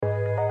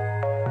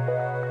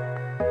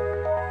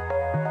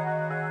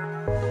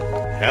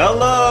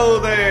Hello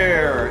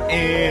there,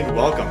 and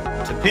welcome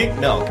to Pink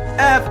Milk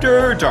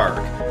After Dark,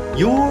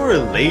 your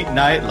late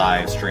night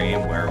live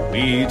stream where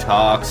we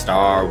talk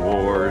Star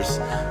Wars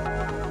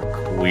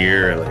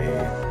queerly.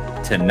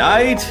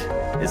 Tonight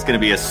is going to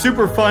be a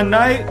super fun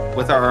night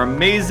with our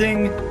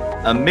amazing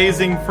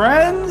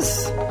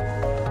friends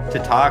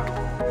to talk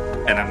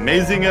an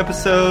amazing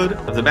episode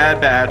of The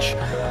Bad Batch.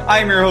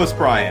 I'm your host,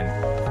 Brian.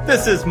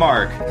 This is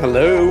Mark.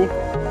 Hello.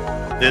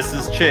 This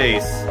is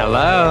Chase.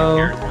 Hello.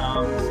 Here comes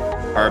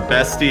our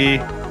bestie,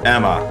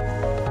 Emma.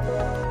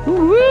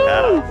 Woo-woo.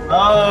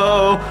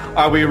 Hello.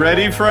 Are we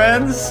ready,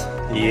 friends?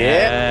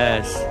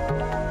 Yes.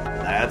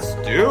 Let's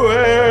do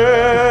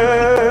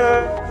it.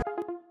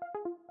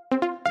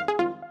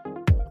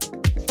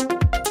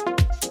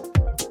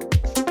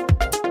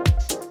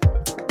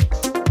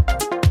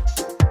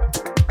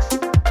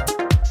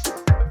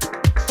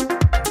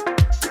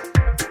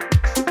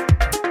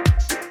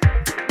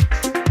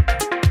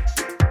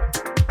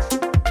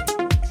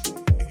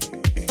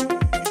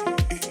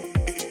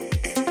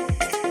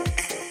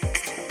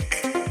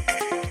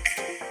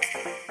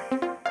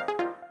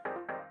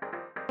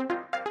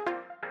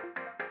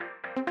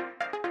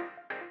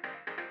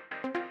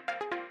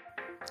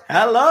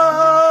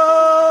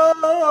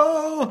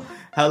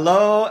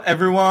 Hello,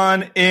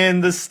 everyone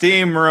in the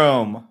Steam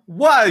Room.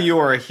 While you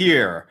are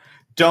here,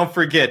 don't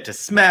forget to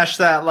smash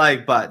that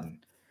like button.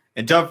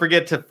 And don't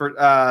forget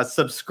to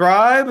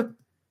subscribe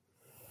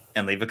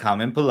and leave a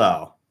comment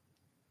below.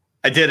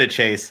 I did it,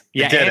 Chase.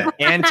 Yeah, I did it.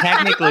 And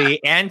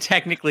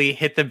technically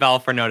hit the bell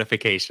for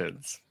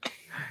notifications.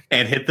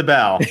 And hit the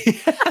bell.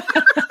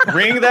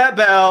 Ring that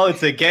bell.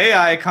 It's a gay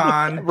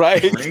icon.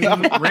 Right.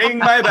 Ring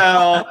my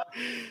bell.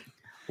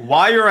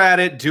 While you're at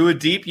it, do a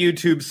deep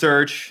YouTube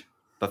search.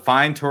 But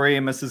find Tori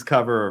Amos's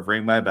cover of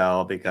Ring My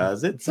Bell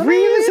because it's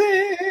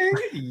amazing.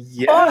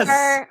 Yes.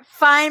 Or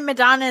find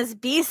Madonna's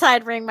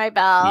B-side Ring My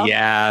Bell.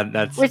 Yeah,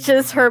 that's... Which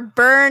is her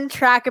burn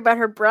track about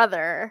her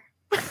brother.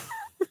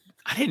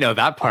 I didn't know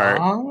that part.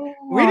 Oh.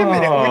 Wait a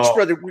minute. Which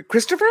brother?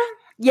 Christopher?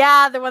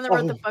 Yeah, the one that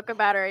wrote the book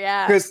about her,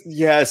 yeah.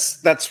 Yes,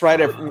 that's right.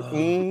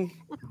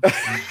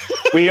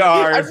 We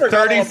are I forgot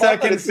 30 all about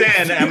seconds that.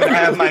 in. I'm going to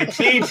have my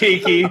tea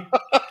tiki.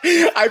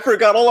 I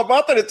forgot all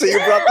about that until you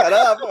brought that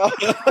up.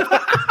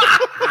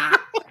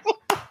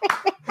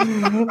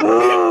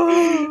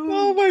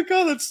 Oh my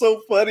god, that's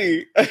so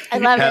funny. I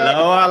love it.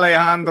 Hello,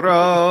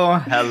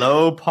 Alejandro.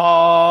 Hello,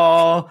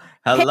 Paul.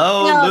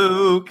 Hello, Pink Milk.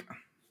 Luke.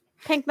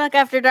 Pink Milk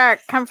After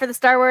Dark. Come for the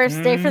Star Wars,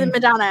 stay for the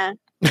Madonna.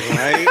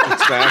 Right?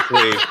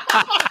 Exactly.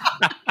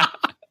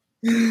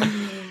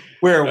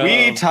 Where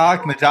we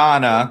talk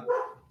Madonna,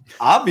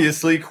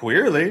 obviously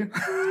queerly.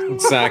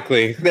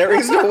 Exactly. There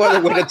is no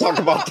other way to talk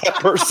about that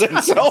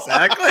person. So.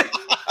 Exactly.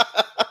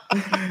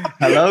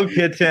 Hello,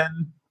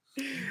 kitten.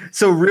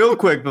 So real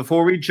quick,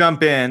 before we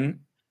jump in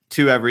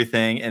to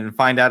everything and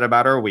find out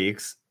about our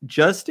weeks,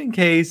 just in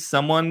case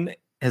someone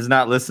has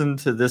not listened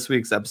to this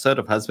week's episode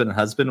of Husband and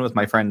Husband with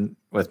my friend.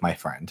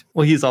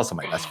 Well, he's also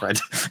my best friend,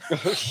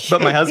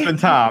 but my husband,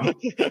 Tom,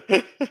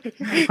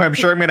 who I'm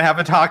sure I'm going to have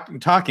a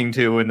talking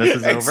to when this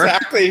is over.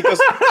 Exactly.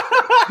 Just,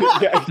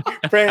 yeah,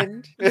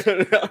 friend.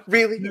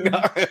 Really?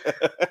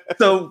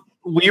 So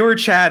we were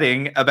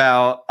chatting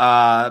about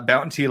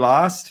Bounty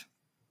Lost.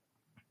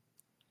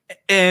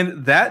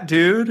 And that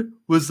dude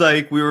was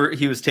like,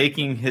 he was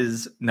taking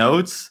his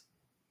notes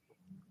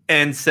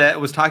and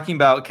was talking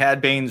about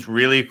Cad Bane's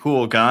really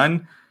cool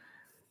gun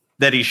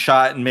that he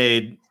shot and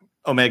made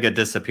Omega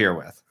disappear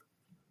with.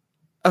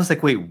 I was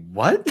like, wait,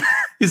 what?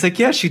 He's like,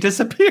 yeah, she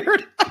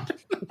disappeared.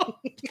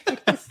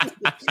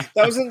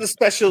 That was in the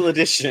special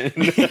edition.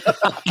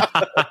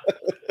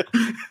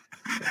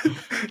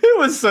 It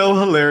was so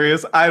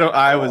hilarious.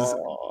 I was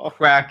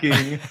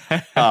cracking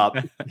up.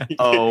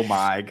 Oh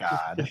my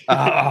god!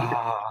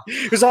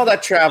 It was all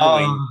that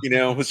traveling,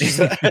 It was just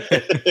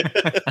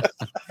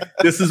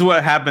This is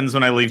what happens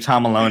when I leave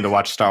Tom alone to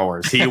watch Star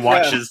Wars. He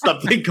watches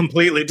something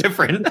completely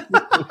different.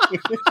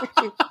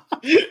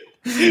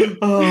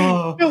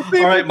 All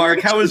right, Mark,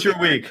 how was your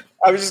week?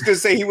 I was just going to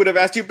say, he would have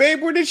asked you,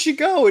 babe, where did she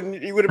go? And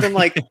you would have been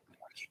like, what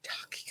are you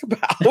talking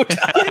about?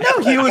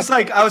 No, he was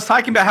like, I was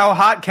talking about how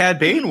hot Cad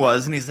Bane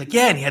was, and he's like,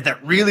 yeah, and he had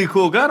that really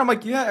cool gun. I'm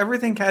like, yeah,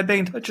 everything Cad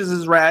Bane touches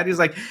is rad. He's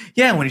like,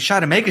 yeah, when he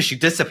shot Omega, she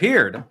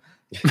disappeared.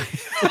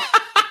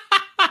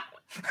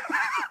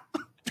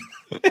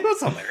 It was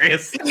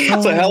hilarious.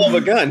 It's a hell of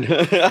a gun.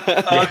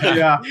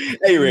 Yeah.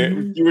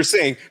 Anyway, you were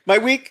saying, my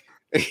week,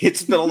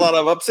 it's been a lot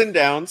of ups and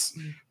downs,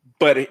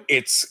 but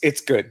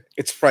it's good.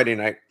 It's Friday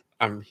night.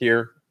 I'm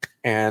here,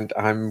 and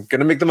I'm going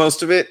to make the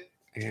most of it,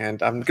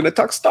 and I'm going to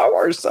talk Star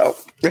Wars. So,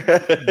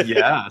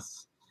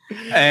 Yes.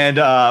 And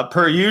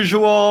per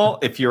usual,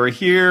 if you're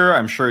here,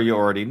 I'm sure you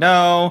already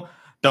know,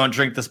 don't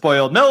drink the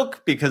spoiled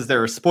milk because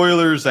there are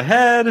spoilers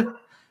ahead.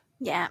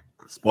 Yeah.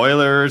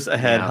 Spoilers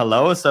ahead. Yeah.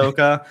 Hello,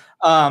 Ahsoka.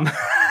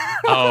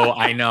 Oh,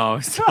 I know.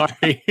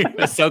 Sorry.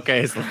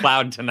 Ahsoka is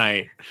loud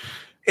tonight.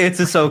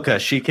 It's Ahsoka.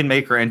 She can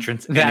make her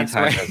entrance That's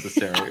anytime right.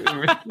 necessary.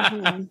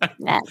 Yeah.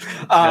 That's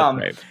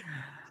right.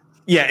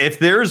 Yeah, if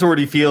there's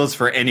already feels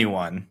for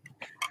anyone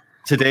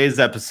today's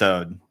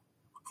episode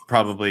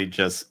probably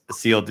just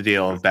sealed the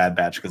deal of Bad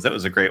Batch because that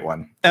was a great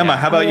one. Emma,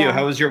 how about you?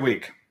 How was your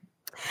week?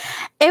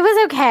 It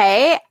was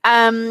okay.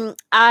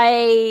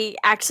 I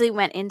actually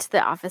went into the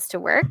office to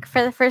work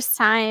for the first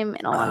time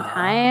in a long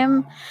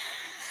time.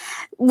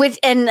 With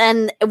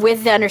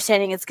with the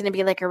understanding it's going to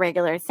be like a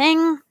regular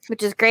thing,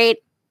 which is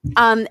great.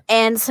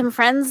 And some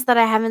friends that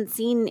I haven't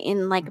seen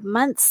in like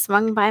months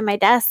swung by my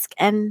desk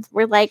and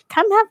were like,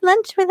 "Come have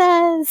lunch with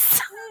us."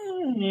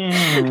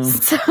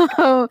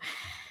 So,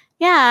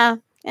 yeah,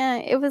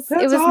 it was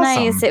That's awesome.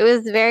 Nice. It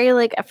was very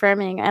like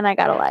affirming, and I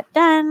got a lot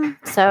done.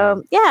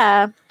 So,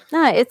 yeah,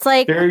 no, it's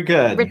like very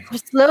good. We're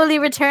slowly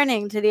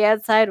returning to the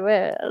outside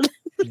world.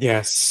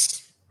 Yes.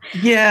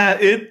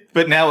 Yeah,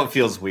 but now it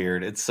feels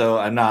weird. It's so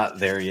I'm not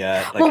there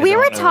yet. Well, we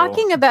were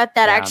talking about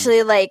that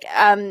actually. Like,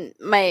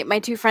 my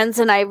two friends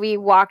and I, we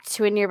walked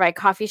to a nearby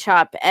coffee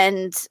shop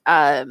and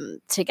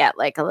to get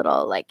like a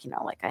little like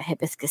a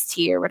hibiscus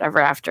tea or whatever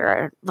after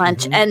our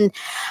lunch. And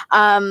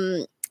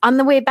on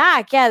the way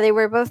back, they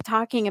were both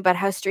talking about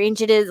how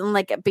strange it is and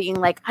like being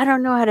like, I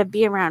don't know how to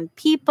be around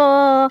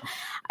people.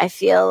 I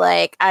feel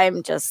like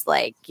I'm just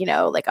like,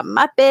 like a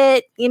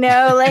Muppet,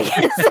 like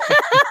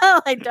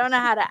I don't know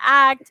how to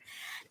act.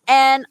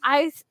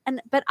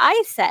 But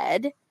I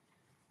said,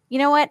 you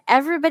know what?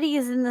 Everybody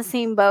is in the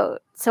same boat.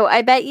 So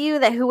I bet you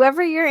that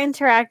whoever you're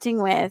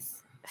interacting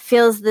with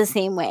feels the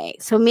same way.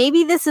 So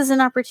maybe this is an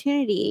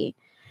opportunity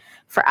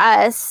for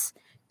us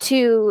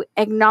to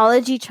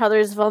acknowledge each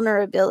other's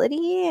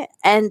vulnerability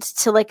and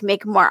to like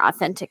make more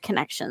authentic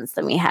connections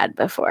than we had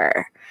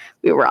before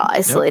we were all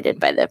isolated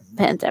by the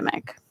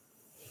pandemic.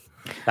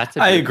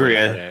 I agree.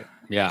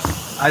 Yeah.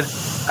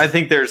 I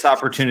think there's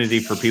opportunity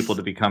for people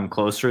to become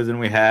closer than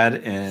we had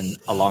in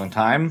a long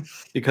time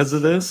because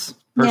of this,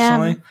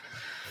 personally.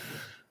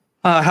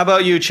 Yeah. How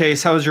about you,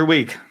 Chase? How was your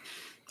week?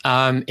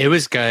 It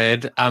was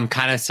good.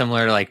 Kind of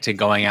similar to to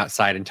going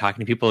outside and talking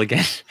to people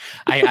again.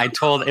 I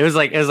told it was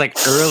like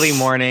early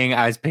morning.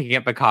 I was picking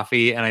up a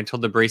coffee and I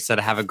told the barista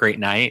to have a great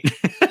night.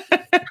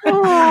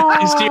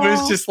 And she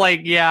was just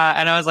like, yeah.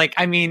 And I was like,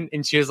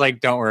 and she was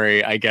like, don't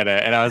worry, I get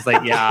it. And I was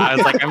like, yeah. I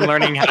was like, I'm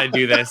learning how to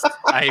do this.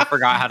 I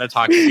forgot how to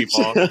talk to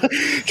people.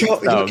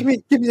 Joe,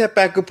 give me that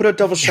back. Go put a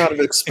double shot of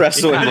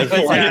espresso in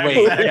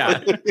there.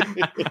 Yeah.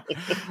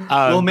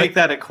 We'll make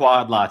that a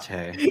quad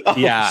latte.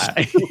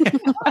 Yeah.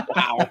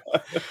 Wow.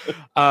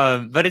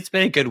 But it's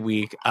been a good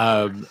week.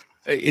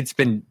 It's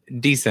been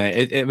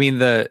decent.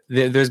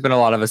 There's been a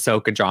lot of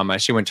Ahsoka drama.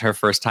 She went to her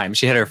first time.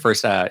 She had her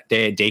first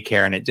day at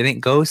daycare, and it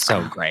didn't go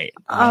so great.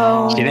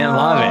 She didn't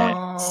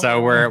love it.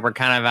 So we're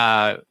kind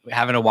of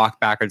having to walk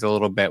backwards a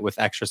little bit with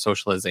extra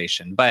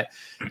socialization. But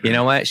you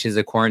know what? She's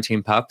a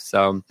quarantine pup,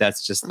 so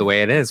that's just the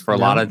way it is for a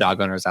lot of dog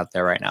owners out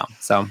there right now.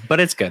 So, but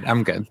it's good.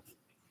 I'm good.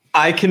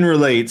 I can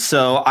relate.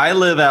 So I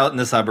live out in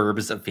the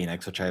suburbs of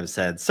Phoenix, which I have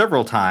said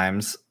several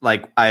times.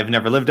 Like I've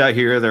never lived out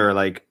here. There are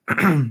like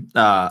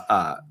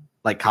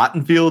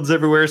cotton fields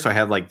everywhere. So I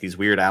have like these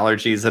weird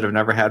allergies that I've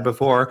never had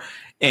before.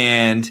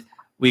 And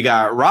we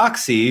got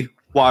Roxy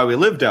while we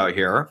lived out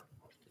here.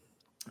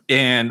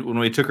 And when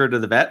we took her to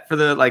the vet for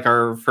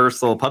our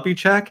first little puppy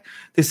check,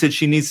 they said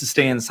she needs to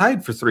stay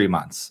inside for 3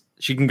 months.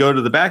 She can go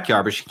to the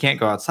backyard, but she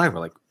can't go outside. We're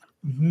like,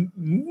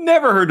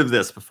 never heard of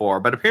this before.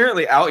 But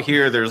apparently out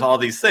here, there's all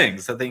these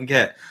things that they can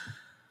get.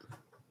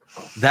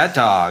 That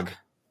dog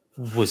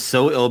was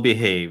so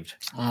ill-behaved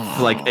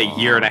for like a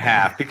year and a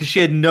half because she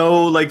had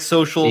no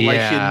social, she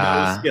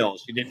had no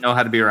skills. She didn't know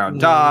how to be around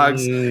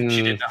dogs. She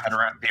didn't know how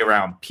to be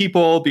around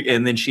people.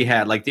 And then she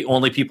had the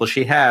only people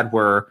she had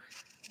were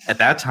at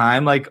that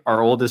time,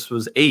 our oldest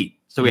was 8.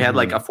 So we had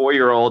a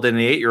 4-year-old and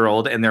an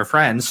 8-year-old and their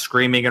friends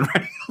screaming and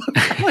running.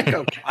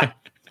 Oh God.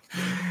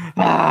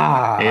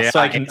 So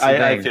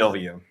I feel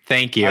you.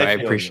 Thank you. I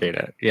appreciate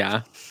it.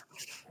 Yeah.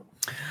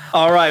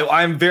 All right. Well,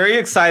 I'm very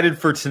excited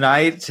for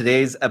tonight.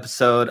 Today's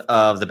episode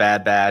of The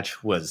Bad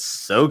Batch was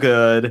so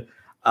good.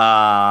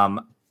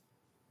 So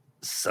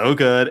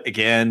good.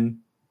 Again,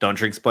 don't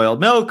drink spoiled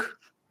milk.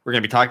 We're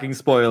going to be talking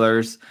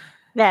spoilers.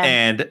 Yeah.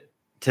 And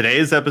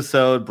today's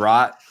episode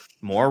brought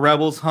more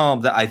Rebels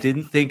home. That I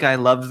didn't think I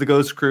loved the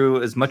Ghost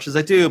Crew as much as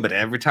I do, but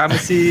every time I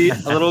see a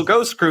little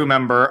Ghost Crew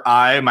member,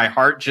 my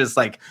heart just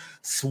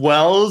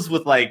swells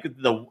with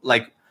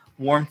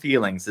warm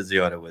feelings, as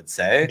Yoda would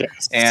say.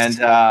 Yes. And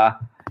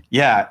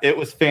it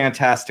was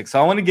fantastic.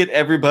 So I want to get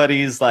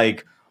everybody's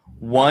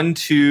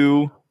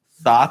 1-2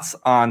 thoughts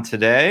on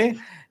today.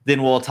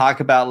 Then we'll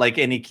talk about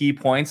any key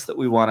points that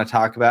we want to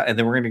talk about, and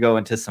then we're going to go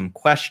into some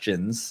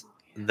questions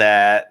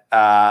that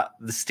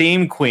the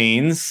Steam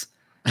Queens,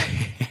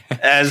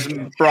 as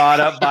brought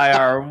up by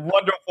our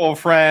wonderful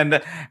friend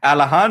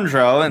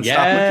Alejandro and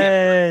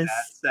yes.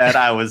 said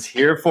I was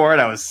here for it.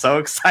 I was so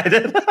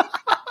excited.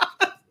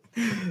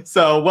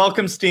 So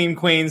welcome, Steam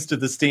Queens, to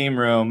the Steam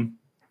Room.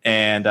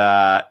 And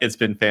it's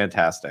been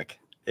fantastic.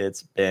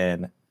 It's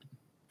been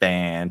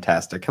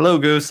fantastic. Hello,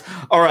 Goose.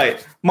 All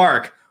right,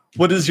 Mark,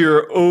 what is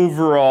your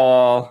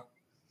overall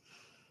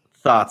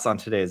thoughts on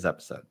today's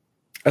episode?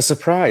 A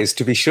surprise,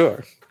 to be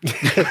sure.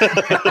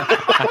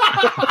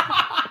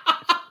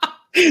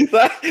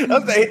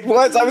 It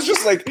was. I was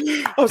just like,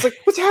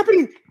 what's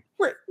happening?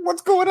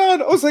 What's going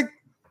on? I was like,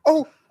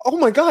 oh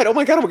my god.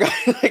 Like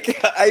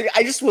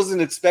I just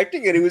wasn't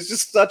expecting it. It was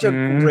just such a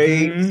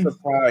great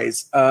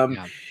surprise. And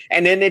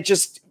then it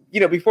just,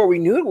 before we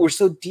knew it, we're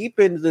so deep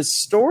into the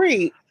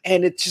story,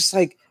 and it's just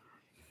like,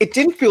 it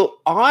didn't feel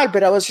odd,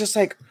 but I was just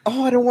like,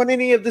 oh, I don't want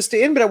any of this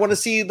to end, but I want to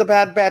see the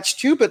Bad Batch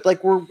too. But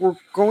like, we're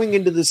going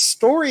into this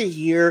story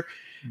here,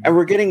 and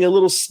we're getting a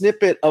little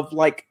snippet of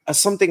like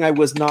something I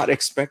was not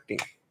expecting.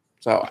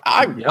 So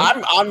I'm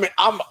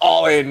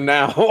all in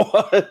now.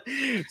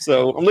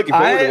 So I'm looking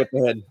forward to what's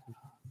ahead.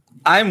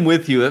 I'm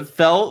with you. It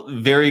felt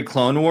very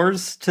Clone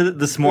Wars to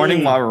this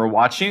morning while we were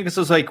watching it, because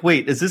I was like,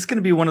 wait, is this going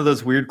to be one of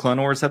those weird Clone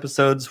Wars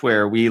episodes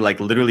where we like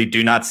literally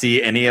do not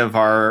see any of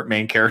our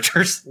main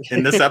characters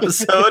in this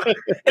episode?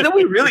 And then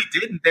we really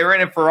didn't. They were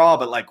in it for all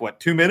but like, what,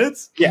 2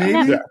 minutes?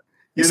 Yeah.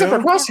 Except for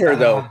Crosshair,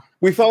 though.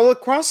 We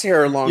followed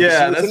Crosshair along.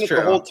 Yeah, that's true.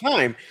 The whole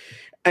time.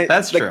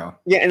 That's true.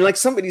 Yeah, and like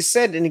somebody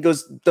said, and he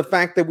goes, the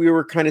fact that we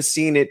were kind of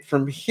seeing it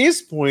from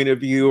his point of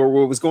view, or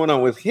what was going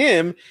on with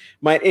him,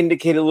 might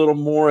indicate a little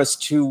more as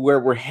to where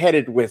we're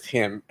headed with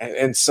him.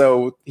 And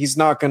so he's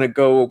not going to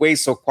go away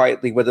so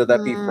quietly, whether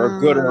that be for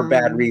a good or a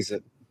bad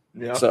reason.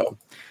 Yep. So,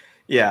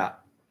 yeah,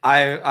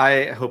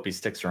 I hope he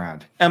sticks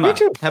around. Emma,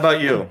 how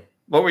about you?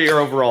 What were your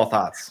overall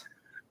thoughts?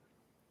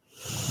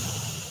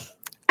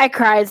 I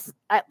cried.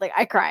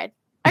 I cried.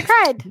 Aww. I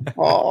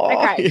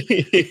cried.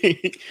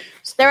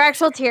 There were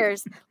actual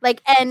tears.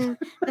 Like, and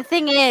the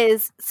thing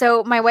is,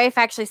 so my wife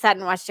actually sat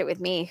and watched it with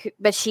me,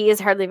 but she has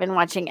hardly been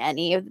watching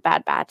any of the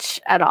Bad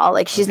Batch at all.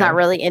 Like, she's not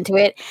really into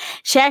it.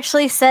 She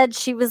actually said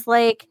she was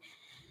like,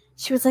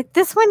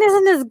 this one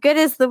isn't as good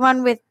as the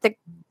one with the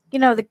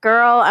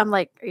girl. I'm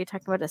like, are you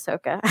talking about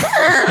Ahsoka?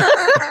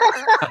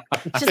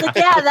 She's like,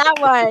 yeah, that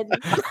one.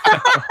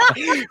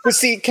 But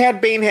see,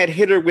 Cad Bane had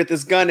hit her with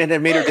his gun and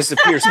had made her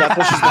disappear, so that's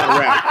why she's not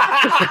around.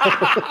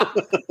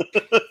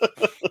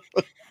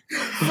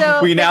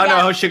 So, we now know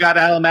how she got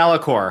out of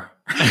Malachor.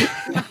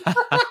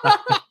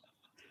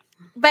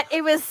 But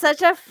it was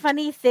such a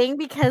funny thing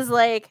because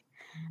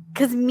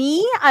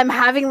I'm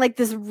having like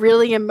this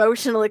really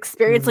emotional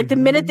experience. Like the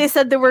minute they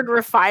said the word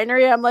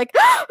refinery, I'm like,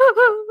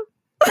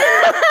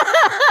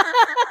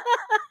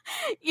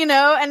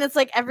 and it's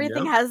like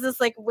everything has this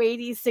like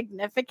weighty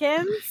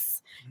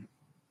significance,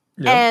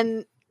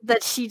 and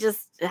that she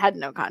just had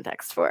no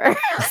context for.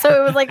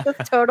 So it was like this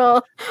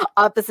total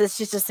opposite.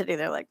 She's just sitting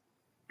there like,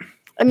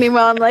 and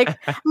meanwhile I'm like,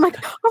 oh my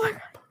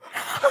god.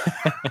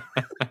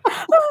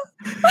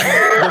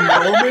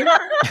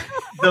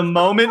 The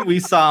moment we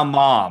saw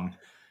Mom,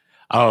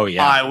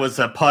 I was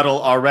a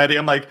puddle already.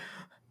 I'm like,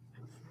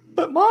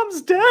 but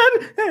Mom's dead,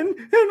 and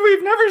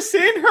we've never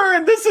seen her,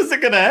 and this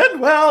isn't gonna end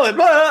well.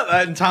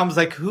 And Tom's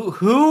like,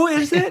 who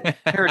is it?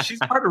 She's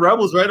part of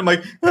Rebels, right? I'm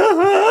like,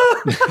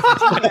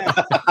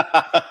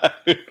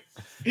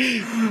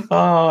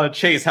 oh,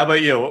 Chase, how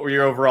about you? What were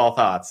your overall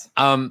thoughts?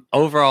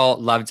 Overall,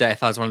 loved it. I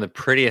thought it was one of the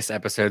prettiest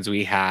episodes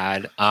we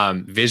had.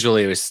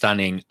 Visually, it was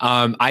stunning.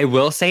 I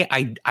will say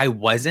I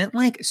wasn't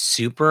like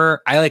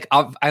super.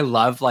 I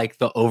love like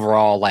the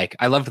overall, like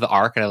I loved the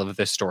arc and I loved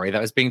the story that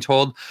was being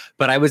told,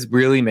 but I was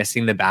really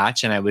missing the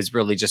batch, and I was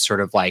really just sort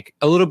of like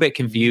a little bit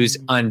confused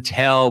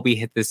until we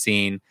hit the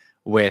scene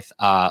with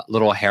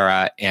little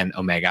Hera and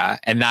Omega,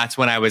 and that's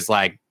when I was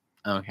like,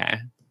 okay.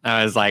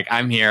 I was like,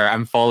 I'm here.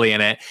 I'm fully in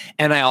it.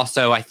 And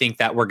I think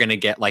that we're going to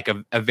get like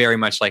a very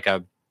much like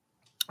a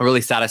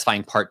really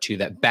satisfying part 2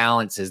 that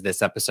balances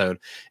this episode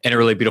in a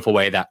really beautiful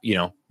way that,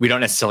 we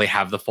don't necessarily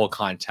have the full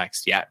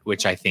context yet,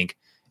 which I think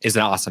is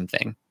an awesome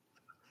thing.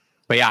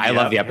 But yeah, I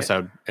love the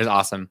episode. It's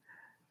awesome.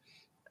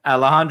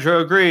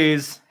 Alejandro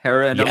agrees.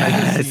 Hera and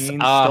Omega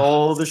scene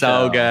stole the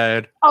show. So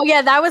good. Oh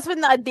yeah, that was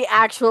when the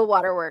actual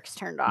waterworks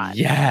turned on.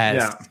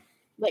 Yes.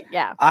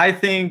 Yeah. I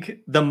think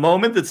the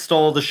moment that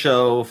stole the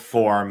show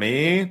for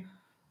me,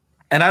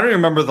 and I don't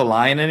remember the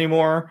line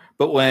anymore,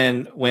 but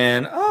when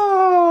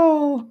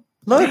oh,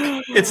 look,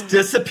 it's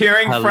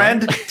disappearing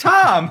friend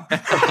Tom.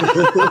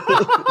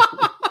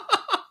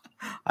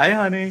 Hi,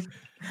 honey.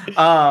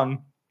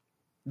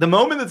 The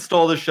moment that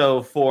stole the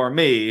show for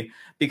me,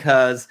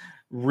 because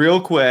real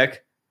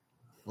quick,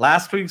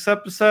 last week's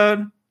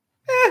episode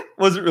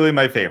wasn't really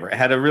my favorite. It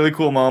had a really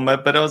cool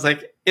moment, but I was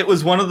like, it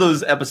was one of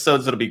those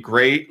episodes that'll be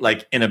great,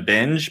 like in a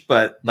binge,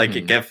 but like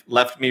it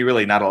left me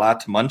really not a lot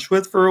to munch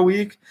with for a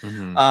week.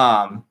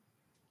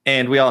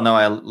 And we all know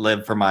I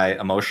live for my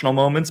emotional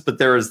moments, but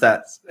there was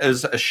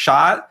a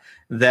shot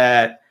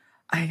that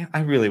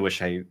I really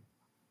wish I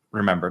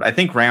remembered. I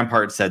think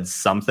Rampart said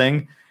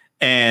something,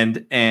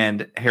 and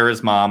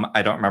Hera's mom,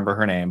 I don't remember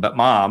her name, but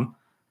Mom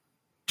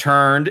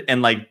turned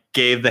and like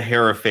gave the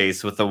Hera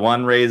face with the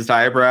one raised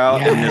eyebrow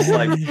and just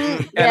like,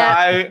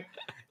 and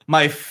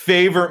my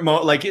favorite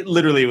moment, like it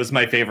literally was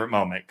my favorite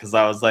moment, because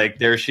I was like,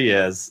 there she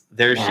is.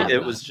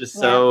 It was just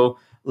so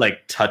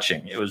like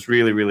touching. It was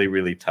really, really,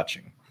 really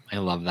touching. I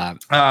love that.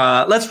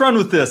 Let's run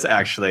with this,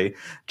 actually.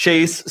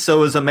 Chase,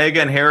 so is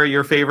Omega and Hera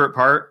your favorite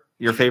part?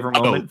 Your favorite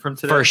moment from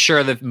today? For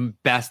sure, the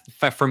best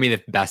for me,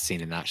 the best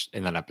scene in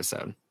that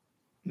episode.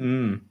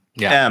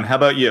 Yeah. How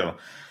about you?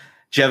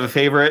 Do you have a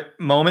favorite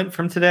moment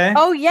from today?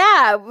 Oh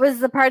yeah, it was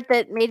the part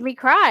that made me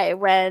cry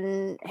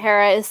when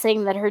Hera is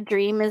saying that her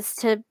dream is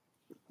to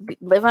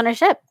live on a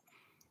ship.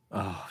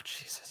 Oh,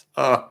 Jesus.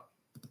 Oh.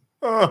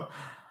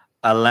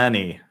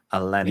 Eleni.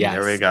 Yes.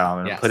 There we go.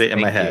 I'm going to put it in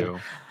my head. You.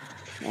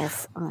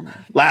 Yes.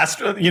 Last,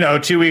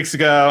 2 weeks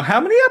ago, how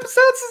many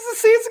episodes is the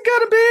season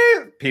going to be?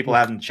 People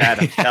have in chat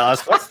to tell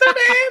us what's their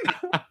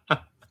name.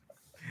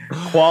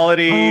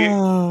 Quality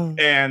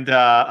and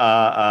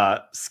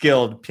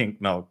skilled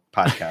pink milk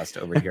podcast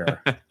over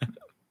here.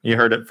 You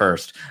heard it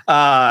first.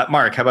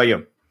 Mark, how about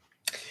you?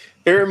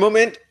 Favorite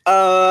moment?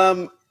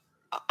 I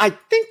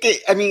think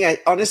I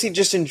honestly,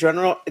 just in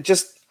general,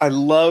 I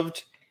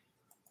loved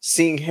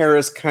seeing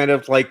Hera's kind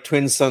of like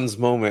twin sons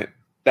moment,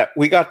 that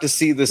we got to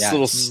see this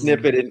little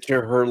snippet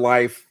into her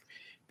life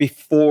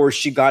before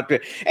she got to.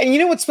 And you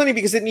know what's funny,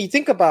 because then you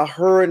think about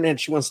her and then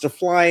she wants to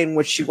fly and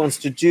what she wants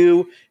to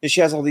do, and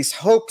she has all these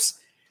hopes,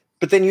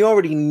 but then you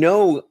already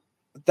know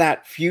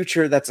that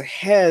future that's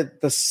ahead,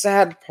 the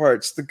sad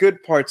parts, the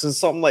good parts. And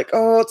so I'm like,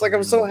 it's like,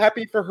 I'm so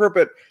happy for her,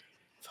 but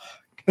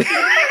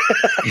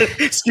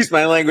excuse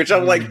my language.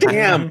 I'm like,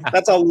 damn,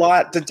 that's a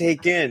lot to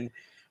take in.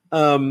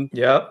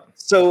 Yep.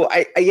 So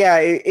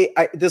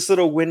this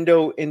little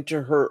window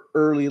into her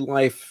early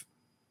life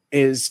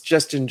is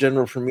just in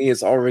general for me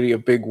is already a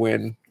big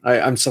win.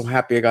 I'm so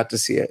happy I got to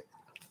see it.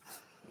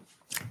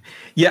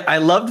 Yeah, I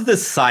loved the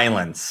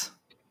silence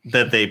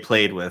that they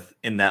played with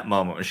in that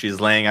moment when she's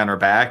laying on her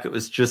back. It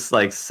was just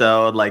like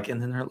so like,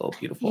 and then her little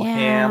beautiful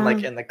hand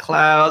like in the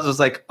clouds. It was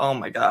like, oh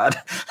my God.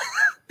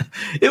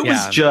 It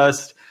was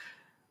just,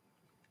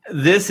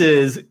 this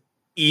is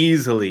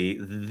easily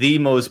the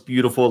most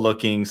beautiful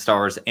looking Star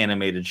Wars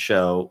animated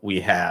show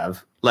we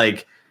have.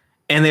 Like,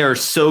 and they are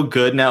so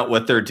good now at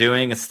what they're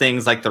doing. It's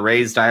things like the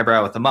raised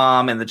eyebrow with the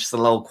mom and just a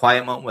little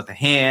quiet moment with the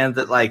hand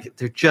that like,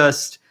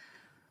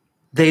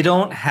 they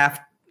don't have,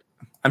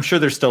 I'm sure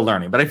they're still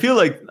learning, but I feel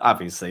like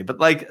obviously, but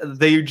like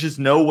they just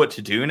know what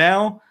to do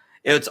now.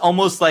 It's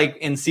almost like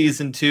in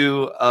season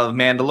 2 of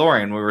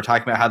Mandalorian, we were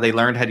talking about how they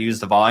learned how to use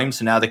the volume.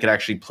 So now they could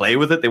actually play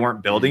with it. They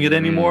weren't building it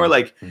anymore.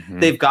 Like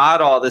they've got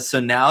all this. So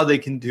now they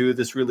can do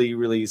this really,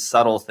 really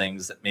subtle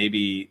things that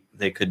maybe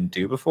they couldn't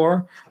do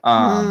before.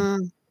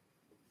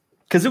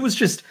 Cause it was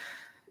just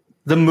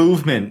the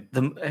movement,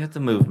 the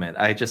movement.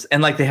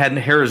 And like they had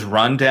Hera's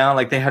rundown,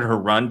 like they had her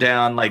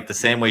rundown, like the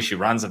same way she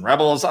runs in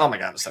Rebels. Oh my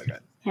God, it was so good.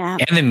 Yeah.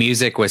 And the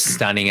music was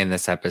stunning in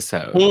this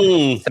episode.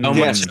 So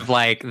much of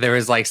like there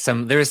was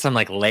some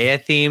like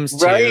Leia themes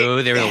too.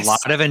 Right? There was a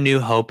lot of A New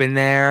Hope in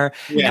there.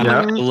 Yeah. And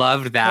I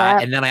loved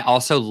that. And then I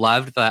also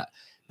loved the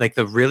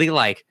really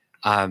like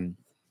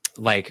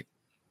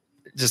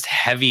just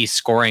heavy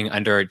scoring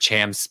under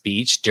Cham's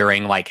speech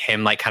during like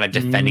him like kind of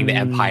defending the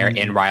Empire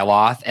in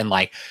Ryloth, and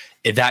like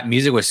that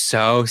music was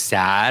so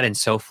sad and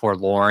so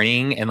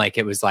forlorning, and like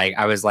it was like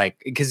I was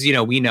like, because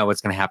we know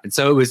what's going to happen,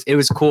 so it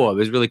was cool. It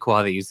was really cool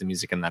how they used the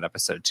music in that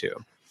episode too.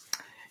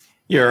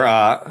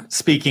 You're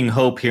speaking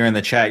hope here in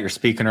the chat. You're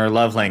speaking her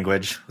love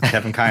language with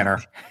Kevin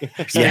Kiner.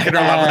 Speaking her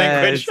love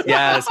language.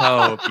 Yes,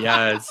 hope.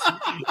 Yes.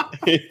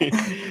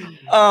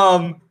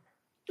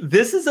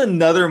 This is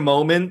another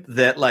moment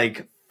that,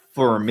 like,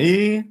 for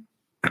me,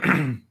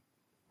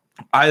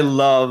 I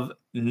love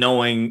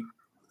knowing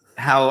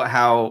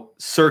how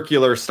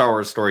circular Star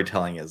Wars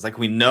storytelling is. Like,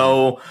 we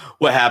know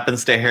what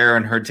happens to Hera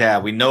and her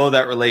dad. We know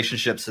that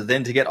relationship. So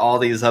then to get all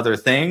these other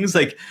things,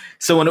 like,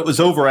 so when it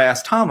was over, I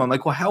asked Tom, I'm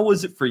like, well, how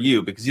was it for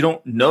you? Because you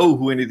don't know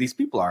who any of these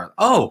people are.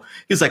 Oh,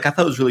 he's like, I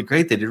thought it was really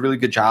great. They did a really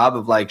good job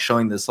of like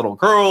showing this little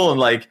girl. And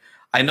like,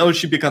 I know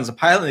she becomes a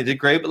pilot and they did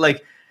great, but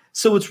like,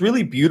 so it's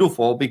really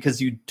beautiful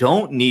because you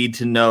don't need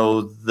to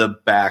know the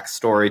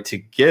backstory to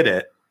get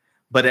it,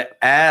 but it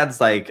adds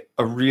like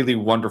a really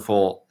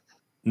wonderful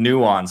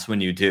nuance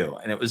when you do.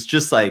 And it was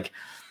just like,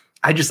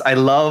 I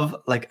love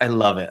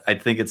it. I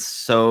think it's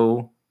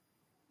so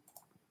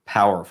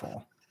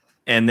powerful.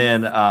 And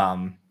then,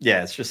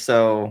 it's just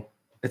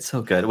it's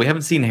so good. We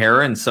haven't seen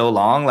Hera in so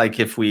long. Like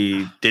if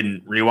we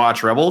didn't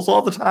rewatch Rebels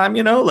all the time,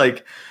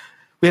 like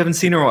we haven't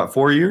seen her,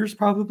 4 years,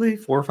 probably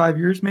 4 or 5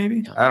 years,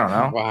 maybe. I don't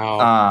know.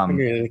 Wow.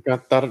 I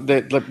thought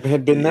that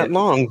had been that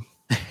long.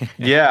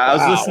 Yeah. I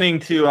was listening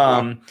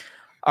to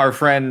our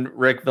friend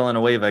Rick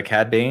Villanueva,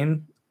 Cad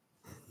Bane,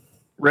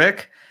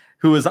 Rick,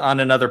 who was on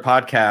another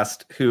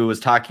podcast, who was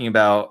talking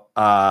about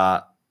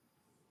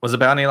was it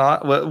Bounty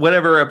Law?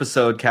 Whatever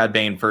episode Cad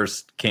Bane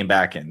first came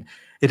back in.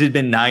 It had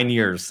been 9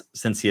 years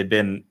since he had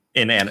been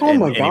in. Oh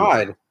my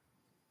God!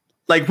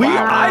 Like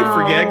I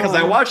forget because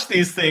I watch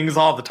these things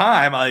all the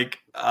time. Like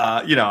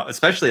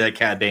especially like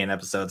Cad Bane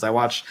episodes. I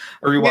watch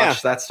or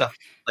rewatch that stuff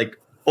like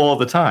all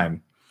the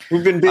time.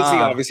 We've been busy,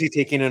 obviously,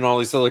 taking in all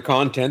these other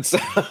content. So,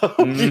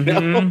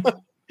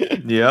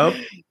 Yep.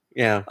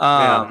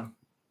 Yeah.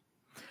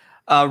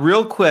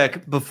 Real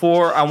quick,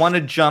 before I want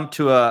to jump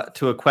to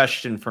a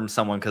question from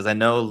someone, because I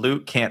know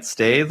Luke can't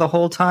stay the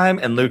whole time,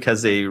 and Luke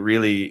has a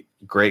really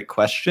great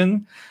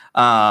question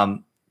that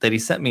he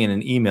sent me in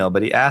an email,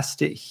 but he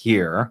asked it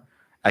here,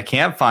 I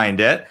can't find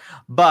it.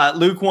 But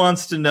Luke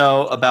wants to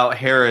know about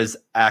Hera's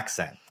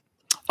accent.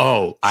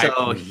 Oh,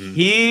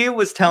 he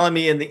was telling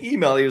me in the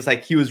email, he was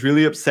like, he was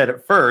really upset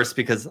at first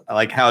because,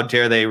 like, how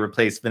dare they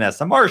replace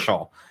Vanessa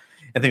Marshall?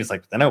 And things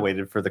like, then I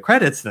waited for the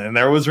credits, and then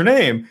there was her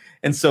name.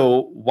 And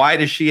so, why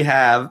does she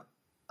have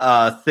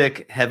a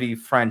thick, heavy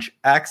French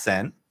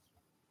accent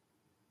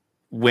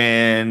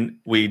when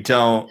we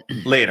don't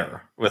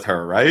later with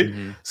her, right?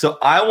 Mm-hmm. So,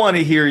 I want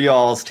to hear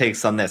y'all's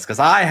takes on this because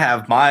I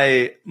have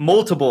my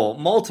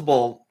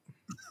multiple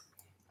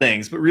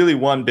things, but really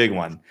one big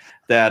one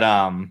that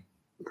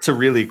to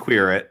really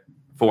queer it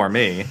for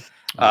me,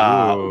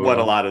 what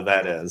a lot of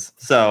that is.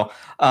 So,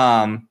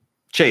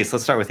 Chase,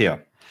 let's start with you.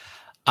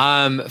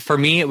 For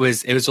me, it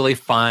was really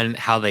fun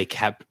how they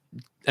kept.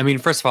 I mean,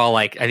 first of all,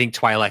 like I think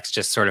Twi'leks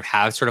just sort of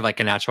have sort of like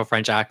a natural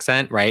French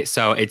accent, right?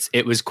 So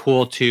it was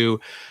cool to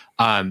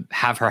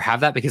have her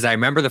have that because I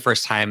remember the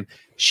first time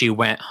she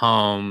went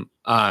home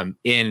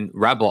in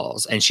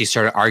Rebels and she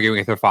started arguing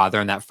with her father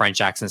and that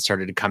French accent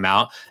started to come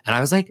out. And I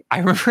was like, I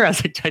remember I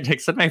was like, I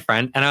texted my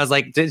friend and I was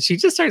like, did she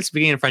just start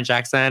speaking in French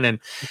accent? And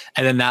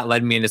then that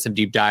led me into some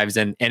deep dives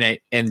and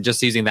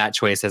just using that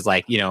choice as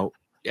like, you know,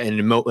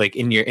 like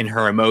in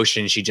her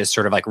emotion, she just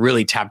sort of like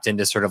really tapped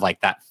into sort of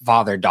like that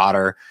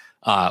father-daughter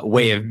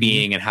way of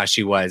being and how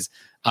she was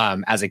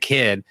as a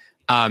kid.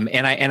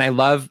 And I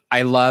love,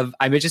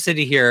 I'm interested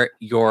to hear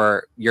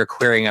your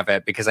querying of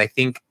it because I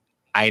think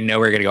I know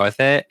we're going to go with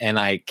it and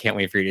I can't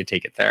wait for you to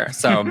take it there.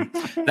 So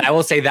I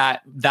will say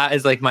that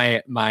is like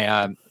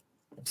my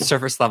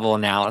surface level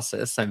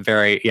analysis. I'm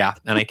very, and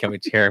I can't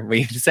wait to hear what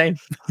you have to say.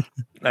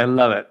 I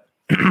love it.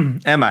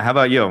 Emma, how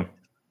about you?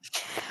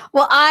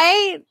 Well,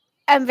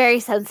 I'm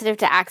very sensitive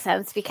to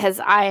accents because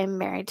I'm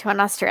married to an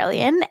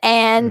Australian,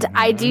 and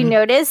I do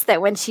notice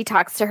that when she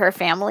talks to her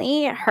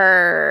family,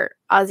 her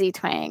Aussie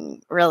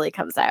twang really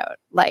comes out.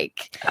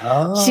 Like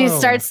she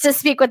starts to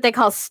speak what they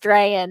call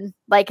Strayan.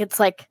 Like it's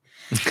like,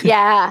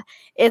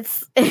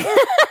 it's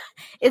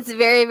it's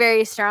very,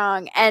 very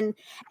strong, and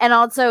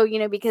also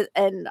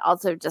and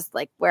also just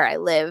like where I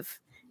live,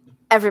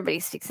 everybody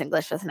speaks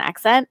English with an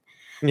accent.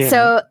 Yeah.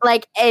 So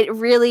like it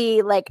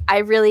really I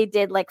really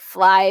did like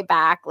fly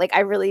back. Like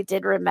I really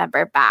did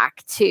remember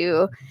back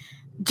to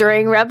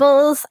during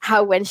Rebels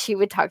how when she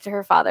would talk to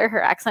her father, her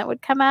accent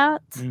would come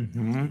out.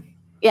 Mm-hmm.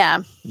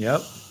 Yeah.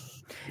 Yep.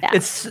 Yeah.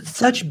 It's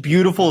such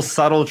beautiful,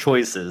 subtle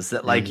choices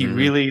that like you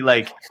really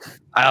like.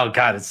 Oh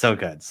God, it's so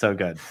good, so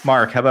good.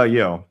 Mark, how about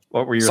you?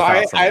 What were your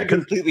thoughts? I had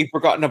completely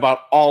forgotten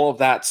about all of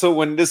that. So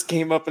when this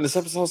came up in this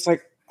episode, I was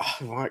like,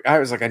 I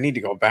was like, I need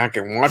to go back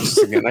and watch this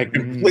again. I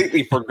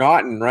completely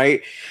forgotten,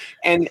 right?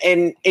 And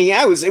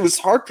yeah, it was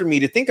hard for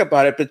me to think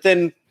about it. But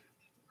then,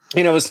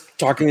 I was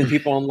talking to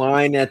people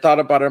online and I thought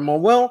about it. I'm all,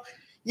 well,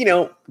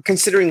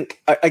 considering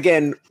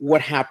again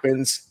what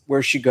happens,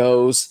 where she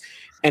goes,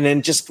 and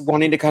then just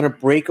wanting to kind of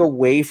break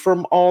away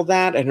from all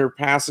that and her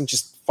past and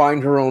just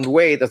find her own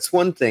way. That's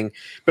one thing.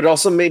 But it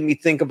also made me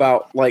think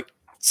about like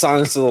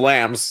Silence of the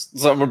Lambs.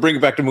 So I'm gonna bring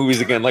it back to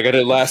movies again, like I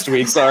did last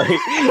week. Sorry,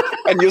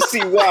 and you'll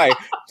see why.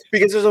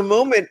 Because there's a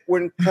moment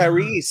when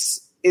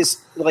Clarice is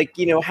like,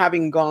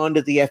 having gone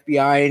to the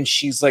FBI and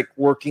she's like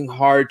working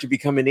hard to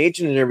become an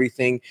agent and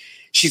everything.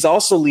 She's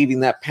also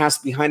leaving that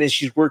past behind and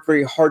she's worked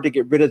very hard to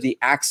get rid of the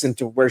accent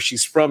of where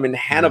she's from. And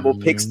Hannibal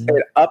picks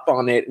it up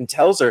on it and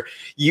tells her,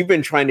 you've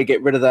been trying to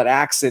get rid of that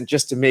accent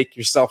just to make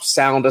yourself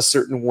sound a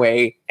certain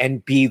way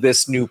and be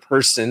this new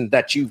person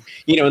that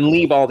and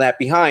leave all that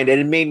behind.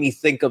 And it made me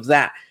think of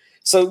that.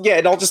 So yeah,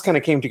 it all just kind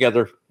of came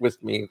together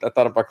with me. I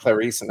thought about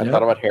Clarice and I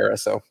thought about Hera.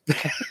 So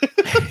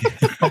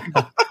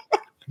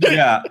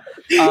yeah.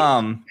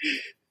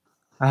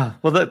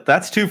 Well,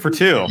 that's 2 for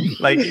 2.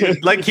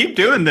 Like keep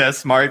doing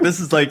this, Mark. This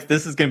is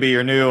gonna be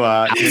your new.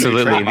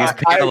 Absolutely, these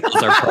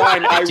parallels are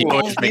fine. I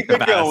will keep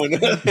it going.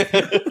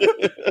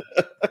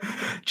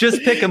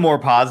 Just pick a more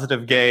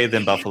positive gay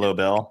than Buffalo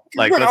Bill.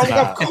 Like,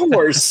 of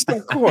course,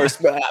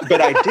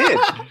 but I did.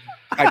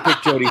 I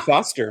picked Jodie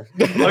Foster.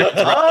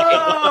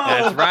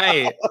 That's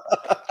right.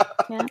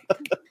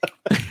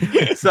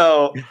 Yeah.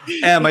 So,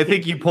 Em, I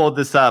think you pulled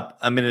this up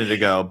a minute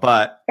ago,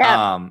 but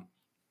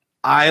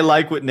I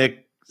like what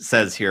Nick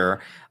says here.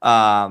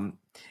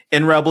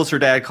 In Rebels, her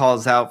dad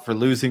calls out for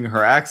losing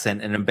her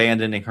accent and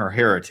abandoning her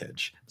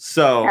heritage.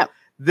 So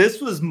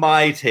this was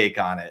my take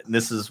on it. And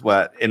this is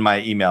what, in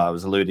my email, I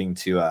was alluding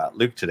to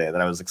Luke today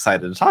that I was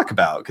excited to talk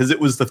about because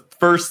it was the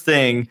first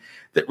thing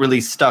that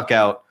really stuck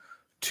out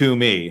to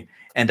me.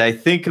 And I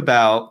think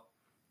about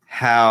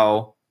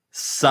how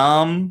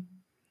some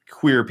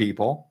queer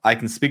people, I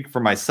can speak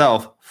for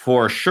myself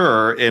for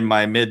sure in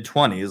my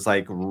mid-20s,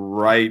 like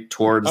right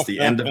towards the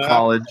end of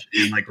college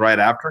and like right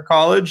after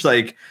college,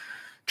 like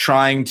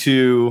trying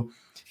to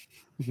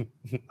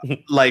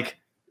like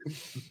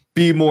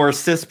be more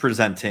cis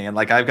presenting and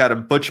like I've got to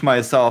butch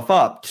myself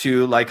up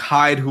to like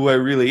hide who I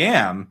really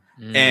am.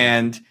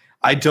 And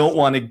I don't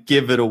want to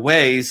give it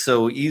away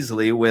so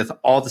easily with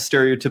all the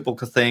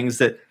stereotypical things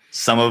that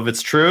some of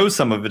it's true,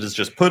 some of it is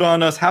just put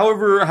on us,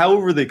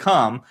 however they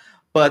come.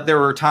 But there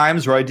were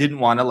times where I didn't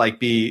want to like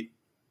be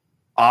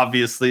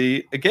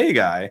obviously a gay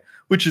guy,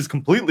 which is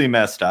completely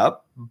messed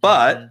up,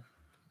 but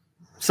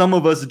some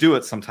of us do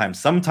it sometimes.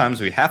 Sometimes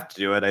we have to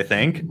do it, I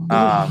think.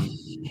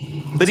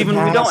 But even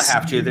when we don't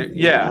have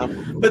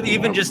to, but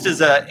even just as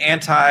a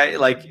anti,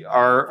 like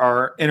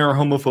our inner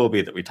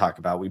homophobia that we talk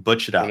about, we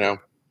butch it up. You know,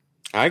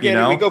 I get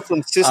it. We go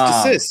from cis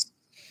to cis.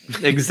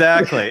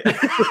 Exactly.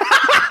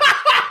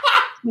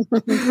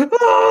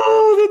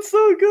 Oh, that's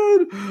so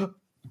good.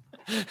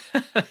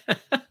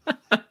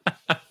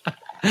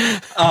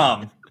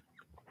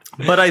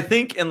 But I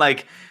think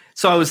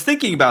so I was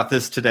thinking about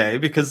this today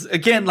because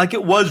again, like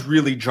it was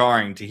really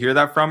jarring to hear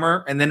that from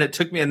her. And then it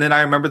took me, and then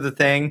I remember the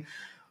thing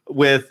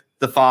with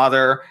the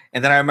father.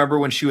 And then I remember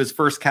when she was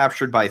first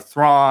captured by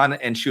Thrawn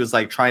and she was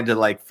like trying to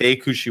like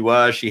fake who she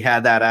was. She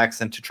had that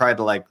accent to try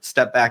to like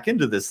step back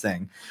into this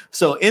thing.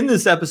 So in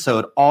this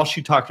episode, all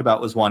she talked about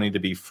was wanting to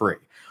be free.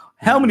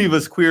 How many of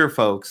us queer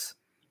folks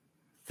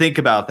think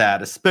about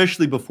that,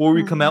 especially before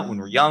we come out when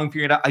we're young,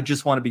 figuring out, I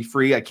just want to be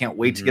free. I can't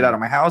wait to get out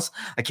of my house.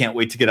 I can't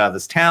wait to get out of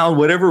this town,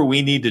 whatever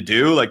we need to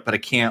do. Like, but I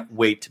can't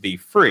wait to be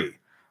free.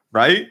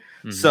 Right.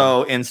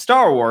 So in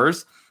Star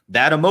Wars,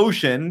 that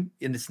emotion,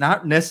 and it's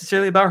not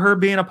necessarily about her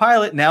being a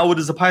pilot. Now, what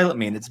does a pilot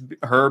mean? It's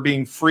her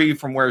being free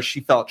from where she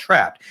felt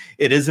trapped.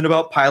 It isn't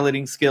about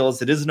piloting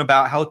skills. It isn't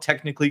about how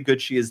technically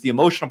good she is. The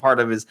emotional part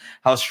of it is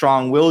how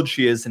strong-willed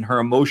she is and her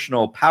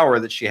emotional power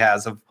that she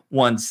has of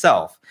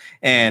oneself.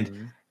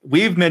 And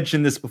we've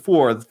mentioned this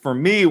before. For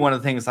me, one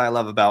of the things I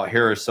love about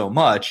Hera so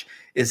much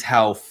is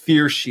how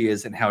fierce she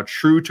is and how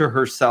true to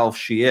herself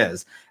she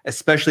is,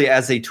 especially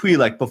as a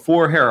Twi'lek.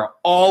 Before Hera,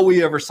 all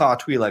we ever saw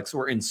Twi'leks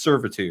were in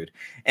servitude.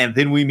 And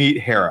then we meet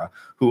Hera,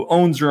 who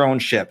owns her own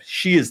ship.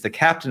 She is the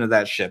captain of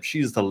that ship. She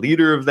is the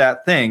leader of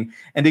that thing.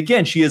 And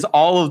again, she is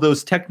all of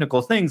those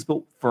technical things.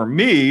 But for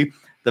me,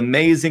 the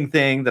amazing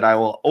thing that I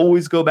will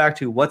always go back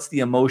to, what's the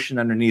emotion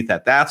underneath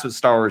that? That's what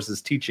Star Wars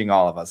is teaching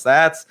all of us.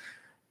 That's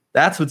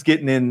what's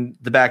getting in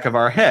the back of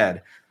our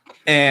head.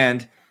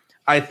 And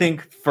I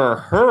think for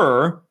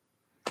her,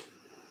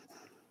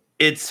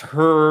 it's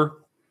her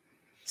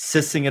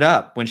sissing it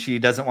up when she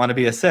doesn't want to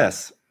be a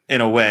cis,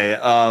 in a way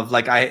of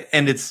like,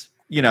 and it's,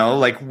 you know,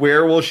 like,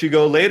 where will she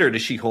go later?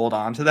 Does she hold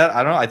on to that?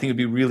 I don't know. I think it'd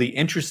be really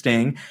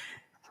interesting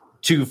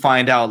to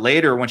find out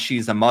later when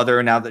she's a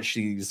mother, now that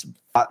she's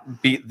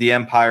beat the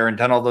Empire and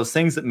done all those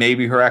things, that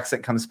maybe her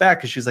accent comes back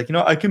because she's like, you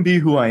know, I can be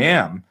who I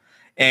am.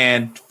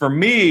 And for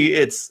me,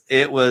 it's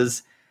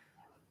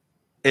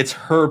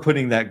her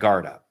putting that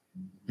guard up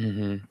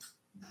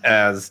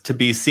as to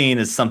be seen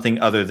as something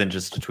other than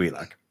just a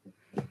Twi'lek.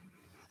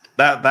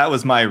 That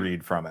was my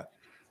read from it.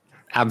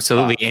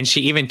 Absolutely. And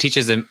she even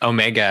teaches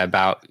Omega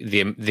about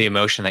the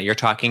emotion that you're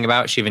talking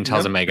about. She even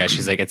tells Omega,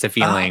 she's like, it's a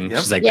feeling.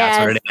 She's like,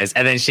 that's what it is.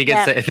 And then she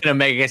gets then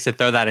Omega gets to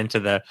throw that into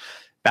the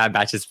Bad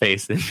Batch's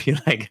face and be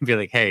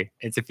like, hey,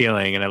 it's a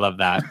feeling. And I love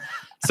that.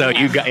 So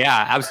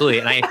absolutely.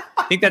 And I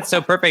think that's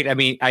so perfect. I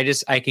mean,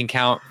 I can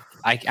count.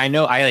 I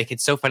know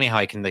it's so funny how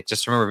I can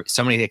just remember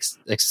so many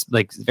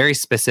like very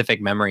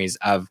specific memories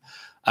of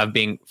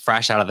being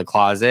fresh out of the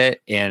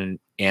closet and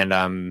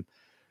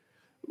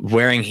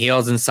wearing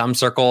heels in some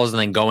circles and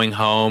then going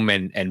home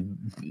and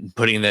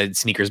putting the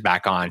sneakers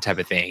back on type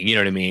of thing. You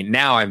know what I mean?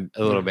 Now I'm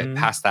a little bit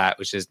past that,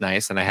 which is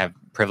nice. And I have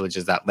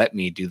privileges that let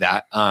me do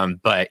that.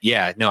 But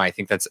yeah, no, I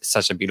think that's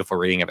such a beautiful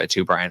reading of it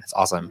too, Brian. It's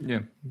awesome.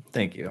 Yeah.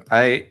 Thank you.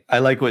 I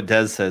like what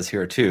Des says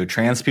here too.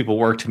 Trans people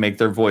work to make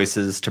their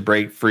voices to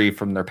break free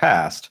from their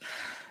past.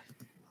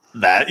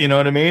 That, you know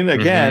what I mean?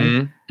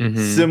 Again,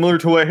 similar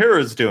to what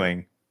Hera's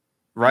doing.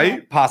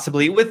 Right?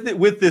 Possibly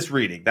with this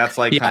reading. That's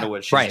like kind of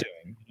what she's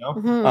doing. You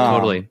know?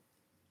 Totally.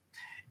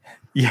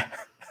 Yeah.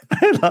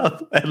 I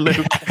love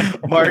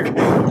Mark.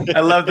 I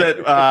love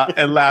that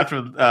and laughed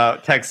when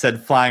Tex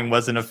said flying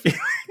wasn't a feeling.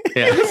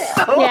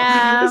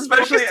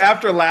 Especially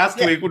after last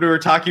week when we were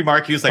talking,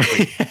 Mark, he was like,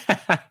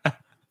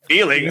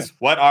 feelings?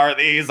 What are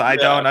these? I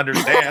don't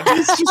understand.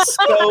 It's just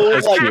so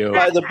like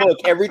by the book.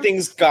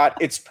 Everything's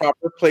got its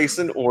proper place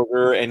and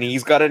order, and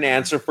he's got an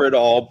answer for it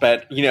all.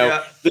 But you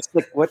know, this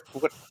like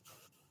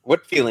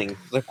what feeling?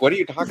 Like, what are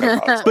you talking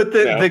about? But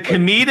the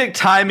comedic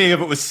timing of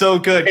it was so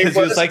good because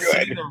he was like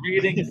sitting there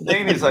reading his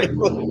thing. He's like,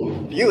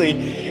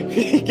 feeling.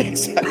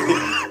 Exactly.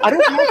 I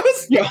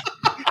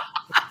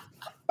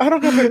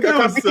don't have a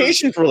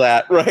computation for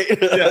that, right?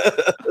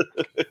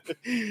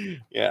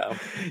 Yeah.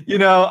 You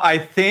know, I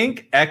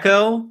think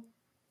Echo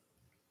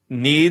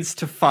needs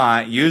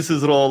to use his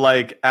little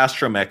like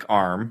astromech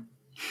arm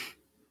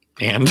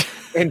and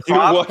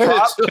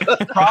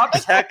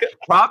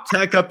prop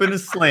tech up in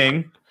his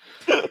sling.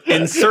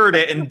 Insert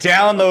it and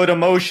download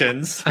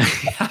emotions.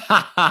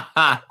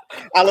 I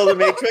love the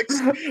Matrix.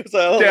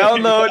 So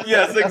download,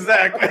 yes,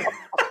 exactly.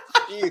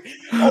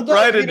 Although,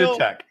 right into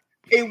tech.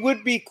 It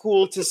would be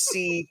cool to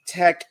see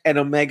Tech and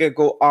Omega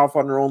go off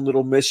on their own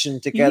little mission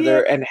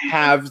together and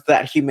have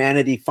that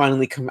humanity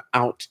finally come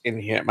out in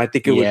him. I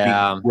think it would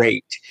be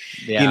great.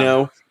 Yeah. You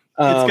know,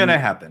 it's gonna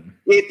happen.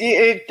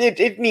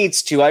 It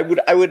needs to. I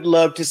would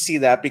love to see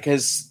that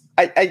because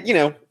I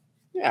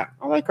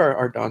like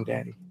our Don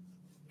Daddy.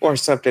 or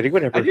Sub Daddy,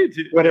 whatever. I do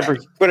too.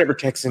 Whatever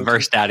Texan.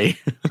 Verse Daddy.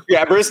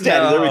 Yeah, Verse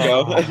Daddy. There we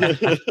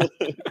go.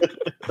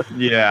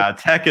 Yeah,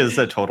 Tech is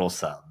a total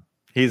sub.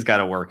 He's got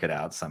to work it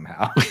out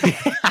somehow.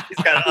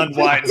 He's got to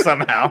unwind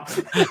somehow.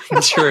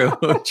 True.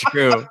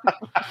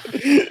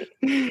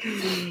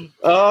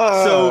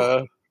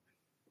 So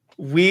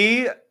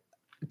we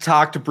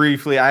talked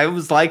briefly. I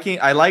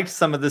liked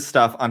some of this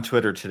stuff on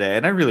Twitter today,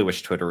 and I really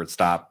wish Twitter would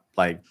stop.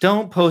 Like,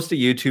 don't post a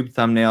YouTube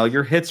thumbnail.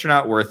 Your hits are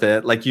not worth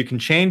it. Like, you can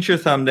change your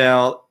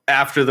thumbnail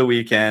after the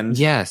weekend.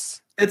 Yes.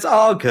 It's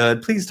all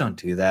good. Please don't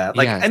do that.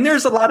 Like, Yes. and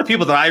there's a lot of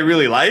people that I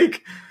really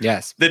like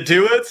Yes. that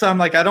do it. So I'm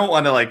like, I don't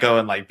want to like go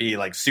and like be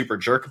like super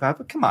jerk about it.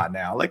 But come on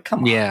now. Like, come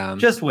on. Yeah.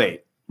 Just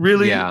wait.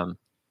 Really? Yeah.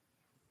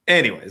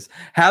 Anyways,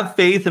 have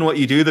faith in what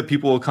you do that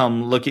people will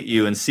come look at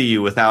you and see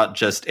you without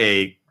just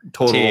a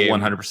total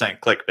 100%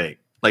 clickbait.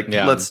 Like,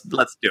 let's do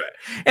it.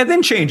 And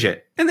then change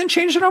it. And then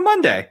change it on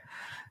Monday.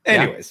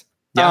 Anyways.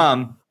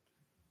 Yeah.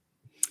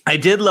 I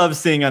did love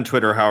seeing on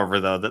Twitter, however,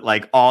 though, that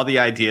like all the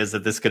ideas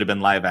that this could have been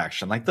live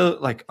action, like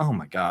oh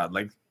my God,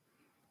 like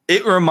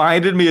it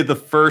reminded me of the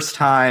first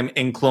time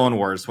in Clone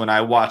Wars when I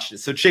watched it.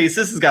 So Chase,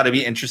 this has got to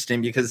be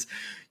interesting because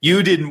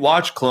you didn't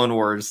watch Clone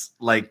Wars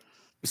like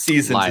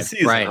season to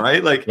season,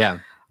 right? Like,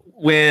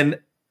 when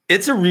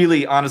it's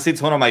honestly,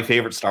 it's one of my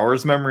favorite Star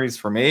Wars memories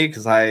for me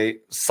because I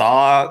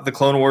saw the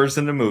Clone Wars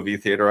in the movie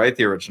theater, right?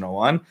 The original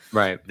one.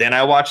 Right. Then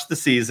I watched the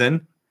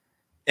season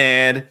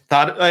and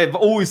I've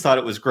always thought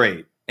it was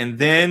great. And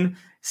then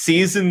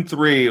season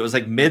 3, it was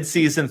like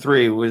mid-season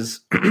 3 was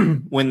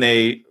when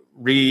they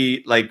what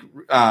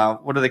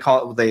do they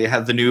call it? They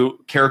have the new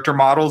character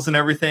models and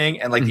everything.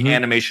 And like the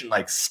animation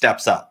like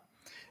steps up.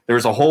 There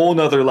was a whole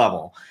nother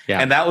level. Yeah.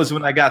 And that was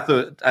when I got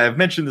I've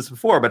mentioned this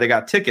before, but I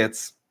got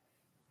tickets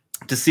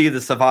to see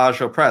the Savage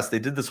Opress. They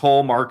did this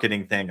whole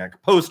marketing thing,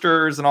 like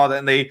posters and all that.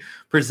 And they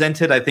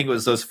presented, I think it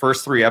was those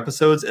first 3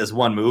 episodes as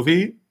one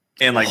movie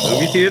in like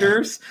movie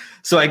theaters.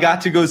 So I got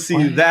to go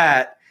see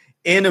that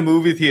in a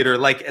movie theater,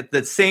 like at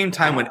the same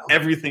time when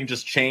everything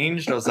just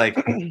changed. I was like,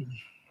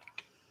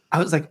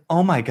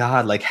 oh my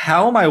God, like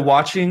how am I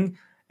watching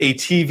a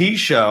TV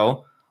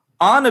show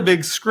on a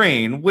big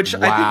screen? Which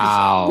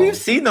I think we've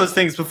seen those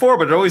things before,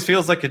 but it always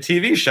feels like a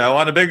TV show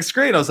on a big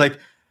screen. I was like,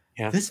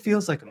 this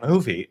feels like a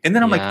movie. And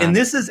then I'm like, and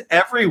this is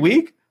every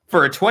week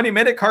for a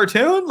 20-minute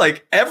cartoon?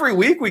 Like every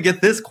week we get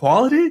this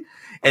quality?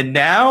 And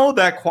now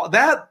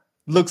that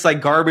looks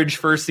like garbage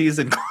first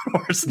season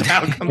Clone Wars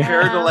now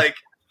compared to like,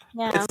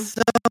 it's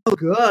so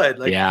good.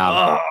 Like,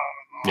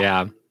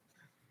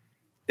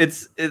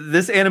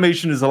 this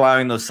animation is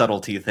allowing those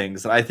subtlety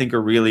things that I think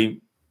are really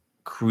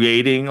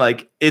creating,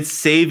 like, it's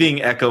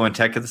saving Echo and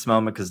Tech at this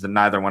moment because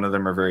neither one of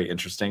them are very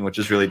interesting, which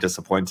is really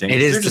disappointing. It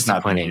is just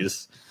disappointing. Not being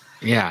used.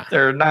 Yeah,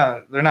 they're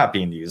not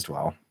being used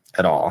well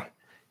at all.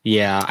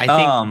 Yeah,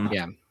 I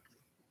think.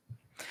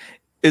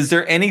 Is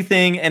there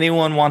anything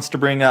anyone wants to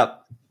bring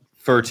up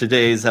for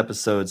today's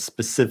episode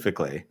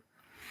specifically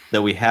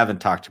that we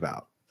haven't talked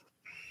about?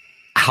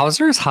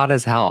 Hauser's hot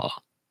as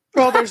hell.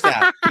 Well, there's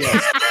that.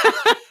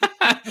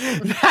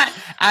 That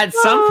at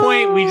some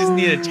point we just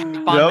need to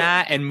tap on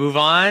that and move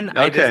on.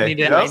 Okay.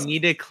 I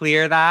need to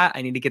clear that.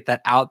 I need to get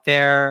that out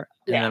there,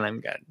 and then I'm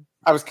good.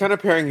 I was kind of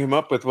pairing him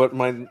up with what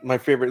my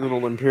favorite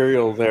little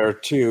Imperial there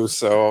too.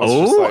 So I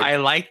was I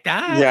like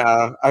that.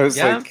 Yeah, I was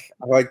I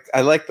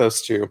like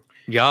those two.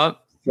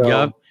 Yup.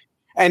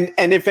 And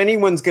if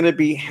anyone's going to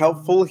be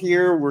helpful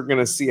here, we're going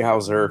to see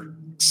Hauser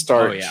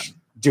start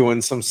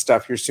doing some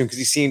stuff here soon because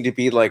he seemed to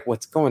be like,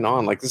 "What's going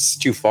on? Like this is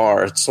too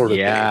far." It's sort of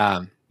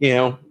thing. You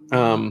know.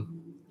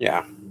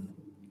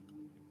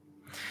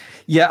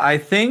 I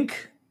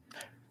think.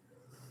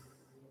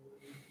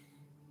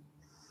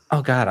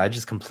 Oh God, I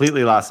just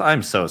completely lost.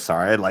 I'm so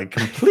sorry. Like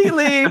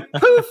completely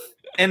poof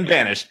and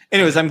vanished.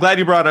 Anyways, I'm glad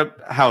you brought up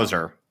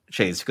Hauser,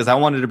 Chase, because I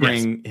wanted to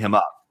bring him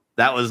up.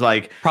 That was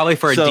like probably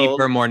for a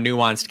deeper, more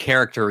nuanced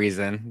character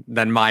reason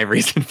than my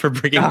reason for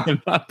bringing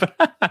him up.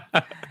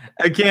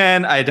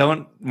 Again, I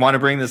don't want to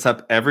bring this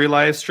up every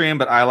live stream,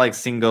 but I like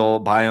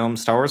single biome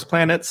Star Wars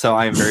planets, so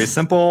I am very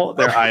simple.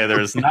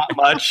 There's not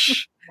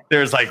much.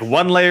 There's like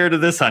one layer to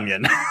this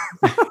onion.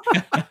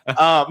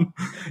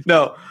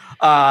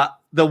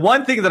 The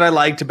one thing that I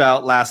liked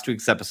about last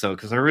week's episode,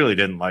 because I really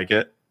didn't like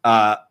it,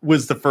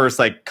 was the first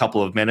like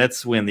couple of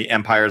minutes when the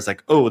Empire's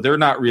like, oh, they're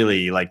not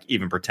really like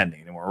even pretending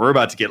anymore. We're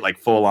about to get like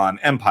full on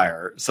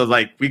Empire. So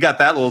like we got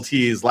that little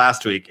tease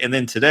last week, and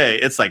then today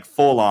it's like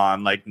full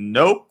on like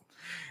nope.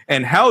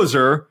 And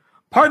Hauser,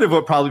 part of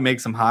what probably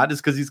makes him hot is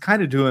because he's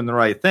kind of doing the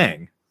right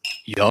thing.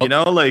 Yep. You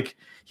know, like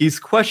he's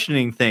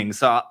questioning things.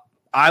 So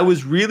I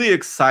was really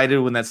excited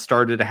when that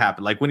started to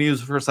happen. Like when he was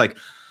first like,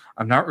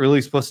 I'm not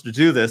really supposed to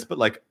do this, but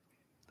like,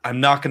 I'm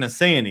not going to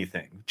say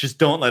anything. Just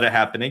don't let it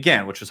happen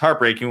again, which was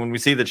heartbreaking when we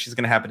see that she's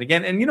going to happen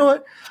again. And you know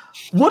what?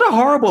 What a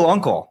horrible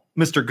uncle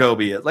Mr.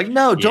 Gobi is. Like,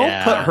 no,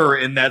 don't put her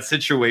in that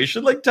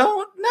situation. Like,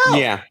 don't. No.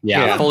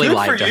 Yeah. Fully good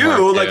lied for to you.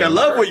 her, like, I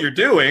love what you're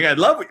doing. I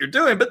love what you're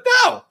doing, but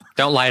no.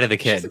 Don't lie to the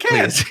kid,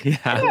 please. She's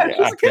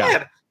a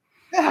kid.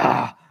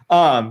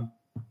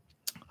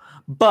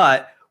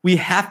 But we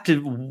have to.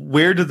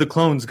 Where do the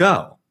clones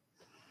go?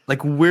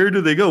 Like, where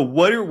do they go?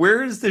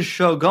 Where is this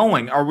show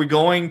going? Are we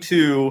going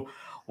to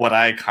what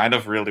I kind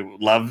of really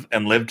love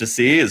and live to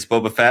see is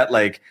Boba Fett,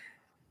 like,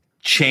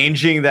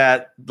 changing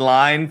that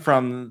line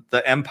from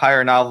the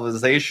Empire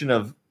novelization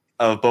of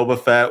Boba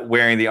Fett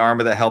wearing the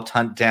armor that helped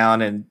hunt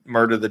down and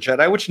murder the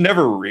Jedi, which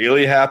never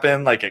really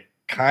happened. Like, it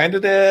kind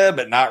of did,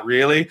 but not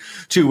really,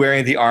 to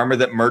wearing the armor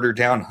that murdered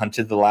down,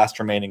 hunted the last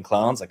remaining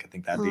clones. Like, I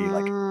think that'd be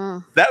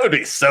that would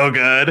be so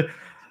good.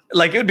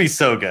 Like, it would be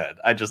so good.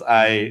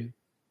 I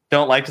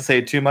don't like to say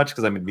it too much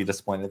because I'm going to be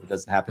disappointed if it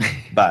doesn't happen.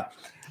 But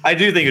I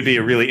do think it'd be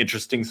a really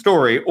interesting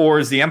story. Or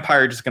is the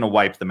Empire just going to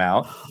wipe them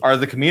out? Are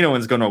the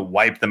Kaminoans going to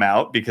wipe them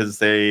out because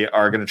they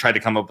are going to try to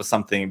come up with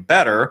something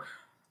better?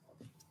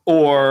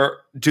 Or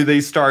do they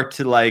start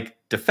to, like,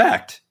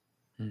 defect?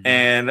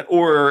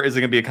 Or is it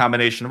going to be a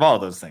combination of all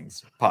of those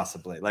things?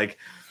 Possibly. Like,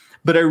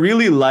 but I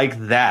really like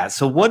that.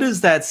 So what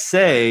does that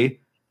say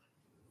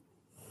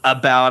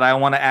about, I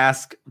want to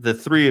ask the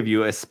three of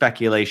you a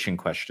speculation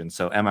question.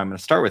 So Emma, I'm going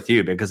to start with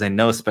you because I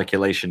know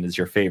speculation is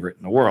your favorite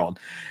in the world.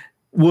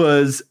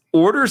 Was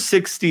Order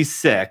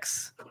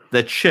 66,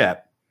 the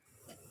chip,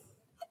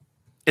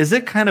 is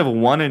it kind of a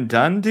one and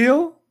done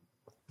deal?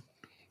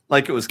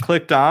 Like it was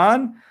clicked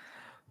on?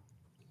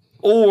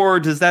 Or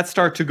does that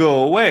start to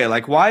go away?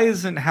 Like, why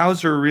isn't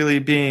Hauser really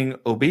being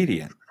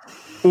obedient?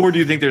 Or do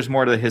you think there's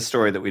more to his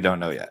story that we don't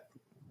know yet?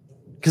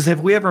 Because have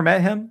we ever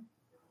met him?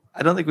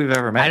 I don't think we've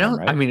ever met him.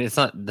 Right? I mean, it's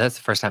not. That's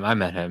the first time I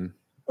met him.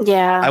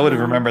 Yeah, I would have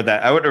remembered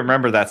that. I would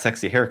remember that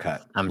sexy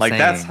haircut. I'm like saying,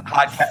 that's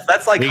hot.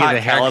 That's like we hot get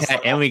the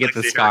haircut and we get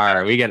the scar.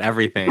 Haircut. We get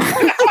everything.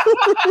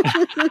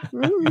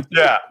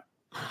 Yeah.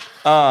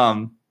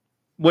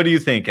 What do you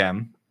think,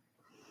 Em?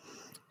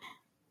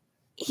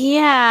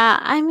 Yeah,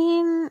 I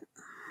mean,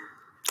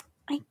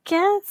 I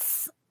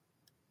guess.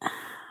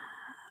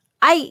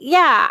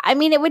 I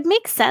mean, it would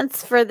make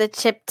sense for the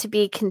chip to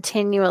be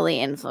continually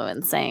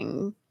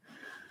influencing.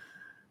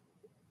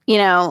 You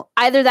know,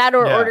 either that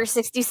or Order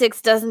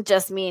 66 doesn't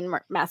just mean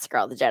Massacre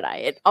all the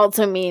Jedi. It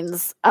also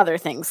means other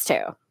things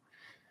too.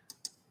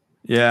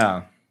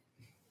 Yeah.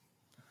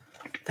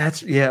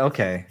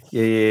 Okay.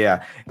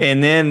 Yeah.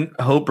 And then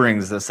Hope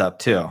brings this up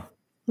too.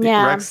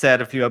 Yeah. Rex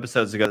said a few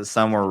episodes ago that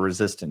some were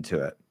resistant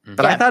to it.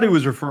 But I thought he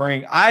was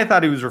referring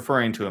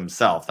to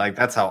himself. Like,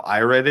 that's how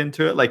I read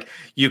into it. Like,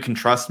 you can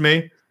trust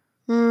me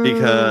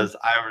because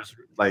I was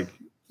like,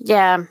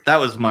 that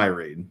was my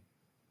read.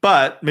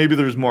 But maybe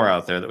there's more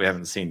out there that we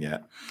haven't seen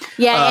yet.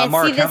 Yeah, and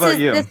Mark, see, how about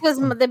you? This was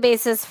the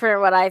basis for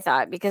what I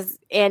thought, because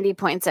Andy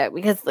points out,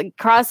 because like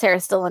Crosshair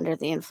is still under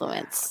the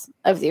influence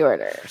of the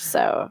Order.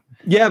 So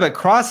yeah, but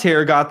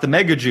Crosshair got the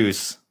Mega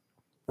Juice.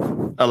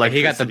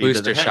 He got the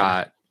booster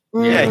shot.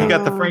 Yeah, he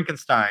got the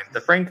Frankenstein.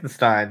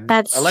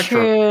 That's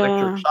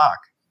electric shock.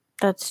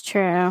 That's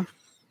true.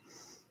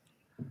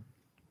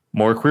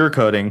 More queer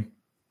coding.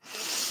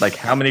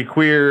 Like, I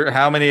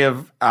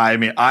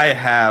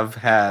have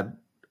had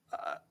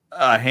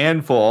a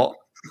handful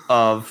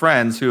of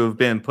friends who have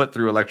been put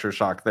through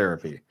electroshock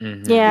therapy.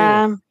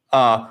 Yeah.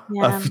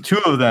 Two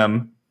of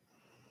them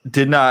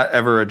did not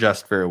ever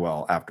adjust very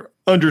well after.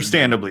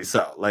 Understandably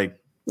so.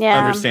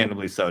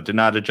 Understandably so. Did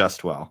not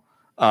adjust well.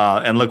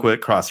 And look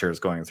what Crosshair is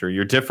going through.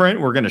 You're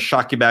different. We're going to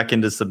shock you back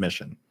into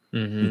submission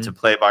to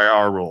play by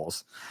our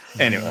rules.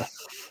 Anyway,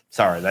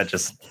 sorry, that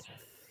just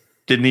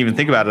didn't even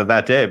think about it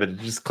that day, but it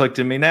just clicked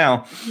in me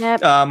now. Yep.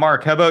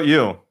 Mark, how about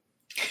you?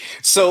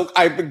 So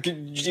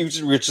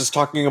you were just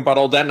talking about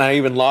all that, and I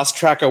even lost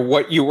track of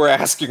what you were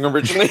asking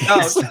originally.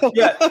 Hauser,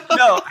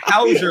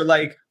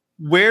 like,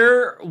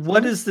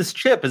 what is this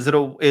chip? Is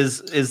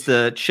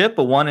the chip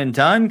a one and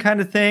done kind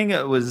of thing?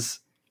 It was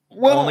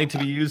only to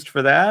be used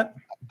for that?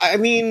 I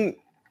mean,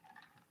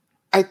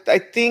 I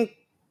think,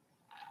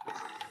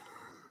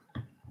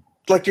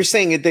 like you're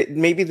saying, that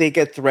maybe they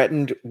get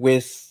threatened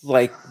with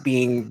like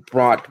being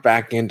brought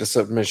back into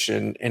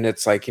submission, and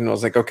it's like,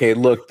 it's like, okay,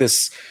 look,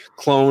 this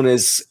clone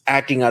is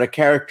acting out of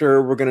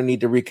character. We're going to need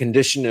to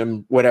recondition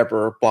him,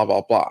 whatever, blah,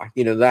 blah, blah.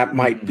 That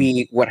might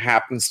be what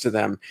happens to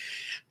them.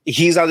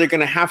 He's either going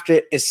to have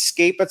to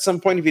escape at some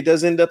point if he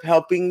does end up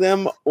helping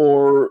them,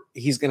 or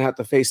he's going to have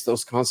to face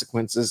those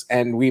consequences.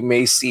 And we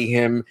may see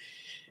him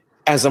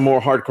as a more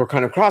hardcore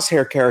kind of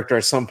Crosshair character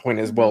at some point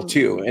as well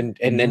too. And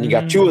then you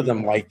got two of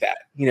them like that,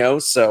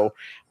 so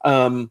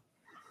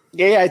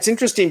it's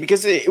interesting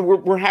because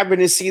we're having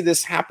to see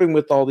this happen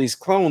with all these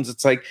clones.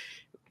 It's like,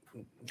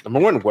 number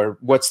one,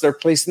 what's their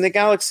place in the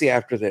galaxy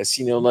after this?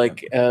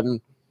 Are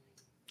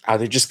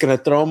they just going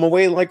to throw them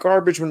away like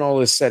garbage when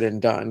all is said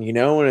and done?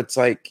 And it's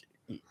like,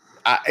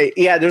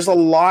 there's a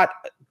lot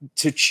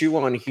to chew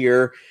on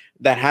here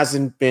that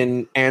hasn't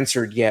been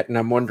answered yet, and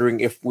I'm wondering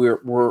if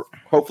we're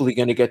hopefully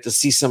going to get to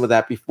see some of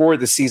that before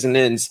the season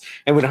ends,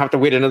 and we don't have to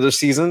wait another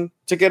season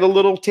to get a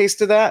little taste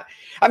of that.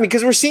 I mean,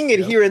 because we're seeing it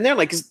here and there,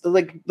 like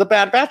the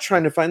Bad Batch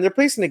trying to find their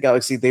place in the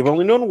galaxy. They've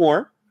only known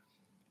war,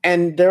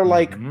 and they're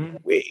like,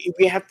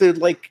 we have to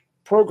like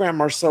program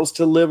ourselves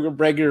to live a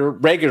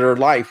regular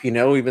life,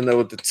 even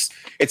though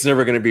it's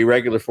never going to be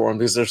regular for them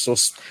because they're so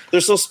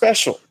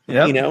special,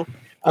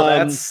 Well,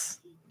 that's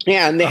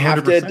yeah, and they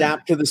have to 100%.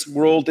 adapt to this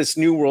world, this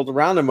new world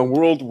around them, a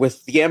world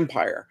with the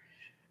Empire.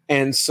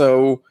 And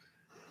so,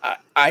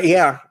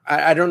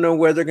 I don't know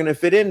where they're going to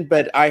fit in,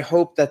 but I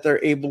hope that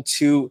they're able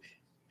to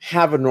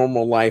have a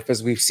normal life,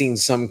 as we've seen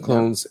some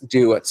clones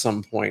do at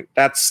some point.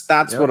 That's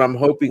what I'm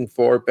hoping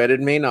for, but it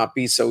may not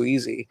be so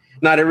easy.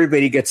 Not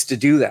everybody gets to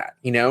do that,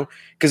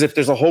 because if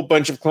there's a whole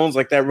bunch of clones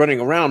like that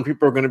running around,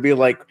 people are going to be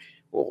like,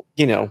 well,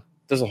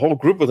 there's a whole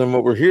group of them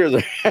over here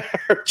that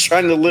are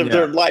trying to live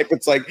their life.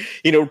 It's like,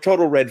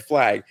 total red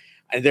flag.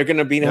 And they're going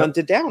to be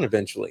hunted down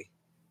eventually.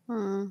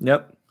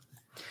 Yep.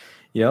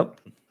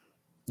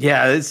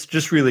 Yeah,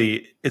 it's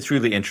really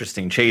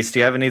interesting. Chase, do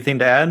you have anything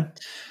to add?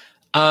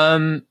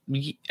 I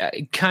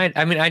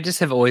just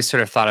have always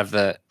sort of thought of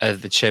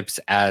the chips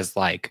as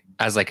like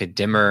a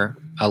dimmer,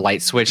 a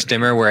light switch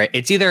dimmer, where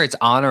it's either it's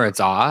on or it's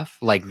off.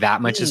 Like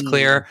that much is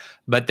clear,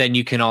 but then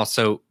you can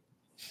also,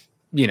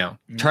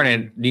 turn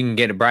it. You can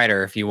get it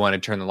brighter if you want to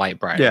turn the light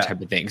brighter,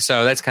 type of thing.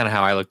 So that's kind of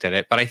how I looked at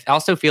it. But I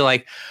also feel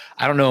like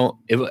I don't know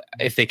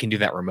if they can do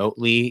that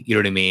remotely. You know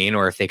what I mean?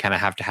 Or if they kind of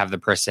have to have the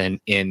person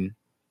in,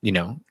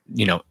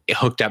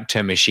 hooked up to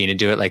a machine to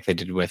do it, like they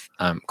did with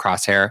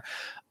Crosshair.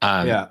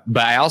 But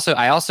I also,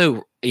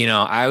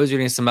 I was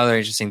reading some other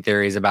interesting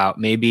theories about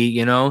maybe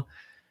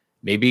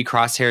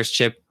Crosshair's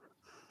chip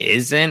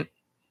isn't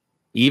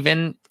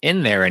even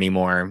in there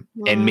anymore.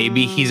 And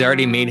maybe he's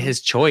already made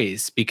his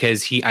choice,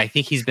 because I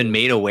think he's been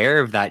made aware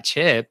of that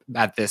chip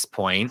at this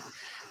point.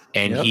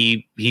 And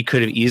he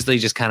could have easily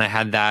just kind of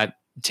had that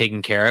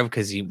taken care of,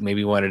 because he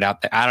maybe wanted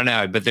out there. I don't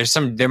know, but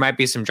there might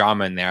be some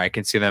drama in there. I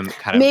can see them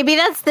kind of, maybe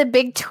that's the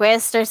big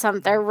twist or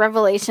something,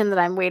 revelation that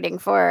I'm waiting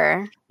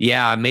for.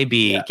 Yeah,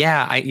 maybe.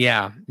 Yeah. I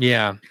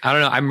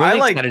don't know. I'm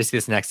really excited to see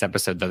this next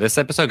episode, though. This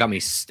episode got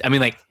me.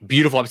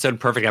 Beautiful episode,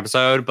 perfect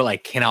episode,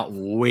 but cannot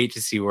wait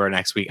to see where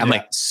next week. I'm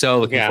so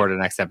looking forward to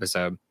the next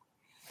episode.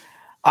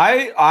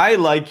 I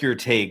like your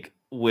take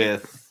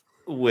with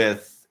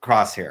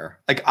Crosshair.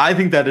 I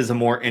think that is a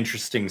more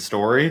interesting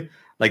story.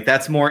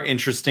 That's more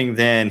interesting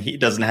than he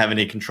doesn't have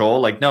any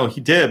control. No, he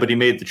did, but he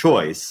made the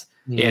choice.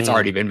 Yeah, it's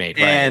already been made.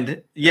 Right?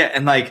 And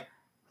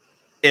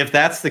if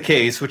that's the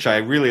case, which I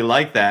really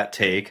like that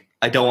take,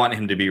 I don't want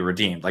him to be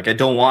redeemed. I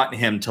don't want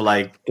him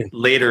to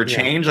later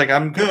change.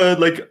 I'm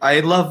good.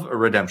 I love a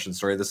redemption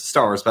story. This is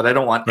Star Wars, but I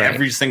don't want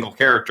every single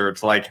character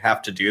to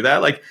have to do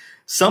that.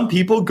 Some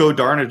people go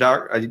down a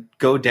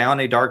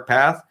dark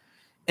path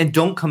and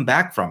don't come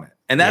back from it.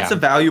 And that's a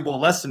valuable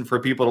lesson for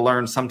people to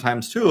learn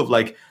sometimes too, of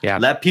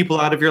let people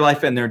out of your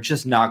life and they're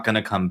just not going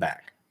to come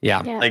back.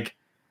 Yeah.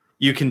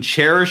 You can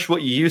cherish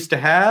what you used to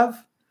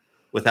have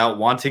without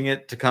wanting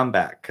it to come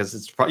back. Cause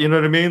it's, you know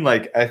what I mean?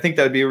 I think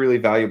that would be a really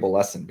valuable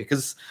lesson,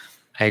 because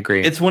I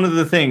agree. It's one of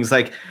the things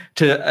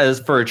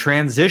as for a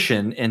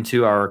transition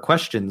into our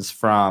questions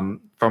from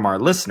our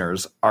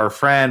listeners, our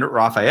friend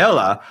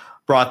Rafaela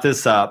brought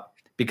this up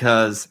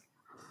because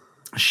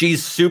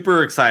she's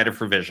super excited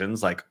for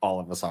Visions, like all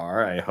of us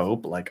are, I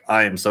hope.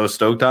 I am so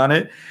stoked on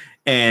it.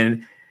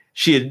 And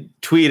she had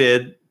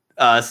tweeted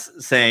us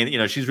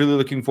saying, she's really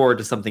looking forward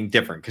to something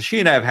different. Because she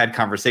and I have had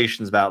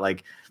conversations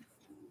about,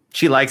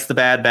 she likes the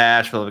Bad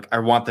Batch. But I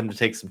want them to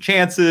take some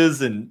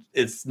chances, and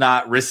it's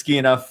not risky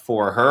enough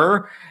for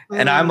her.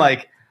 And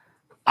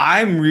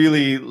I'm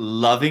really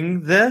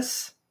loving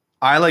this.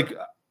 I'm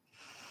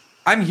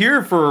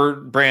here for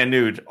Brand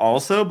New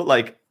also,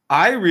 but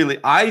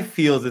I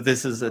feel that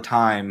this is a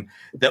time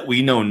that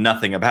we know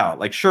nothing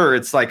about. Sure,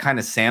 it's kind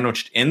of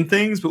sandwiched in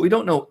things, but we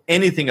don't know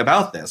anything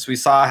about this. We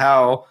saw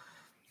how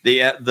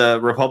the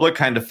Republic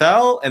kind of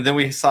fell, and then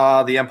we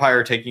saw the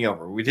Empire taking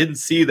over. We didn't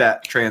see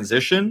that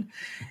transition.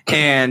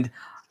 And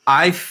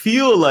I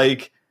feel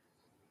like,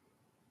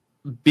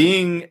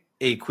 being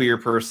a queer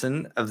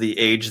person of the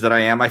age that I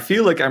am, I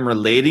feel like I'm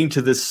relating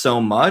to this so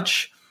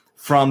much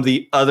from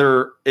the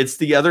other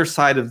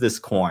side of this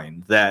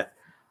coin, that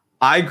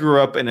I grew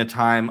up in a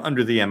time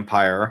under the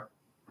Empire,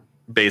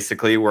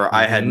 basically, where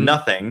I had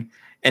nothing.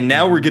 And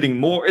now we're getting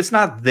more. It's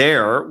not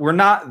there. We're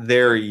not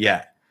there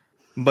yet.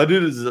 But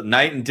it is a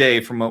night and day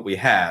from what we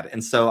had.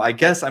 And so I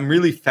guess I'm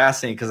really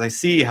fascinated, because I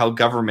see how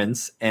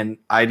governments and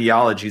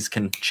ideologies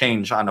can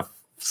change on a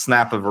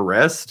snap of a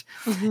wrist.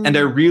 And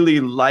I really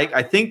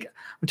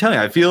I'm telling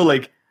you, I feel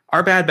like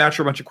our Bad Batch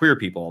are a bunch of queer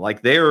people.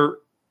 They're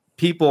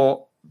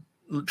people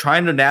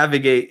trying to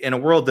navigate in a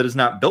world that is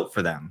not built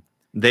for them.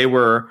 They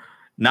were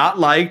not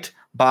liked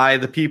by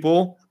the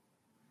people,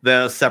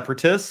 the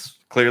separatists.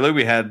 Clearly,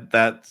 we had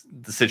the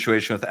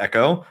situation with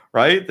Echo,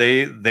 right?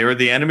 They were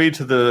the enemy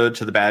to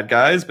the bad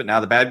guys, but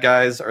now the bad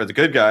guys are the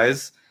good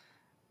guys,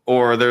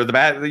 or they're the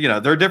bad.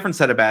 They're a different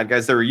set of bad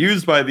guys. They were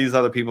used by these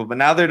other people, but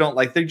now they don't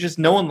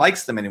no one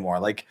likes them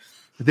anymore.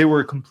 They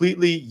were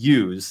completely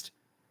used.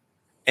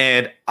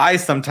 And I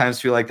sometimes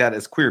feel like that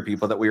as queer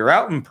people, that we were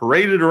out and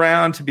paraded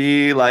around to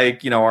be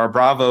our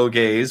Bravo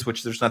gays,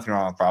 which there's nothing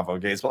wrong with Bravo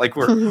gays, but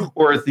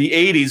or the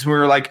 80s, we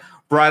were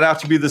brought out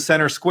to be the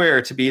center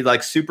square, to be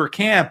super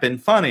camp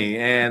and funny.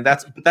 And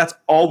that's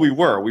all we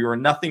were. We were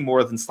nothing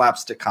more than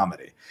slapstick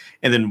comedy.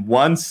 And then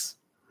once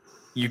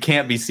you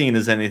can't be seen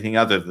as anything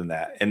other than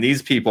that. And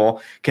these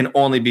people can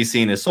only be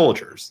seen as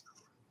soldiers.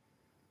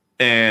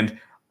 And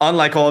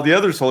unlike all the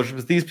other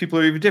soldiers, these people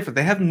are even different.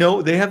 They have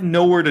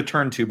nowhere to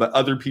turn to but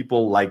other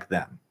people like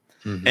them.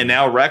 Mm-hmm. And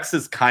now Rex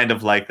is kind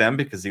of like them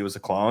because he was a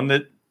clone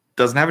that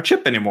doesn't have a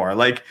chip anymore.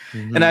 Like,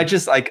 and I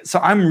just like, so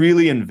I'm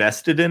really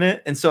invested in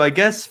it. And so I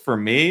guess for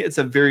me, it's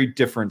a very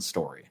different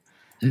story.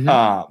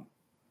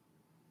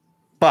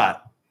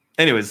 But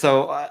anyway,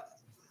 so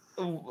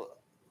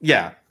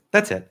yeah,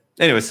 that's it.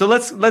 Anyway, so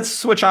let's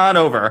switch on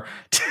over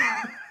to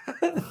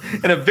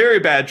in a very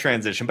bad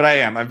transition, but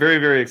I'm very,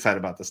 very excited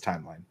about this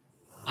timeline.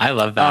 I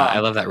love that. I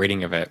love that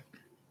reading of it.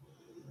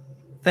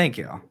 Thank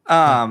you.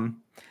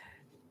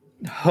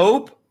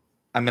 Hope,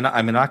 I'm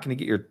not gonna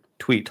get your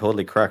tweet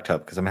totally correct,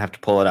 Hope, because I'm gonna have to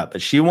pull it up.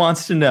 But she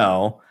wants to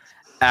know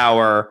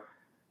our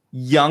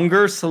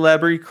younger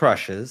celebrity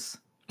crushes.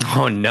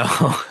 Oh no.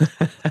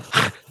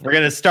 We're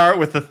gonna start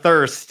with the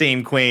thirst,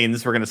 Steam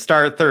Queens. We're gonna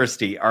start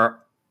thirsty. Our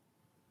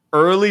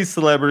early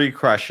celebrity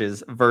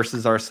crushes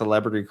versus our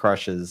celebrity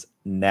crushes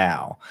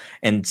now.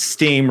 And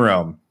Steam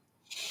Room,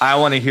 I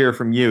want to hear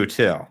from you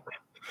too.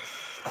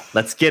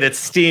 Let's get it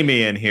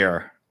steamy in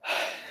here.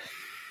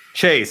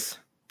 Chase.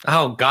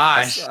 Oh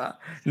gosh.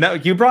 No,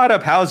 you brought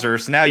up Hauser,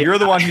 so now you're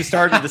the one who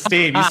started the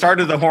steam. You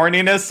started the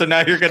horniness, so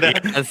now you're gonna.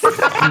 Yes.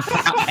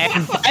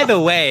 And by the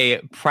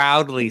way,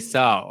 proudly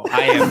so.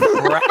 I am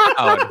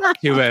proud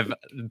to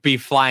be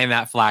flying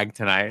that flag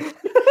tonight.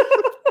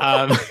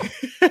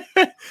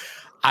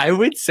 I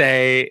would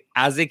say,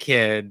 as a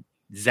kid,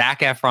 Zac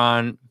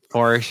Efron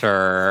for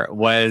sure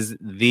was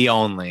the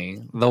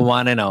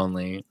one and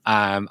only.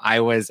 I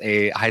was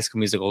a High School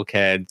Musical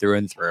kid through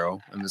and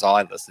through. It was all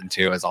I listened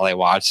to. It was all I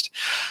watched.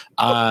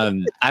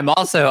 I'm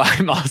also,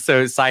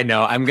 side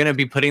note, I'm going to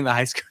be putting the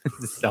High School, this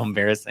is so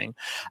embarrassing.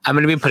 I'm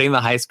going to be putting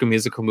the High School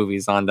Musical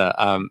movies onto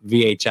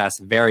VHS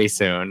very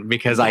soon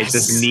because I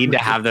just need to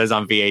have those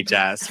on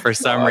VHS for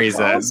some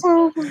reason.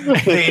 Awesome.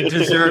 They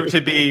deserve to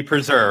be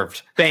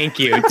preserved. Thank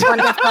you.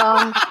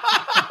 Wonderful.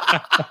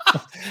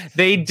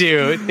 They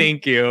do.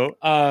 Thank you.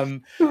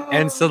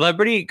 And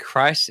celebrity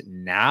crush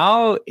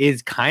now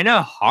is kind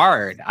of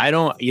hard. I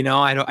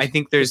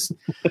think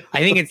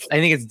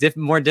it's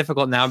more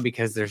difficult now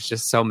because there's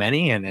just so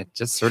many and it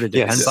just sort of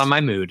depends on my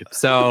mood.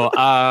 So,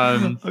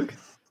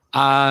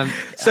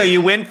 so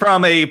you went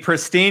from a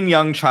pristine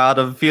young child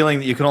of feeling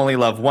that you can only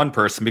love one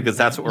person because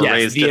that's what we're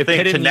raised to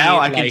think, to now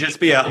I can just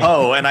be a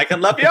hoe and I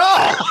can love you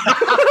all.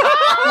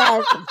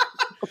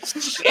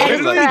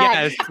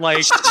 Yes,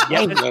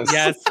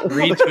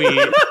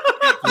 retweet,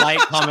 like,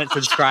 comment,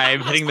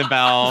 subscribe, hitting the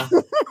bell,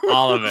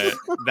 all of it.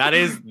 That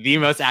is the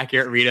most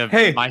accurate read of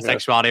my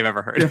sexuality I've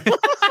ever heard.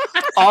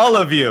 All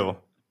of you.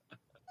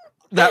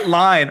 That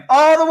line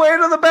all the way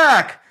to the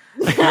back.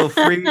 Feel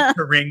free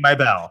to ring my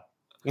bell.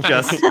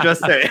 Just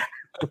say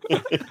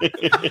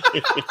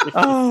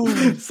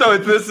it. So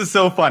this is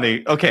so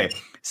funny. Okay,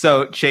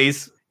 so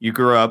Chase, you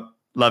grew up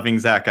loving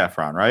Zac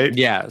Efron, right?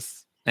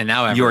 Yes. And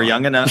now you are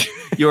young enough.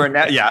 You are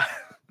now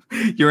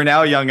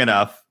young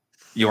enough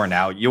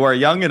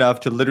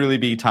to literally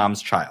be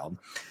Tom's child.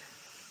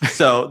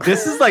 So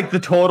this is like the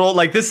total,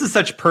 like this is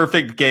such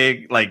perfect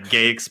gay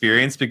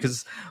experience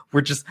because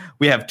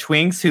we have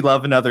twinks who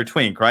love another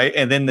twink, right?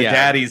 And then the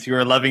daddies who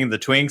are loving the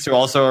twinks who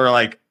also are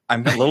like,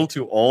 I'm a little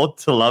too old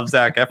to love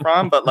Zac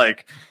Efron, but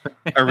like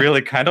I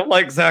really kind of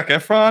like Zac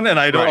Efron and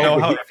I don't know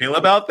how I feel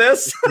about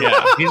this.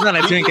 Yeah, he's not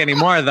a twink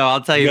anymore though,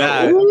 I'll tell you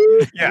that.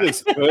 Yeah,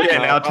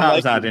 now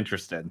Tom's not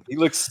interested. He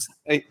looks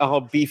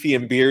all beefy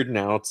and beard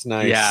now. It's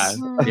nice. Yeah.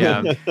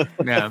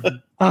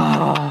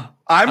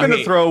 I'm going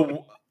to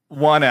throw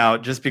one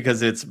out just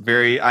because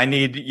I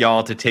need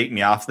y'all to take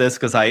me off this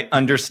because I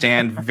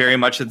understand very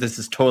much that this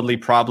is totally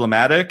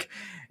problematic.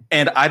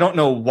 And I don't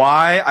know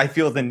why I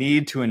feel the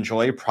need to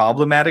enjoy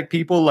problematic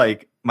people.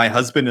 Like my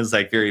husband is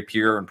like very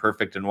pure and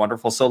perfect and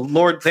wonderful. So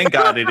Lord, thank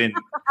God it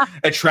didn't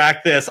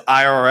attract this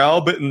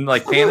IRL, but in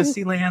like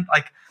fantasy land,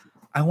 like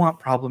I want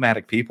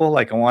problematic people.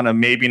 Like I want to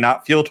maybe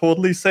not feel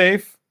totally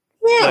safe.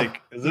 Yeah.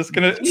 Like, is this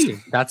gonna?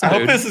 I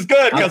hope this is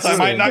good because I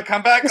might not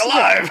come back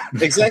alive.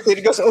 Exactly.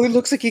 It goes. Oh, he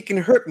looks like he can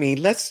hurt me.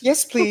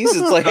 Yes, please.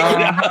 It's like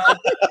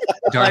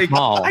Darth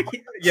Maul.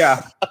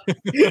 Yeah.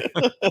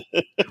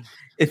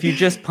 If you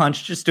just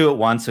punch, just do it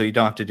once, so you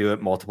don't have to do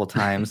it multiple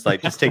times.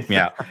 Like, just take me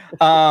out.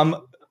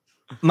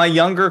 My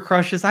younger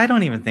crushes, I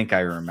don't even think I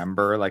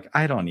remember. Like,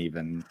 I don't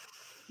even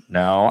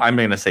know. I'm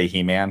gonna say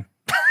He-Man.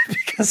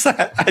 Because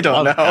I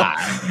don't know.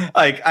 God.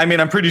 Like, I mean,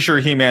 I'm pretty sure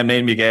He-Man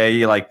made me gay.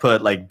 You like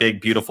put like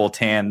big, beautiful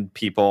tan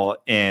people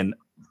in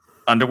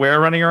underwear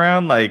running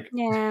around, like,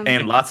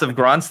 and lots of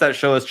grunts. That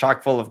show is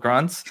chock full of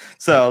grunts.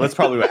 So that's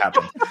probably what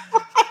happened.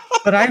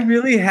 But I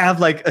really have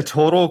like a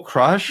total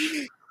crush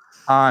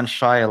on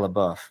Shia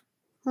LaBeouf.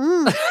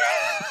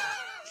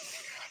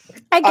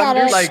 I get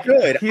it. Like,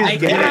 I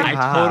get it.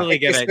 I totally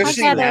get it.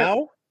 Especially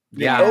now.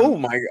 Yeah. Oh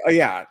my.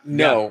 Yeah.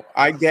 No,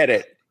 I get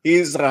it.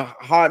 He's a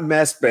hot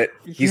mess, but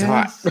he's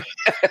hot.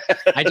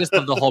 I just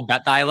love the whole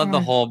I love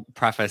the whole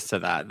preface to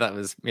that. That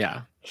was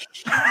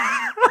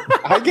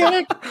I get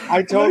it.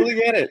 I totally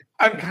get it.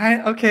 I'm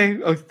kind of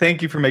okay. Oh,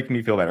 thank you for making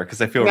me feel better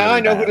because I feel Now really I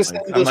know bad. who to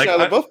send I'm those like,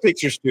 Shia LaBeouf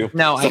pictures to.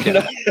 No, I do.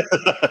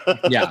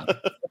 Yeah.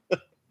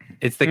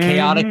 It's the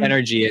chaotic Mhm.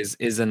 energy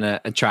is an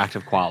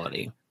attractive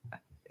quality.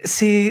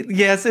 see,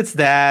 yes, it's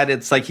that.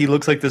 It's like he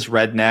looks like this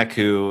redneck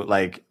who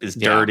like is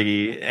Yeah.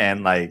 dirty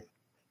and like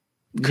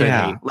Could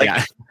yeah, he?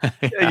 like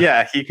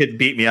yeah, he could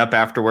beat me up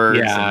afterwards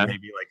Yeah. and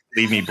maybe like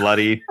leave me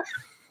bloody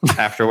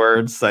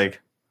afterwards.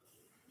 Like,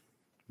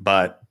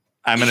 but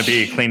I'm gonna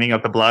be cleaning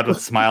up the blood with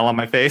a smile on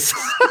my face.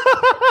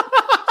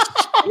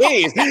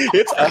 Please,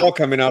 it's all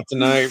coming out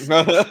tonight.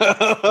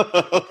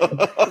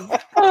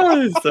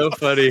 Oh, it's so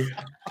funny.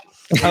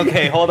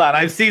 Okay, hold on.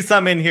 I see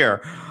some in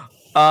here.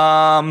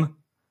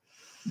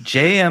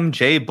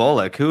 JMJ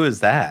Bullock. Who is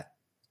that?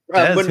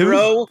 Des, who?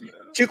 Monroe,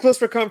 Too Close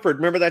for Comfort.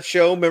 Remember that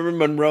show? Remember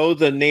Monroe,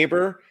 the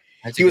neighbor?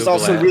 He was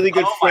also Google it. really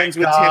good Oh my friends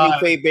with God. Tammy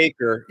Faye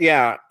Baker.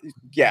 Yeah.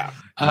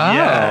 Oh.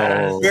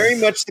 Yes. Very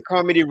much the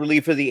comedy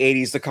relief of the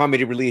 80s, the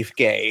comedy relief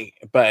gay.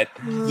 But,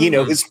 you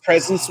know, his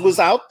presence was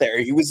out there.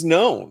 He was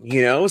known,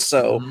 you know?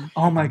 So,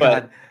 Oh my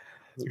But- God.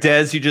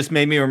 Des, you just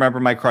made me remember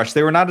my crush.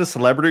 They were not a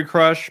celebrity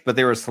crush, but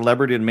they were a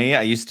celebrity to me.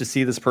 I used to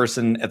see this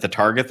person at the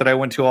Target that I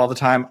went to all the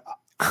time.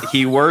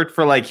 He worked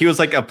for he was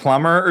like a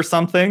plumber or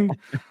something.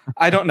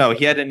 I don't know.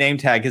 He had a name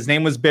tag. His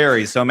name was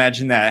Barry. So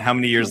imagine that. How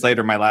many years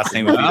later my last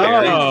name would be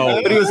Barry?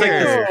 Oh, But he was like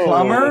this weird.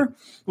 plumber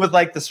with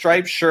like the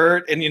striped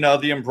shirt and, you know,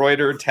 the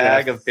embroidered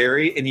tag of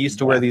Barry. And he used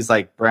to wear these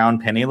like brown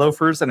penny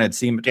loafers. And I'd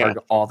see him at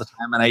Target all the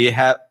time. And I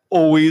had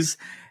always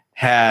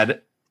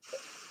had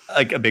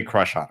like a big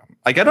crush on him.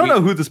 Like, I don't know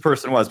who this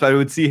person was, but I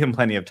would see him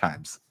plenty of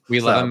times.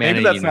 We love a man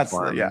in Not,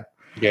 uniform. yeah.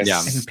 yes. Yeah.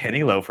 And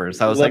penny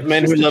loafers. I was Like like,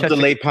 men who just love to touch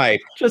lay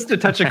pipe. just to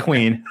touch a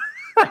queen.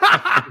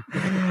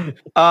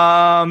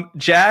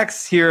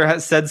 Jax here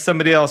has said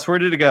somebody else. Where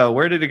did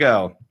it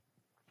go?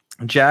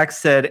 Jax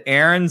said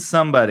Aaron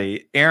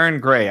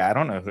Gray. I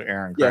don't know who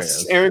Aaron Gray Yes,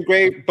 is. Aaron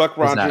Gray, Buck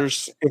Who's that?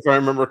 Rogers, if I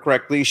remember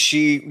correctly.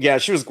 She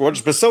was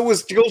gorgeous, but so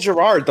was Jill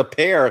Gerard. The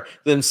pair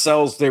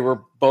themselves, they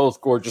were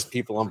both gorgeous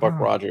people on Buck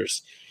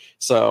Rogers.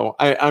 So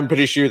I'm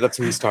pretty sure that's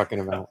who he's talking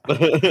about.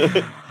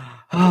 The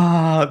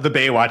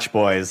Baywatch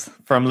Boys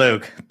from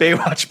Luke.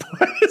 Baywatch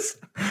Boys.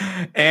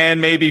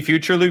 And maybe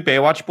future Luke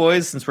Baywatch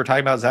Boys, since we're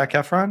talking about Zac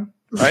Efron.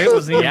 Right?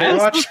 Wasn't he in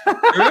Yes.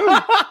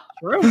 Baywatch?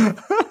 True.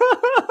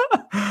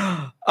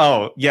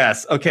 Oh,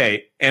 yes.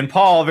 Okay. And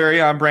Paul, very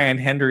on brand,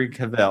 Henry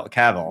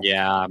Cavill.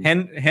 Yeah.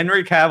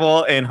 Henry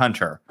Cavill and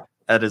Hunter.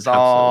 That is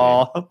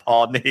all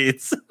Paul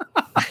needs.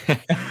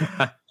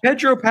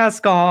 Pedro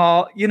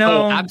Pascal, you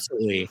know, Oh,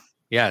 absolutely.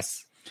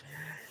 Yes.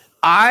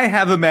 I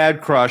have a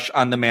mad crush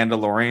on the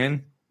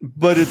Mandalorian,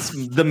 but it's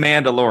the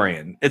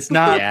Mandalorian. It's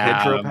not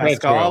Yeah, Pedro that's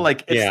Pascal. true.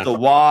 Like, it's Yeah. the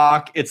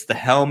walk, it's the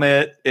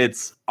helmet,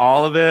 it's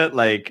all of it.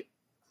 Like,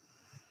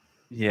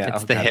 yeah,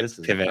 It's oh the God, hip this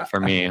is- pivot for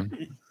me.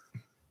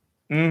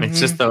 Mhm. It's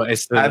just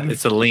it's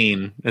the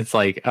lean. It's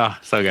like, oh,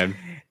 so good.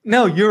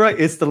 No, you're right.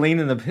 It's the lean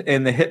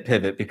in the hip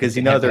pivot because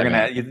you know Hip they're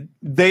gonna.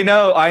 They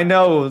know. I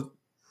know.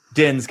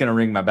 Din's gonna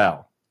ring my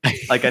bell.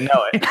 Like I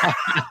know it.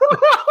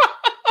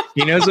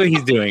 He knows what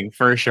he's doing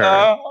for sure.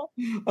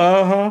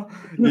 Uh-huh.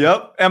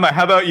 Yep. Emma,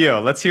 how about you?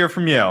 Let's hear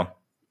from you.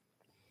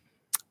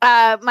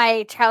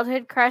 My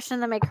childhood crush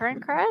and then my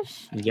current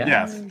crush.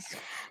 Yes.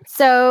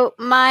 So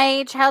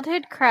my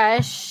childhood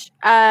crush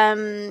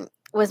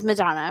was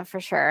Madonna for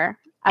sure.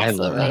 I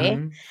love Absolutely.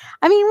 that.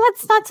 I mean,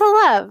 what's not to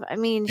love? I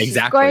mean, she's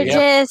Exactly, gorgeous,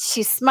 yep.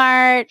 she's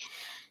smart,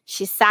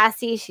 she's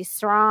sassy, she's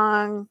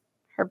strong,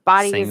 her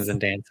body's Sings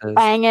and dances.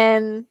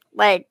 banging.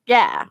 Like,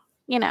 yeah,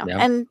 you know, Yep.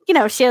 and you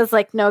know, she has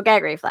like no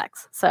gag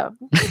reflex, so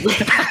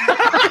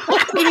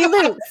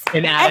you lose. An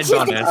And added she's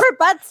good bonus. for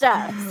butt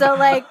stuff. So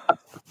like,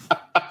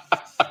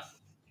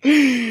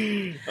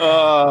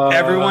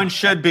 Everyone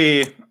should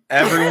be.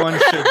 Everyone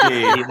should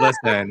be.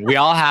 Listen, we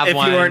all have If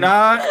one. you are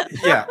not,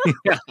 yeah.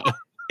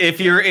 If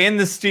you're in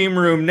the steam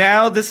room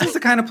now, this is the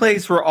kind of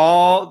place where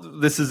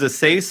this is a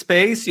safe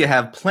space. You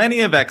have plenty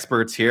of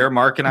experts here.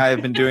 Mark and I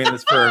have been doing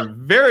this for a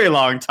very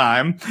long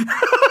time.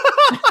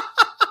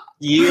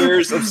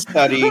 years of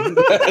study.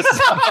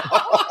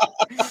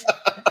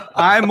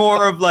 I'm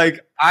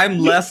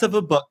less of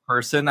a book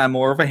person. I'm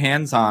more of a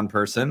hands-on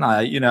person.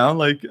 That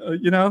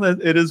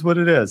it is what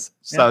it is.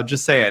 So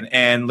just saying.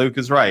 And Luke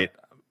is right.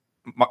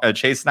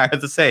 Chase and I are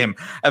the same.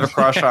 I have a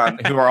crush on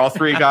who are all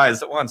three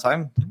guys at once.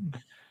 I'm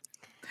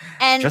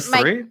and just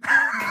my three.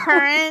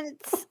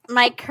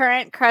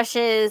 current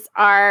crushes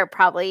are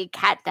probably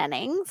Kat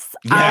Dennings.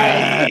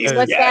 Yes, I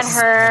look at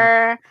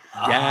her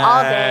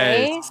all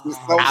day. Yes.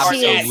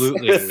 She is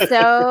Absolutely.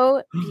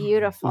 so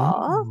beautiful.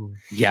 Ooh.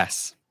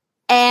 Yes.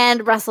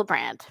 And Russell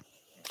Brand.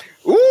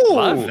 Ooh,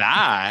 Love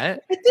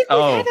that. I think we've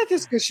Oh. had that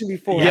discussion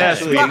before. Yes,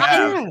 actually. we Well,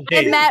 have. I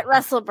Hey. met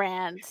Russell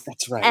Brand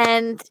That's right.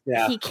 and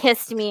Yeah. he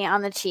kissed me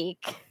on the cheek.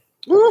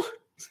 Woo.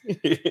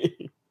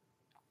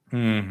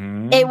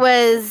 Mhm. It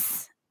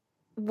was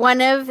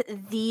one of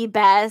the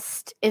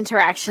best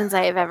interactions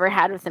I have ever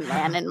had with a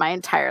man in my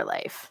entire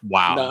life.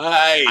 Wow.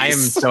 Nice. I am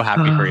so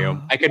happy for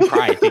you. I could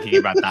cry thinking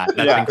about that.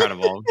 That's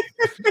incredible.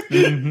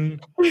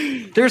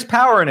 There's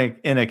power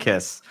in a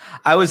kiss.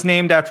 I was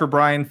named after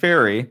Brian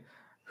Ferry,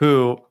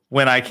 who,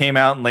 when I came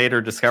out and later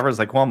discovered, was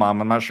like, well,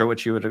 Mom, I'm not sure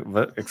what you would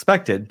have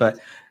expected, but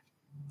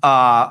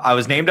I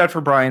was named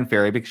after Brian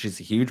Ferry because she's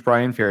a huge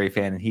Brian Ferry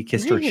fan, and he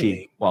kissed her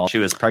cheek while she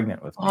was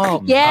pregnant with me.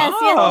 Oh, Yes,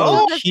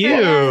 cute.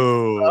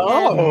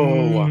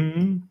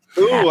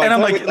 Ooh, And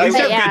I'm like, I these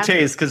have yeah. good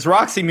taste because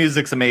Roxy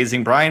music's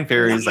amazing. Brian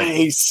Ferry's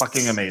Nice. like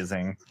fucking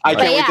amazing. can't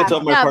wait yeah, to tell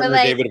my no, but, partner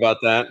like, David about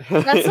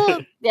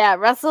that.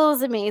 Russell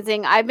is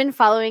amazing. I've been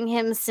following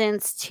him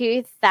since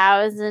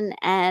 2000,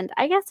 and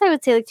I guess I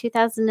would say like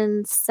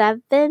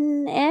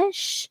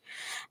 2007-ish.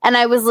 And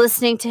I was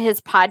listening to his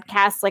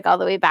podcast like all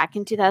the way back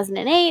in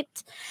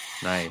 2008.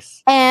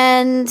 Nice.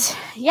 And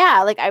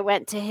yeah, like I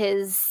went to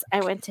his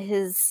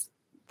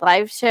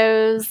live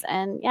shows,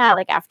 and yeah,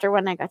 like after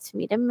when I got to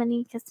meet him and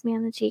he kissed me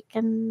on the cheek,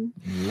 and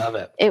Love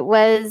it. it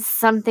was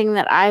something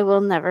that I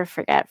will never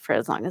forget for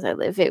as long as I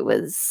live. It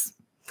was,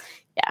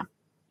 yeah.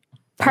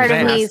 Part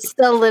of me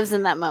still lives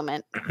in that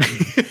moment.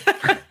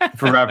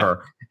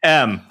 Forever.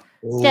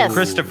 Yes.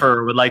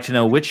 Christopher would like to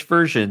know which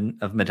version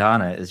of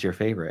Madonna is your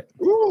favorite.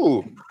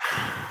 Ooh.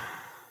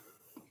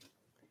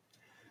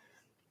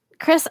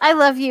 Chris, I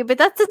love you, but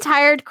that's a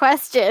tired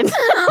question.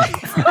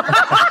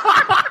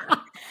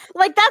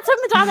 Like that's what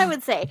Madonna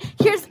would say.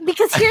 Here's the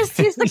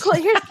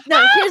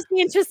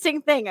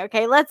interesting thing.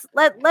 Okay, let's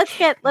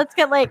get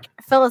like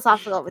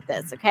philosophical with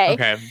this.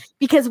 Okay,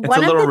 because It's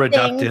one a little of the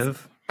reductive.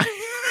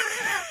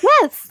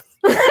 Yes.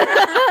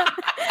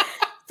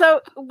 So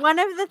one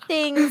of the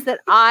things that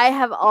I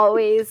have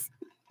always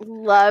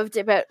loved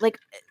about, like,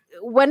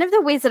 one of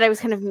the ways that I was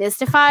kind of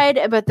mystified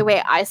about the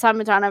way I saw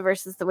Madonna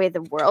versus the way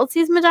the world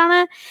sees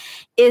Madonna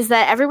is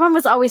that everyone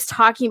was always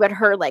talking about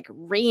her like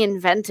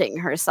reinventing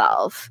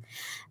herself.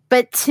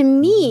 But to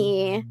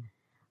me,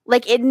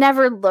 like, it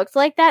never looked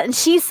like that. And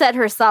she said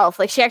herself,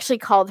 like, she actually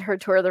called her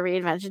tour the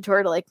Reinvention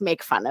Tour to like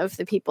make fun of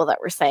the people that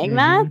were saying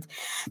that.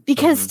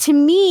 Because to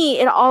me,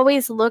 it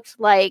always looked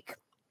like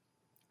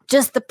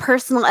just the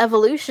personal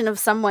evolution of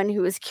someone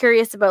who is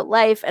curious about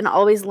life and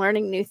always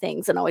learning new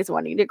things and always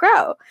wanting to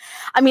grow.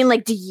 I mean,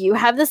 like, do you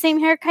have the same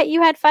haircut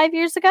you had 5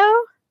 years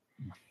ago?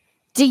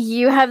 Do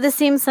you have the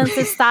same sense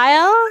of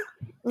style?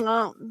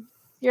 Well,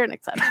 you're an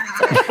exception.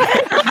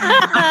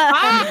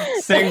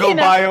 Single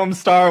biome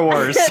Star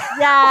Wars.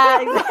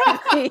 Yeah,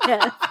 exactly.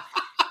 Yeah.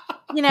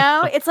 You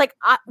know, it's like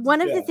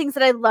one of the things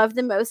that I love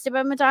the most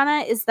about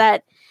Madonna is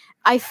that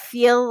I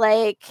feel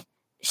like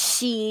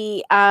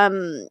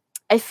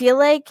I feel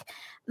like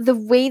the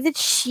way that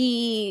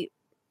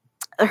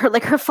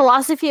her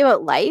philosophy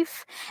about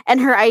life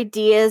and her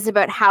ideas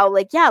about how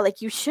like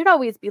you should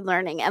always be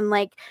learning, and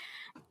like,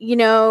 you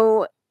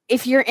know,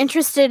 if you're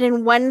interested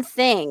in one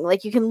thing,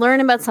 like you can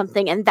learn about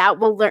something and that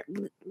will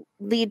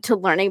lead to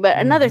learning about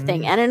another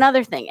thing and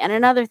another thing and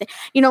another thing.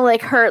 You know,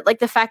 like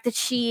the fact that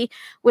she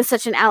was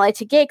such an ally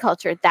to gay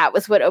culture, that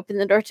was what opened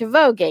the door to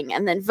voguing.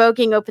 And then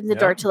voguing opened the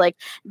door to like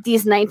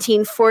these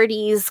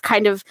 1940s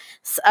kind of,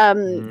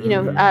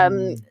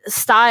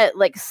 style,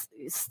 like,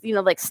 you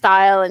know, like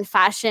style and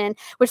fashion,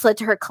 which led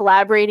to her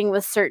collaborating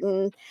with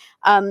certain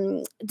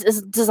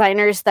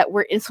designers that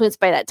were influenced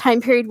by that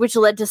time period, which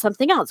led to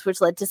something else, which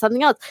led to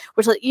something else,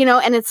 which, you know,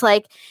 and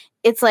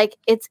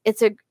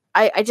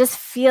I just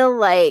feel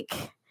like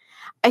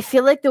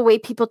the way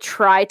people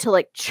try to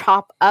like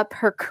chop up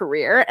her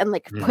career and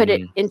like put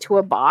it into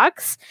a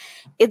box,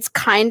 it's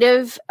kind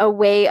of a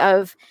way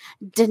of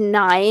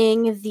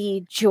denying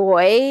the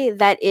joy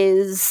that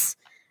is,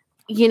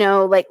 you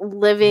know, like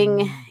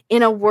living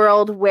in a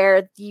world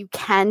where you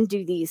can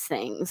do these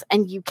things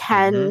and you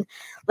can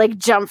like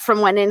jump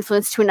from one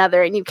influence to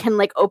another, and you can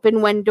like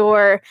open one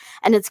door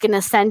and it's going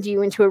to send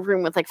you into a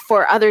room with like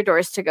 4 other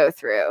doors to go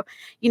through,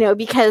 you know,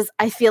 because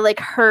I feel like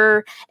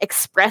her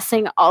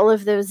expressing all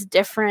of those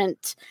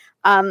different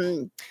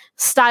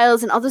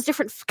styles and all those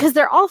different, because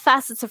they're all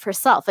facets of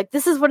herself. Like,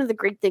 this is one of the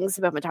great things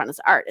about Madonna's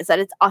art, is that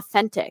it's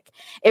authentic.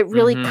 It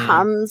really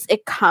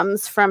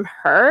comes from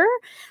her.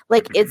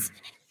 Like,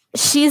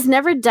 she's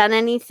never done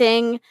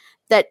anything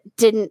that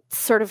didn't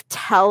sort of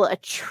tell a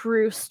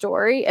true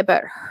story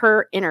about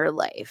her inner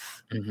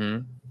life,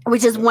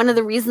 which is one of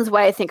the reasons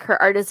why I think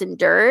her art has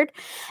endured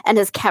and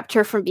has kept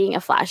her from being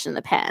a flash in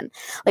the pan.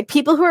 Like,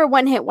 people who are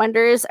one-hit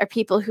wonders are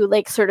people who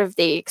like sort of,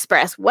 they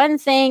express one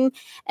thing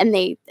and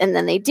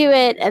then they do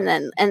it and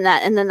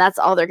then that's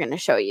all they're going to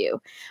show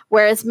you.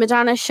 Whereas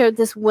Madonna showed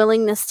this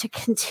willingness to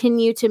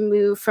continue to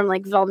move from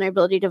like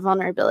vulnerability to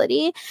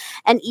vulnerability.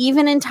 And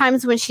even in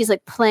times when she's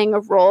like playing a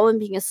role and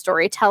being a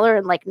storyteller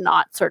and like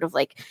not sort of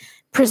like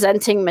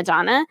presenting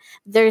Madonna,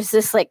 there's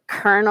this like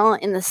kernel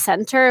in the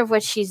center of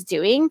what she's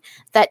doing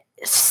that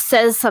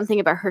says something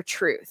about her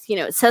truth. You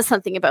know, it says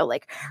something about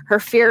like her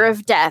fear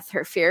of death,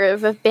 her fear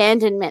of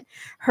abandonment,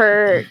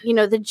 her, you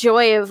know, the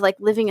joy of like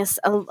living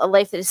a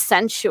life that is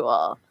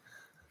sensual.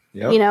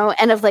 Yep. you know,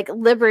 and of like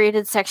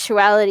liberated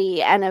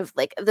sexuality and of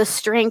like the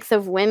strength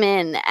of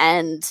women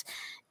and,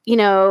 you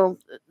know,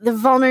 the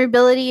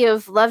vulnerability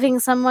of loving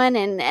someone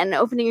and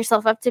opening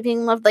yourself up to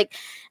being loved. Like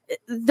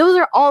those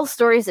are all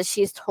stories that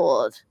she's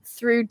told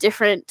through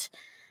different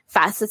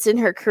facets in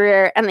her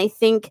career. And I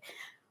think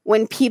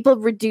when people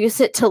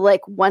reduce it to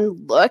like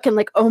one look and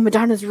like, oh,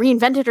 Madonna's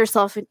reinvented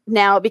herself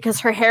now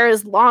because her hair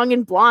is long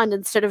and blonde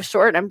instead of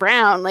short and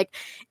brown. Like,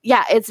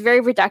 yeah, it's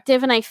very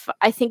reductive. And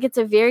I think it's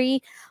a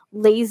very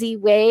lazy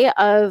way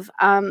of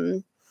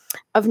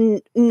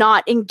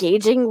not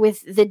engaging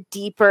with the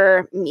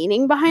deeper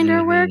meaning behind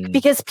her work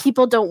because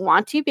people don't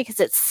want to because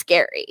it's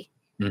scary.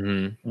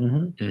 You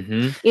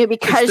know,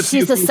 because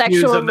she's a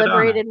sexual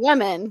liberated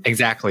woman.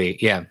 Exactly.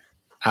 Yeah,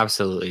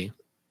 absolutely.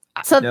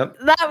 So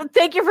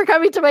thank you for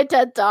coming to my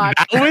TED Talk.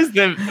 That was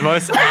the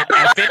most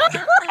epic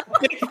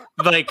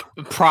like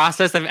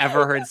process I've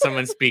ever heard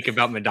someone speak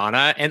about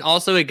Madonna. And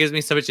also it gives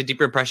me so much a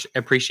deeper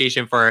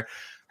appreciation for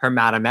her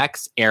Madame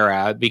X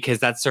era, because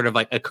that's sort of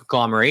like a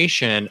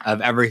conglomeration of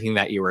everything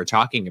that you were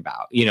talking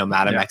about. You know,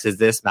 Madame X is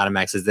this, Madame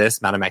X is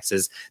this, Madame X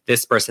is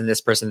this person,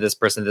 this person, this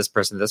person, this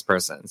person, this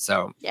person.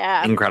 So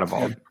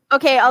incredible.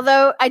 Okay,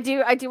 although I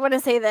do want to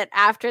say that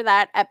after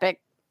that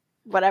epic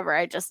whatever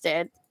I just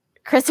did,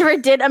 Christopher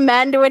did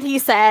amend what he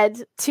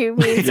said to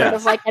mean sort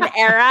of like an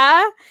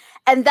era.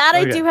 And that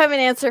I do have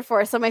an answer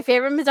for. So my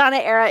favorite Madonna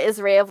era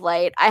is Ray of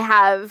Light. I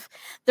have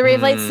the Ray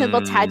of Light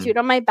symbol tattooed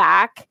on my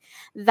back.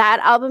 That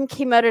album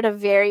came out at a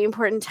very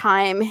important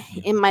time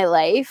in my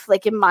life,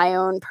 like in my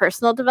own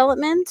personal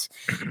development,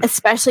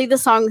 especially the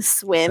song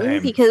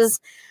Swim,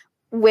 because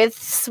with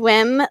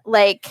Swim,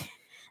 like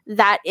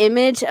that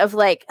image of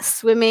like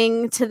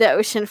swimming to the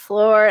ocean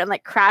floor and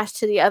like crash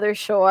to the other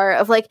shore,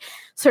 of like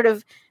sort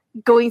of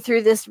going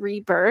through this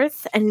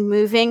rebirth and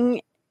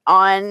moving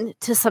on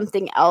to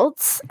something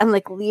else and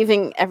like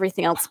leaving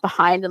everything else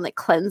behind and like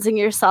cleansing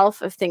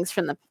yourself of things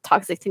from the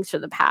toxic things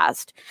from the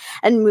past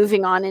and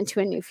moving on into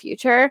a new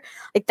future.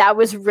 Like that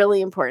was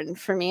really important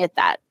for me at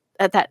that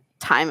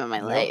time in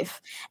my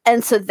life.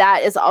 And so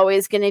that is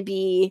always going to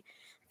be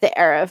the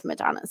era of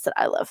Madonna's that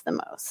I love the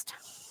most.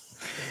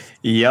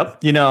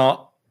 Yep. You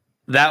know,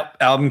 that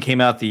album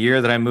came out the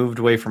year that I moved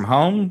away from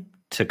home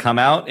to come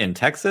out in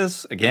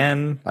Texas.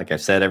 Again, like I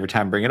said, every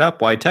time I bring it up,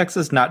 why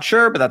Texas? Not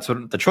sure, but that's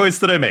what the choice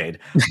that I made.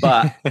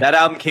 But that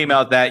album came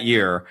out that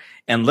year,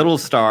 and Little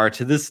Star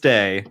to this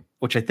day,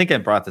 which I think I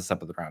brought this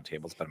up at the round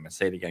tables, but I'm going to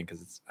say it again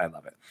because I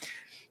love it,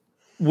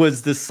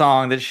 was the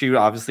song that she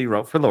obviously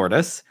wrote for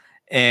Lourdes.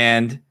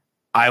 And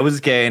I was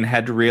gay and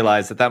had to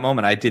realize at that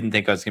moment, I didn't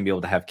think I was going to be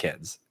able to have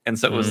kids. And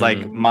so it was like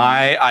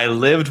I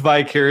lived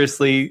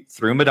vicariously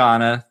through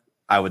Madonna.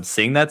 I would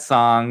sing that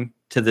song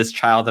to this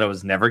child that I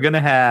was never going to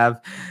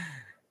have.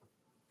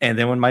 And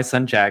then when my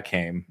son Jack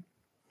came,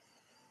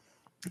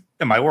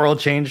 and my world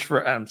changed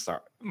forever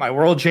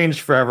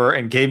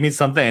and gave me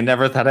something I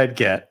never thought I'd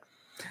get.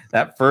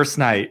 That first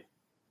night,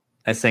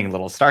 I sang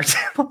Little Star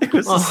Temple. It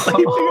was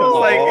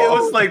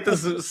like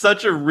this was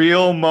such a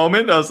real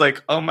moment. I was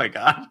like, oh my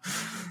God.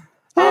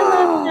 I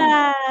love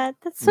that.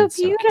 That's so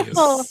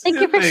beautiful. So Thank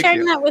you for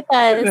sharing that with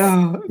us.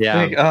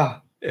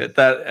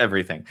 That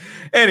everything.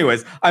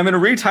 Anyways, I'm going to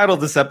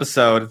retitle this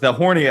episode the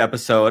horny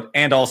episode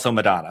and also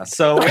Madonna.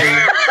 So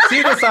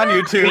see this on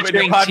YouTube and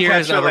your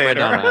podcast later.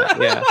 Madonna.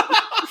 Yeah.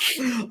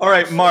 All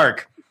right,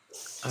 Mark.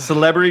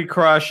 Celebrity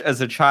crush as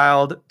a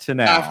child to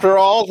now. After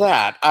all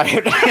that,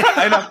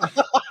 I know.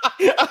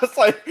 I was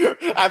like,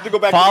 I have to go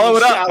back. Follow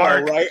to it shallow, up,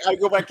 Mark. Right? I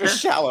go back to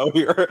shallow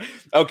here.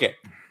 Okay.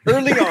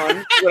 Early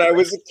on, when I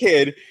was a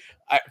kid,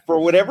 for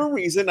whatever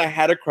reason, I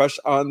had a crush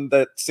on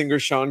that singer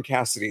Sean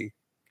Cassidy.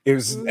 It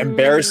was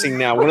embarrassing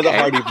now, one of the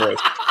Hardy Boys.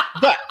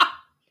 But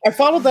I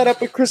followed that up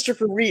with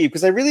Christopher Reeve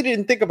because I really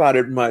didn't think about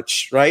it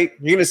much, right?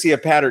 You're going to see a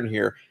pattern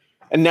here.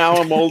 And now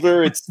I'm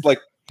older. It's like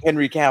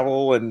Henry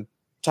Cavill and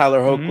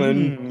Tyler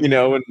Hoechlin, you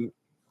know, and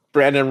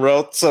Brandon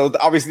Roth. So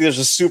obviously there's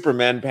a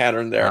Superman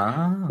pattern there.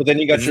 But then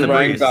you got your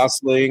Ryan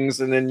Goslings,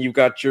 and then you've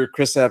got your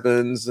Chris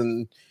Evans,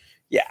 and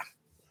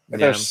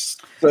there's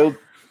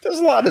a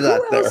lot of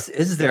that there.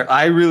 Is there?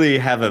 I really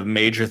have a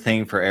major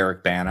thing for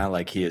Eric Bana.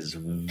 Like, he is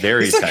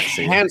very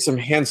sexy.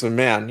 Handsome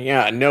man.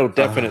 Yeah, no,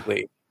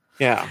 definitely.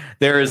 Yeah.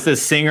 There is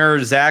this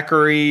singer,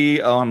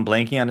 Zachary. Oh, I'm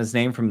blanking on his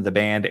name, from the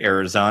band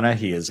Arizona.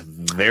 He is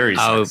very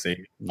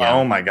sexy. Yeah.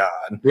 Oh my God.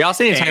 We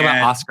also need to talk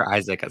about Oscar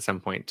Isaac at some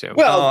point too.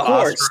 Well, of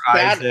course.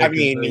 He's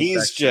sexy.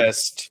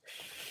 Just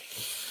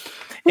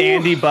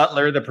Andy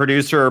Butler, the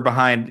producer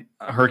behind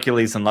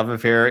Hercules and Love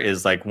Affair,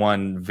 is like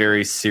one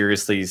very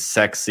seriously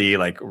sexy,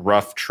 like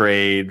rough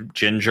trade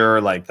ginger,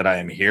 like that I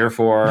am here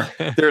for.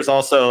 There's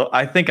also,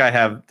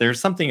 there's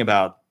something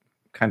about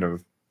kind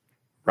of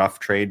rough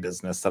trade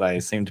business that I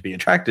seem to be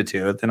attracted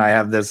to. Then I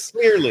have this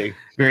clearly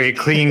very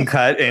clean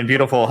cut and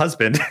beautiful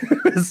husband.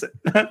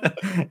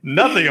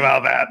 Nothing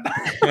about that.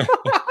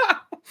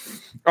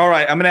 All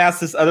right. I'm going to ask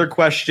this other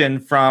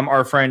question from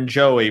our friend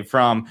Joey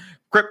from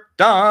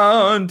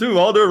Krypton to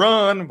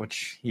Alderaan,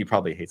 which he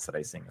probably hates that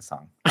I sing a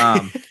song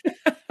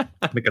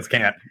because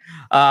can't.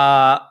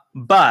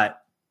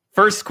 But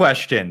first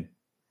question,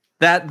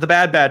 the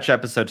Bad Batch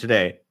episode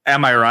today.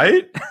 Am I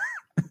right?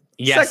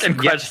 Yes, Second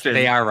question.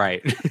 Yes, they are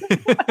right.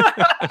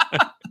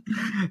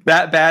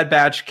 That Bad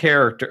Batch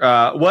character.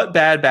 What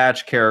Bad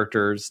Batch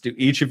characters do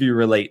each of you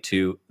relate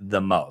to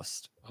the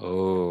most?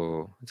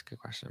 Oh, that's a good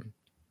question.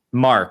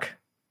 Mark,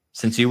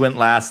 since you went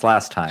last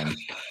time.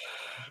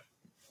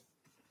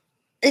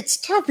 It's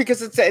tough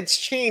because it's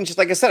changed.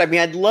 Like I said, I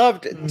mean, I'd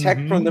loved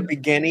Tech from the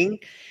beginning.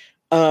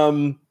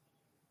 It's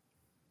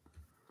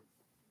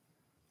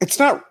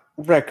not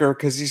Wrecker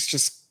because he's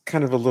just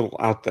kind of a little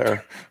out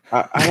there.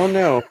 I don't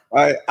know.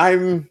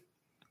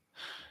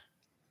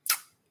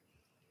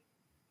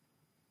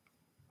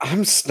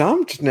 I'm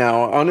stumped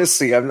now.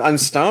 Honestly, I'm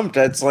stumped.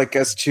 It's like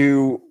as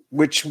to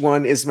which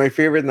one is my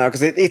favorite now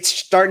because it's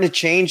starting to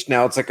change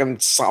now. It's like I'm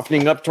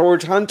softening up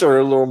towards Hunter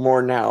a little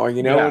more now.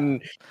 You know, Yeah.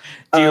 and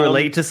Do you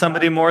relate to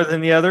somebody more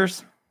than the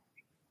others?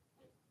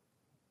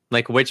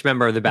 Like which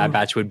member of the Bad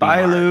Batch would be?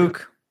 Bye, Mark?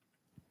 Luke.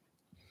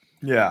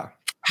 Yeah.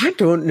 I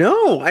don't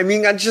know. I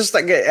mean, I just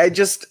like I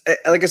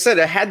said,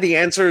 I had the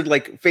answer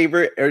like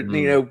favorite, or,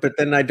 you know, but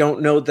then I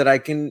don't know that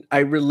I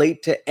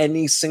relate to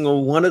any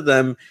single one of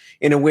them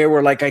in a way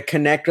where like I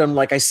connect them,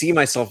 like I see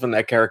myself in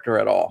that character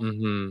at all.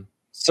 Mm-hmm.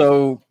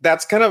 So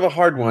that's kind of a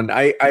hard one.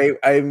 I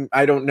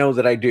don't know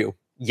that I do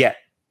yet.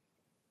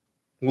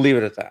 We'll leave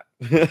it at that.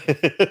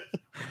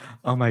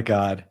 Oh my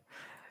God.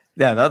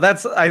 Yeah, no,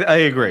 that's I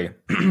agree.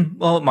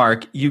 Well,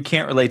 Mark, you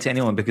can't relate to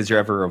anyone because you're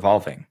ever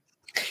evolving.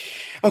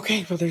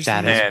 Okay, well, there's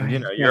That that. And you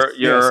know, Yes,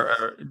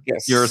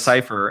 yes. you're a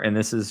cipher, and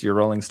this is your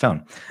Rolling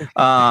Stone.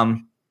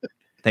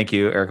 Thank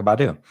you, Erykah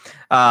Badu.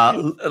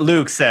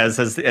 Luke says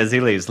as he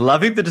leaves,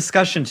 loving the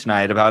discussion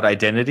tonight about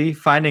identity,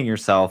 finding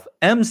yourself,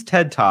 M's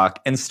TED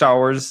Talk, and Star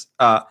Wars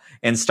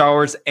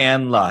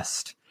and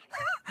Lust.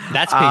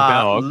 That's Pink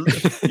Milk.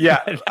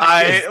 Yeah,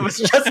 I was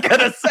just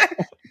gonna say.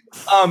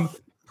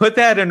 Put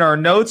that in our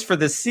notes for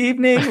this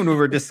evening when we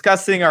were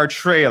discussing our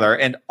trailer.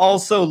 And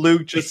also,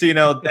 Luke, just so you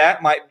know,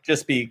 that might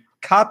just be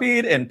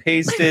copied and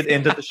pasted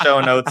into the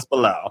show notes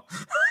below.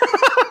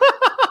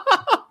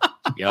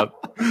 Yep.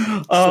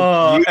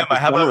 Oh, Emma,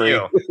 how about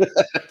you?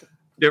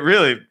 It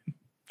really,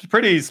 it's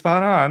pretty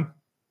spot on.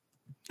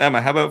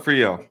 Emma, how about for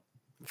you?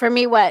 For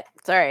me, what?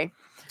 Sorry,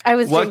 I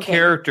was. What drinking.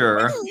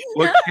 character?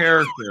 What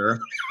character?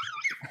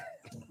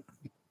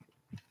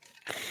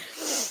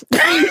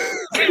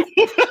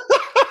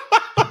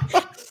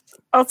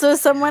 Also,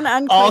 someone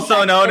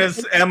Also known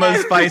as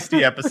Emma's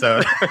feisty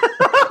episode.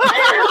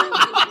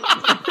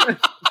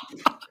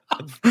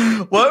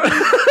 What?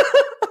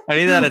 I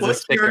need that as a What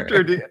sticker.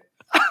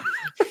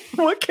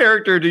 What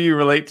character do you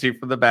relate to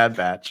from the Bad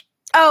Batch?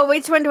 Oh,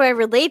 which one do I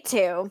relate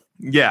to?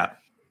 Yeah.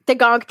 The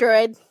Gonk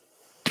droid.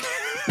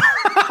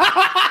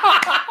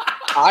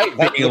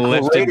 That's Being a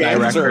lifted great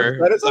by answer. Wrecker.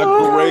 That is a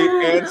great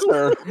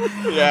answer.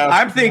 Yeah.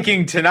 I'm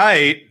thinking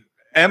tonight,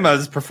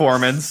 Emma's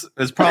performance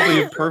is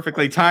probably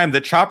perfectly timed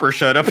that Chopper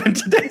showed up in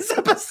today's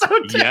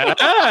episode. Too. Yes.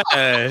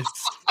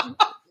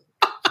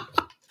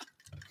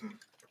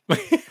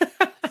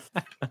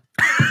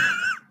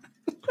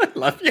 I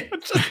love you.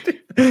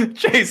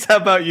 Chase, how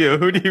about you?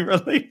 Who do you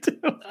relate to?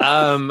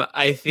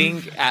 I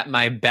think at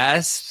my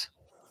best,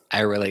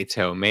 I relate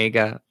to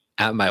Omega.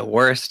 At my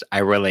worst, I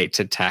relate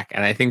to Tech.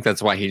 And I think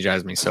that's why he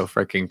drives me so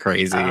freaking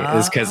crazy,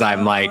 is because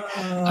I'm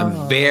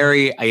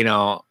very,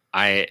 I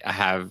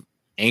have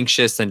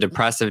anxious and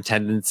depressive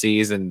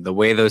tendencies, and the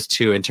way those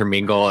two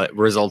intermingle, it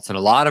results in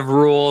a lot of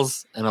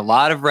rules and a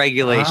lot of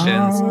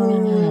regulations.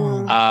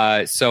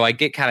 So I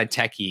get kind of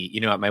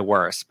techie, at my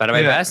worst, but at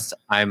my best,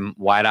 I'm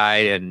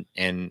wide-eyed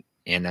and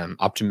I'm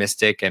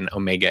optimistic and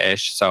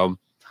Omega-ish. So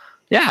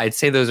yeah, I'd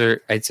say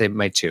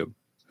my two.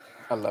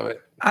 I love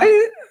it.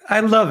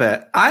 I love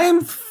it. I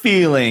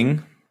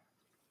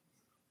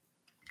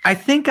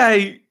think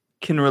I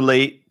can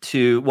relate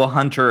to,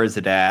 Hunter as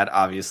a dad,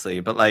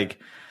 obviously, but like,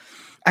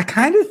 I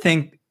kind of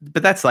think,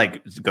 but that's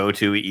like go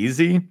to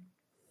easy.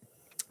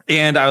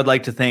 And I would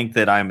like to think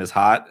that I'm as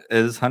hot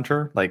as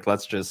Hunter. Like,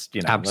 let's just,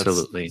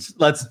 absolutely.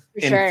 Let's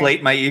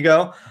inflate my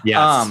ego.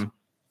 Yes.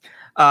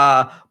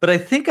 But I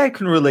think I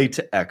can relate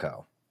to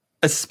Echo,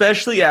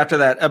 especially after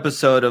that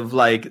episode of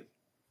like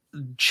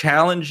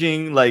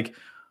challenging, like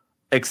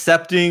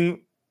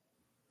accepting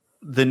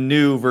the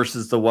new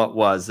versus the what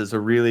was is a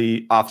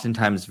really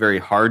oftentimes very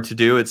hard to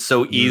do. It's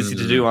so easy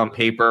to do on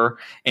paper,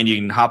 and you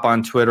can hop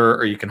on Twitter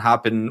or you can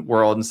hop in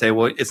World and say,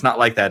 well, it's not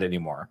like that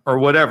anymore or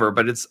whatever,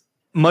 but it's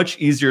much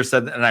easier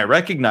said. And I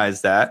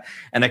recognize that,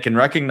 and I can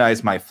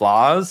recognize my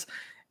flaws.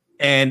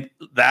 And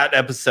that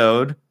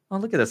episode, oh,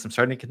 look at this. I'm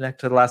starting to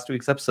connect to the last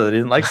week's episode I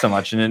didn't like so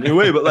much in a new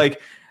way, but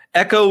like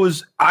I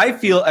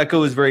feel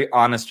Echo is very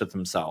honest with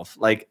himself.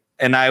 Like,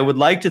 and I would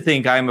like to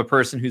think I'm a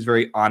person who's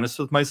very honest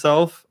with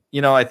myself.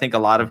 I think a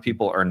lot of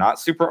people are not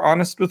super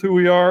honest with who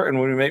we are and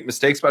when we make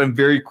mistakes, but I'm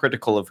very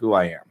critical of who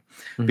I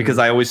am because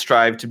I always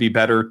strive to be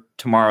better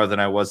tomorrow than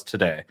I was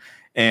today.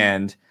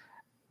 And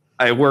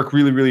I work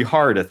really, really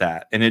hard at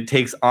that. And it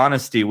takes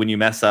honesty when you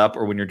mess up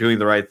or when you're doing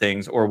the right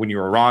things or when you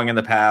were wrong in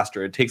the past,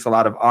 or it takes a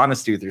lot of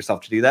honesty with yourself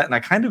to do that. And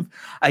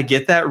I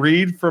get that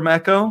read from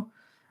Echo.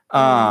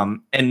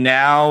 And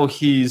now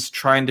he's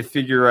trying to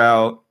figure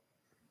out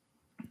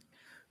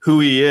who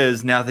he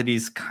is now that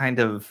he's kind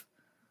of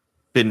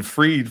been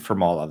freed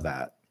from all of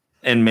that.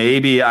 And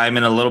maybe I'm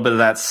in a little bit of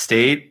that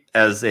state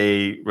as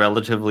a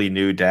relatively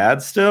new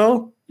dad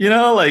still, you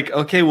know, like,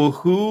 okay, well,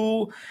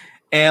 who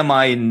am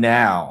I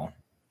now?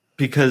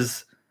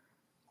 Because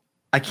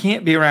I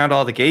can't be around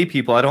all the gay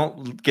people. I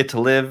don't get to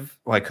live.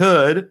 Well, I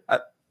could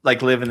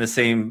live in the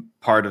same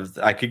part of.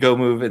 I could go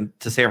move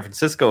into San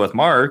Francisco with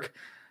Mark,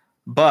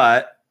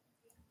 but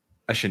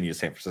I shouldn't use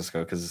San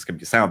Francisco because it's going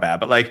to sound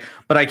bad.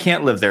 But I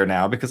can't live there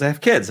now because I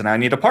have kids and I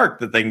need a park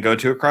that they can go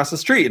to across the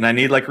street, and I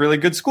need like really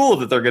good school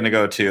that they're going to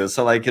go to.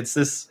 So like it's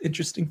this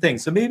interesting thing.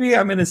 So maybe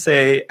I'm going to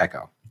say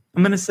Echo.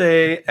 I'm going to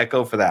say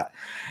Echo for that.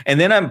 And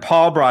then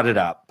Paul brought it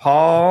up.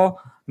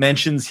 Paul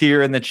mentions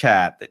here in the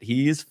chat that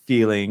he's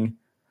feeling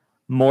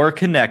more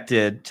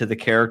connected to the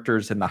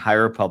characters in the High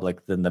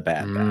Republic than the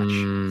Bad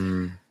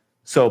Batch.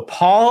 So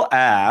Paul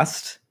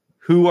asked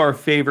who our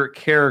favorite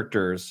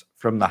characters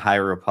from the High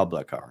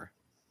Republic are.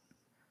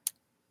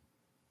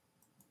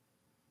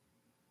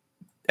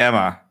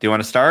 Emma, do you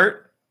want to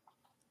start?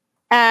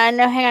 No,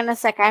 hang on a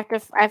sec. I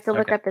have to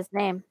look up his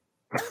name.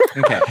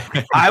 Okay.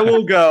 I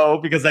will go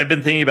because I've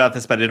been thinking about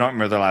this, but I don't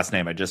remember their last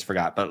name. I just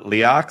forgot. But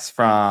Leox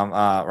from,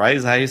 right?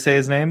 Is that how you say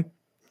his name?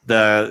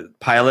 The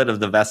pilot of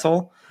the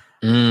vessel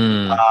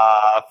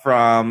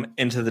from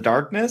Into the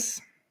Darkness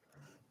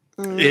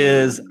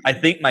is, I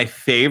think, my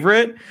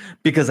favorite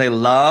because I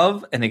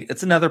love, and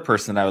it's another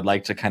person I would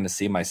like to kind of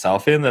see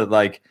myself in, that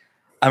like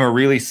I'm a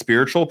really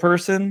spiritual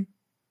person,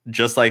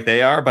 just like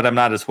they are, but I'm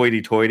not as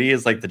hoity-toity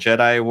as like the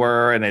Jedi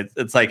were. And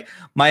it's like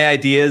my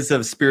ideas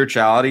of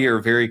spirituality are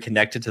very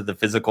connected to the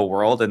physical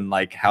world and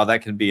like how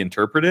that can be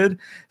interpreted.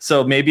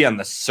 So maybe on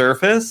the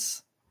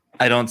surface,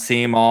 I don't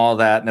seem all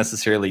that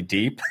necessarily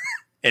deep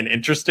and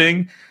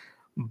interesting,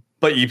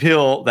 but you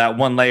peel that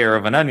one layer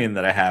of an onion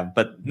that I have.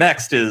 But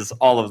next is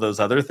all of those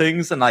other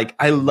things. And like,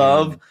 I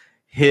love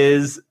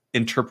his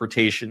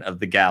interpretation of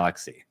the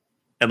galaxy.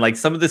 And like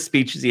some of the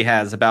speeches he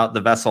has about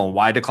the vessel and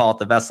why to call it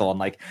the vessel and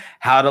like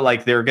how to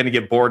like they're going to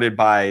get boarded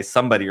by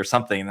somebody or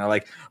something. And they're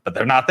like, but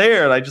they're not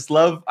there. And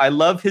I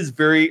love his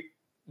very,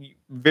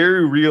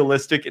 very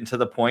realistic and to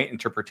the point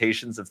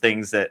interpretations of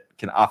things that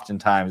can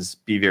oftentimes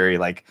be very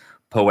like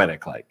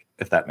poetic, like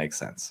if that makes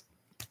sense.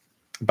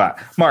 But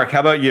Mark, how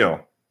about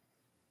you?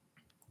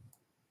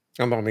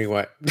 About me,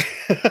 what?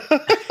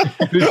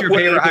 Who's your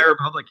favorite High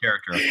Republic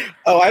character?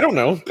 Oh, I don't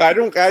know.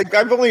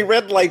 I've only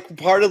read like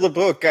part of the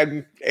book.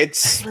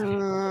 It's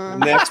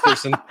next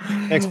person.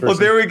 Well,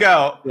 there we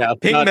go. Yeah,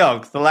 Pink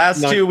Milk. The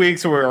last 2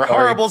 weeks were a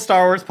horrible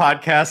Star Wars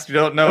podcast. You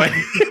don't know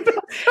anything.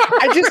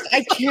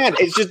 I can't.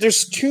 It's just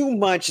there's too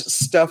much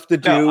stuff to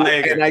do,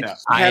 and I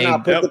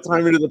cannot put the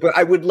time into the book.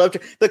 I would love to.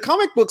 The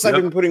comic books I've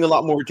been putting a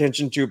lot more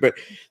attention to, but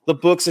the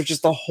books are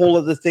just a whole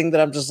other thing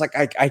that I'm just like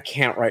I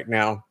can't right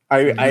now.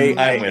 I'm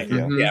with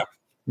you. Yeah.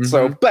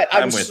 So, but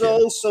I'm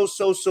so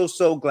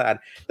glad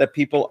that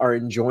people are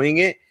enjoying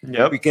it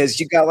because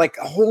you got like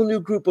a whole new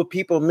group of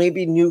people,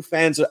 maybe new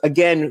fans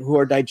again, who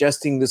are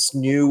digesting this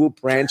new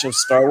branch of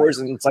Star Wars,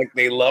 and it's like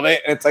they love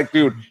it. And it's like,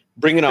 dude,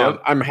 bring it on!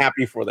 I'm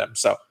happy for them.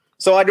 So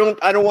I don't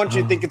want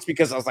you to think it's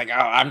because I was like, oh,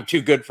 I'm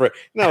too good for it.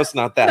 No, it's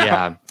not that.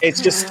 Yeah,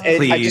 it's just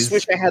I just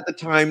wish I had the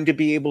time to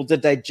be able to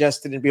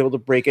digest it and be able to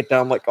break it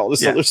down like all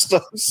this other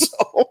stuff. So.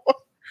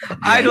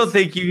 I don't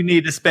think you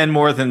need to spend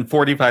more than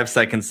 45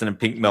 seconds in a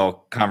Pink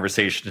Milk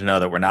conversation to know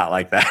that we're not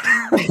like that.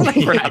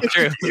 We're not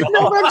true.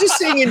 No, I'm just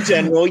saying in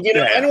general. You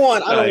know, I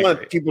don't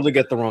want people to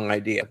get the wrong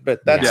idea.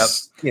 But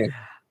that's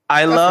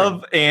I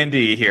love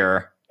Andy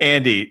here.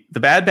 Andy, the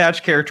Bad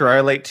Batch character I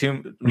relate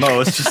to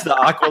most is the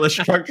Aquila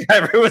truck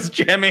driver who was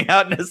jamming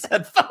out in his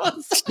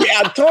headphones.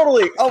 Yeah,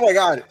 totally. Oh my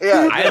god.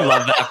 Yeah, I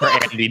love that for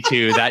Andy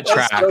too. That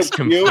tracks so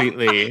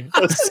completely.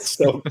 That's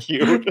so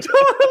cute.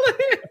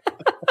 Totally.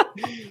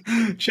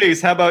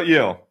 Chase, how about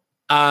you?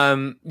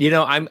 I'm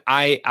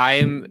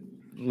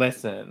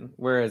listen,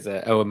 where is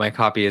it? Oh, my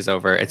copy is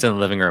over. It's in the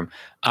living room.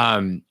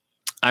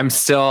 I'm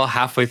still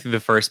halfway through the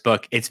first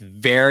book. It's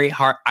very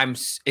hard.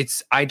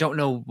 I don't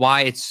know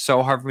why it's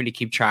so hard for me to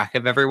keep track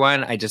of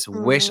everyone. I just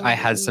wish I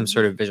had some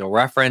sort of visual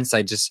reference.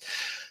 I just,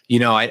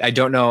 I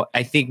don't know.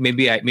 I think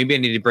maybe I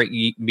need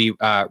to be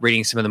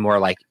reading some of the more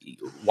like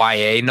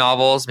YA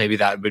novels. Maybe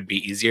that would be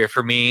easier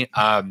for me.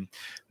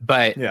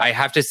 But I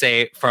have to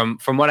say, from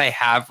what I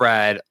have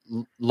read,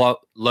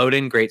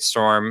 Loden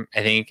Greatstorm,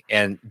 I think,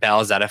 and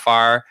Bel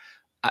Zettifar,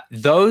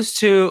 those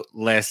two,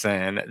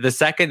 listen, the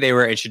second they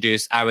were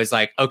introduced, I was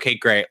like, okay,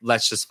 great.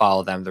 Let's just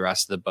follow them the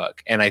rest of the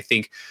book. And I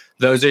think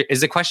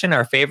is the question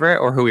our favorite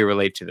or who we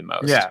relate to the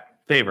most? Yeah,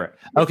 favorite.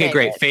 Okay,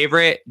 great.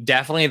 Favorite,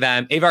 definitely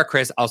them. Avar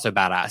Kriss, also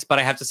badass. But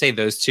I have to say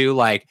those two,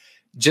 like,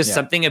 just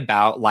something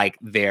about like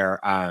their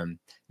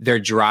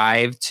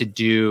drive to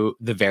do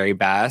the very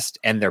best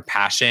and their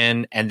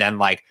passion, and then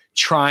like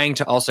trying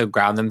to also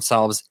ground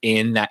themselves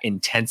in that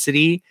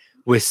intensity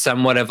with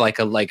somewhat of like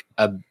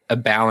a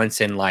balance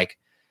in like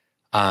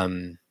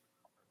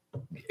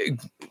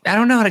I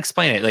don't know how to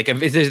explain it. Like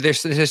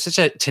there's such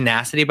a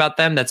tenacity about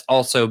them that's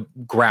also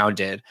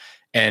grounded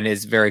and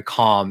is very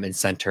calm and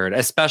centered,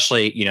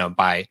 especially,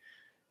 by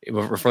if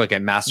we're looking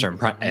at Master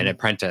and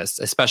Apprentice,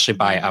 especially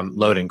by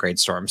Loden and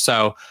Greatstorm.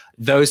 So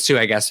those two,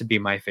 I guess, would be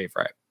my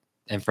favorite.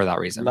 And for that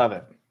reason.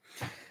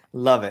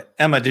 Love it.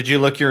 Emma, did you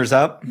look yours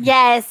up?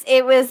 Yes,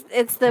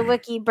 it's the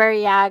Wookiee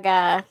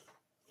Buryaga.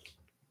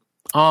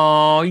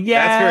 Oh,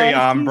 yeah. That's very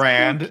on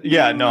brand.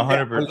 Yeah, no,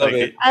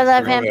 100%. I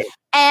love him.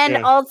 And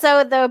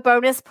also the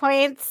bonus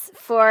points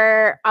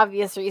for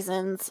obvious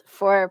reasons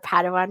for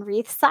Padawan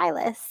Wreath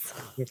Silas.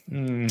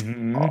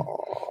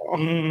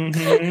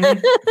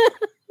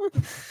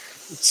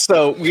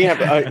 So we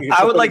have.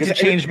 I would like to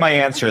change my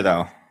answer,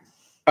 though.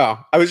 Oh,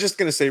 I was just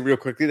going to say real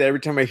quickly that every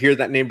time I hear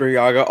that name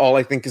Buryaga, all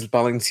I think is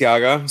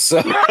Balenciaga.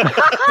 So.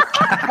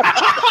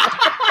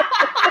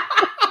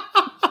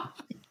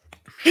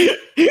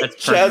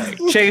 That's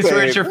perfect. Chase,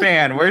 where's your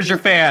fan? Where's your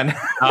fan?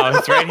 Oh,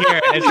 it's right here.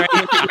 It's right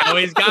here.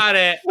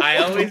 I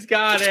always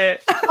got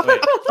it.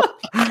 Wait.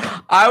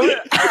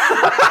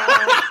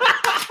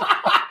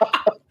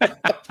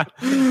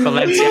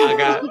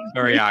 Balenciaga,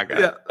 Buryaga.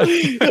 Yeah.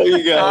 There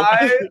you go.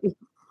 I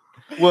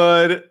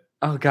would.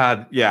 Oh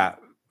God, yeah.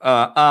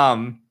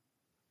 I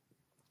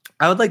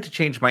would like to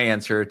change my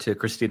answer to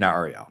Christina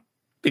Ariel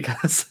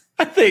because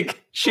I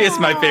think she is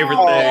my favorite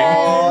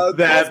thing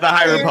that the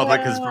High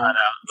Republic has brought out.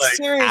 Like,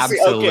 seriously,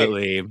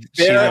 absolutely. Okay.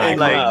 She's Fair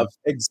like, enough.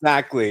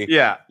 Exactly.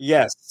 yeah,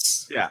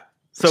 Yes. yeah.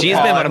 So she's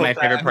Paul, been I one of my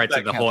hope favorite that- parts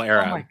of the whole Oh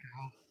era. my God.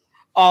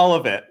 All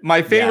of it.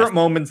 My favorite Yes.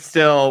 moment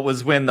still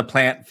was when the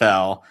plant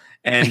fell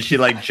and she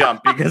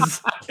jumped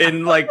because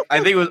in I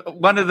think it was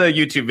one of the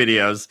YouTube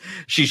videos,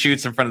 she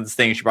shoots in front of this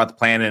thing. She brought the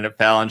plant and it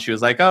fell and she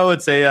was like, "Oh,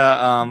 it's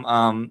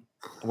a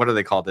what are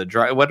they called?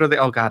 What are they?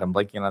 Oh God, I'm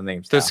blanking on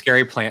names. Those now.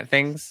 scary plant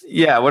things.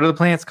 Yeah, what are the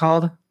plants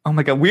called? Oh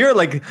my God, we are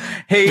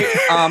hey,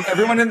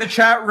 everyone in the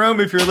chat room,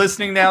 if you're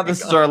listening now,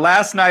 this is our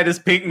last night as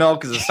Pink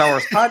Milk is a Star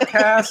Wars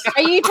podcast.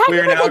 Are you talking We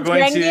are now about the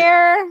going to-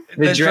 Drengir?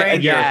 The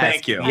Drengir, yes,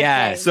 thank you.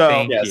 Yes, So,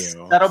 thank yes.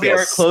 you. That'll be our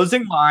Yes.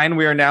 closing line.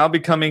 We are now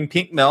becoming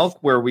Pink Milk,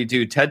 where we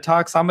do TED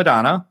Talks on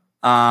Madonna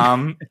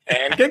and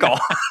giggle.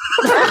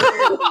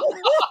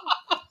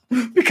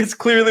 Because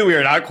clearly we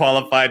are not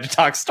qualified to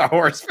talk Star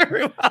Wars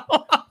very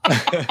well.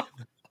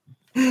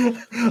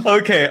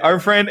 Okay, our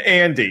friend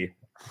Andy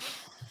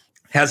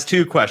has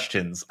 2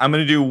 questions. I'm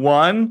going to do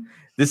one.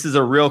 This is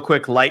a real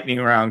quick lightning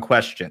round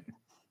question.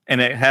 And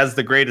it has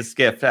the greatest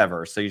gift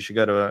ever. So you should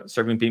go to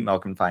Serving Pink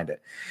Milk and find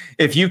it.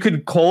 If you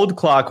could cold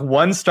clock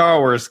one Star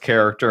Wars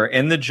character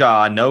in the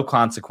jaw, no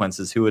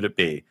consequences, who would it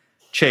be?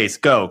 Chase,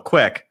 go,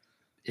 quick.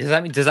 Does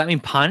that mean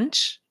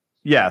punch?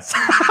 Yes.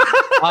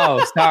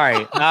 Oh, sorry.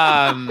 You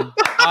want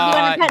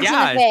to punch in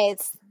the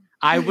face?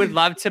 I would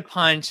love to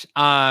punch.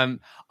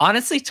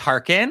 Honestly,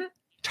 Tarkin.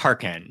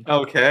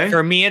 Okay.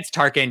 For me, it's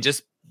Tarkin.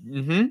 Just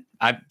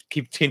I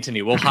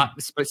continue. We'll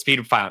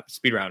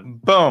speed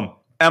round. Boom.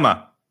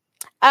 Emma.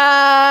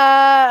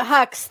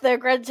 Hux, their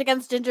grudge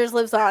against gingers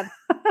lives on.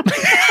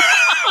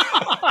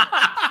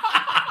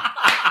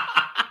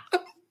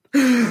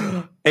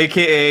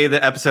 AKA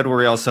the episode where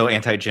we also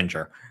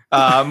anti-ginger.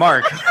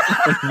 Mark.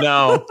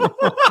 No.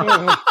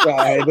 Oh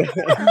God.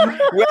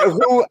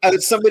 Who?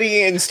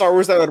 Somebody in Star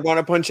Wars that would want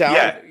to punch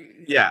out?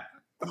 Yeah.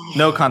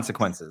 No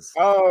consequences.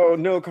 Oh,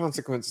 no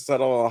consequences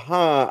at all,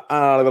 huh?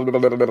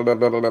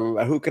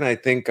 Who can I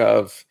think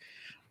of?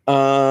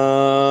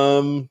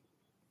 I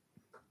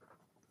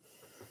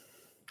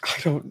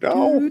don't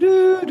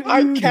know.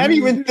 I can't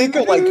even think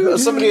of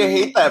somebody I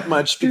hate that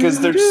much because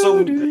they're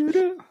so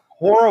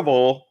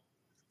horrible.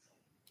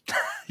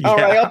 All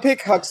right, I'll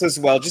pick Hux as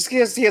well. Just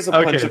because he has a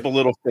punchable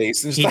little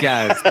face. He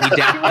does. He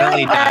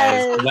definitely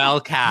does. Well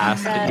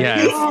cast.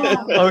 Yes.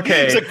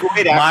 Okay. He's a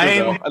great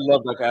actor, though. I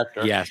love that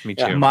actor. Yes, me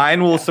too.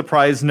 Mine will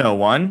surprise no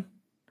one.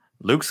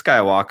 Luke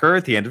Skywalker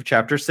at the end of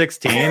chapter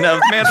 16 of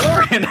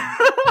Mandalorian.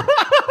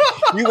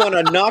 You want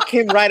to knock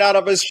him right out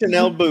of his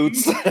Chanel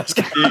boots.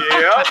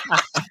 Yep.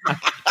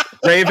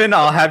 Raven,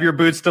 I'll have your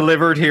boots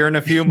delivered here in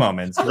a few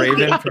moments.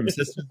 Raven from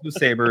Sisters with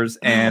Sabers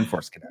and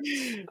Force Connect.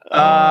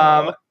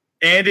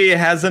 Andy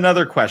has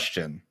another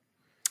question.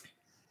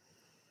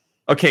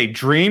 Okay,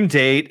 dream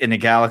date in a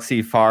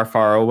galaxy far,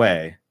 far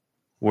away.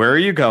 Where are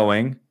you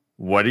going?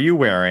 What are you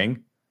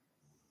wearing?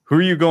 Who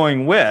are you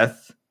going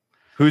with?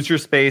 Who's your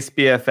space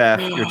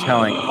BFF you're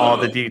telling all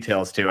the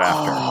details to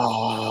after?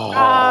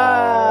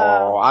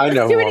 I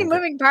know. Too many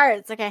moving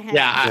parts. Okay.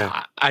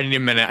 Yeah, I need a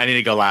minute. I need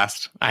to go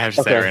last. I have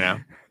to say it right now.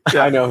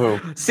 I know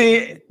who.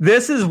 See,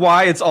 this is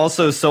why it's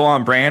also so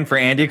on brand for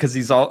Andy, because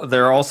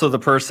they're also the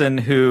person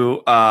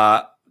who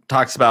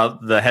talks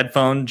about the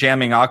headphone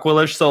jamming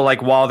Aqualish. So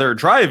while they're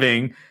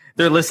driving,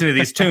 they're listening to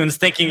these tunes,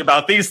 thinking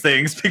about these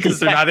things because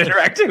they're not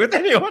interacting with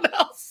anyone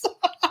else.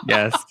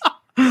 Yes.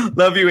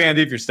 Love you,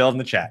 Andy, if you're still in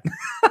the chat.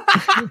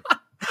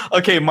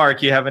 Okay,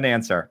 Mark, you have an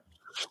answer.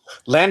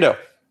 Lando.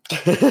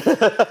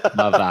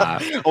 Love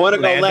that. I want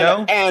to go Lando?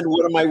 Lando. And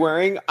what am I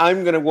wearing?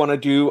 I'm gonna want to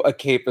do a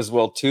cape as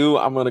well too.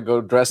 I'm gonna go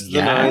dress to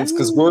the nines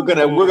because we're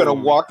gonna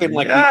walk in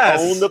we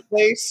own the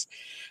place.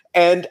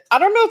 And I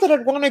don't know that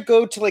I'd want to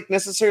go to like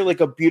necessarily like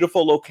a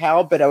beautiful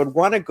locale, but I would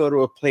want to go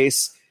to a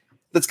place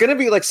that's going to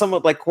be like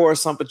somewhat like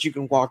Coruscant, but you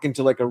can walk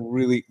into like a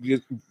really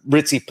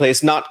ritzy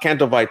place, not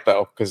Candlelight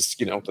though, because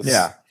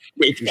that's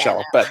way too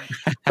shallow, but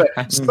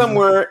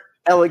somewhere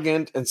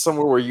elegant and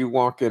somewhere where you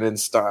walk in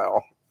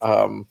style.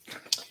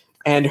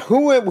 And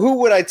who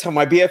would I tell?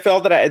 My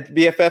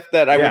BFF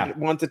that I would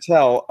want to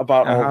tell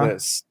about all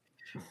this.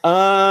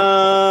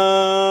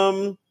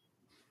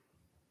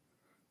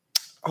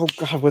 Oh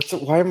God,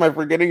 why am I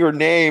forgetting her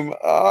name?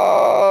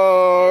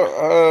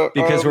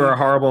 Because we're a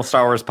horrible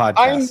Star Wars podcast.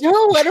 I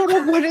know. I don't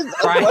know what is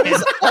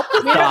up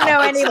with We don't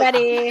know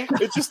anybody.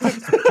 It's just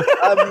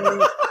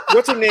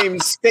what's her name?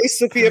 Space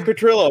Sophia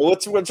Petrillo.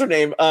 What's her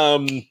name?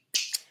 Maz.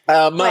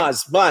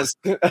 That's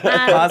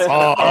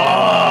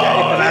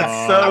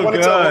so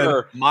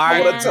good.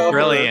 Mark,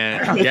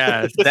 brilliant.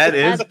 Yes, that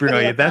is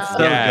brilliant. That's so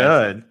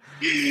good.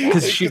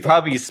 Because she's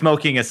probably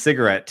smoking a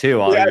cigarette too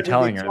while you're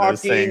telling her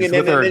those things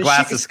with her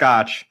glass of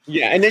scotch.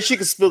 Yeah, and then she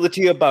could spill the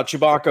tea about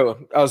Chewbacca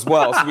as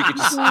well, so we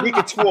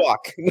could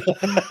talk.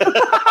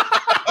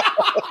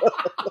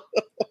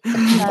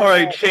 All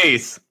right,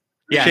 Chase.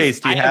 Yes, Chase,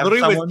 do you have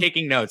literally someone? was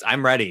taking notes.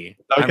 I'm ready.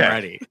 Okay. I'm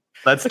ready.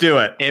 Let's do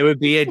it. It would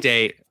be a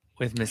date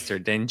with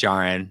Mr. Din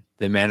Djarin,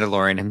 the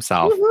Mandalorian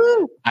himself.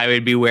 Woo-hoo. I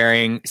would be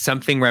wearing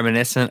something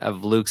reminiscent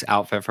of Luke's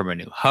outfit from A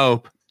New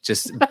Hope.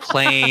 Just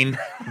plain,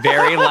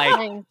 very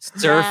like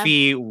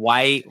surfy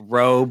white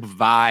robe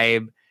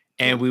vibe.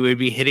 And we would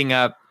be hitting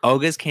up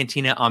Oga's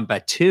Cantina on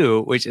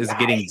Batuu, which is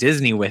getting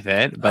Disney with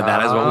it, but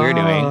that is what we were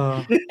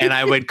doing. And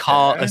I would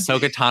call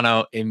Ahsoka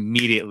Tano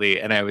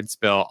immediately and I would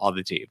spill all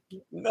the tea.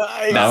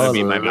 Nice. That would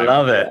be my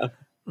vibe.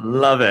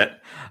 Love it.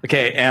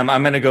 Okay, I'm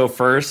going to go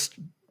first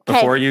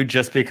before you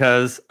just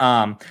because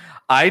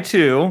I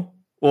too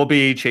will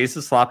be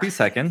Chase's sloppy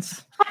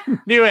seconds.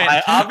 Knew it.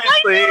 I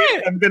obviously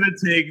am going to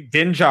take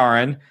Din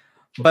Djarin,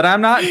 but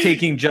I'm not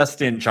taking just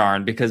Din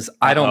Djarin because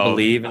I don't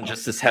believe in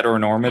just this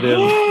heteronormative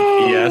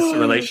BS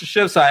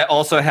relationship. So I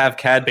also have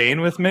Cad Bane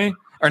with me.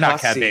 Or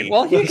not Cad Bane.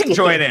 Well, he can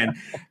join in.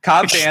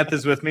 Cobb Vanth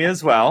is with me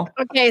as well.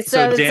 Okay,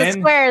 so it's a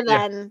square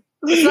then.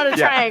 It's not a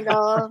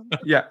triangle.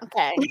 Yeah.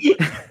 Okay.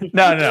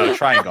 No,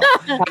 triangle.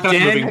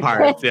 Moving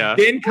parts, yeah.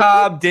 Din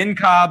Cobb,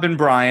 and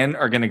Brian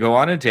are going to go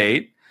on a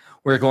date.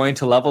 We're going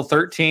to level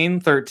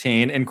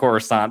 1313 in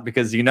Coruscant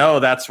because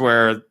that's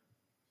where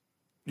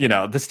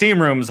the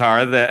steam rooms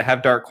are that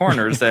have dark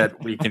corners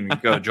that we can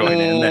go join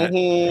in. That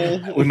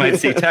we might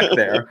see tech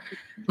there.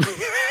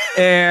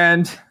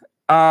 And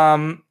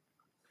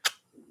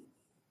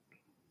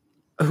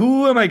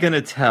who am I going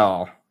to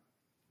tell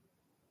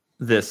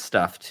this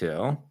stuff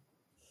to?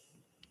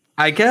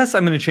 I guess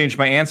I'm going to change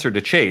my answer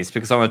to Chase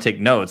because I want to take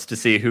notes to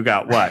see who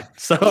got what.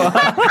 So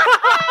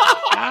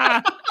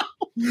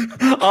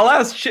I'll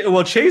ask.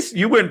 Chase,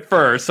 you went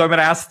first, so I'm going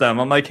to ask them.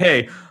 I'm like,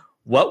 hey,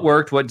 what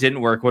worked? What didn't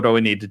work? What do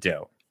we need to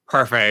do?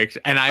 Perfect.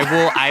 And I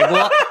will,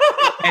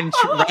 and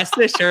rest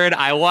assured,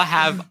 I will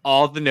have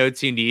all the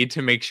notes you need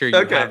to make sure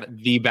you have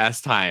the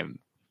best time.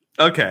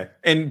 Okay,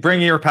 and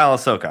bring your pal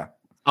Ahsoka.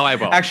 Oh, I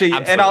will actually,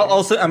 absolutely. And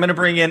I'm going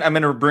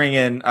to bring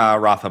in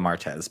Rafa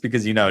Martez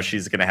because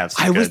she's going to have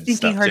some. I was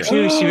thinking her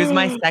too. She was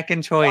my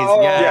second choice.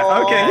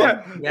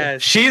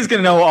 Yes. She's going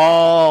to know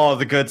all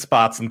the good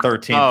spots in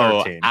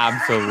 1313.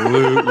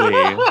 Absolutely.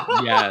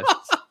 Yes.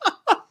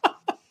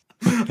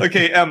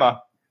 Okay,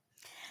 Emma.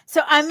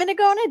 So I'm going to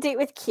go on a date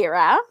with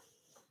Kira.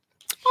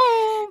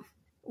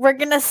 We're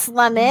going to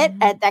slum it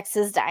at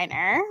Dex's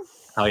Diner.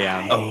 Oh,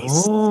 yeah.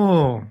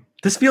 Oh,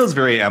 this feels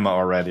very Emma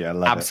already. I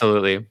love it.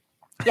 Absolutely.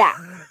 Yeah.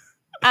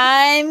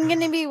 I'm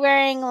going to be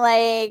wearing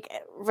like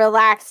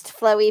relaxed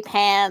flowy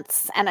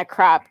pants and a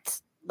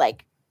cropped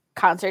like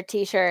concert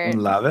t-shirt.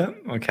 Love it.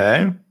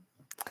 Okay.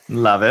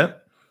 Love it.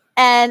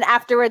 And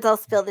afterwards I'll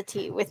spill the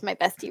tea with my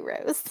bestie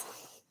Rose.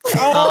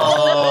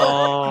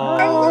 Oh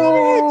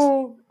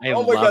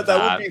my God,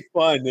 that would be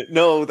fun.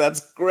 No,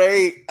 that's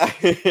great.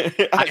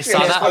 I saw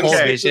that whole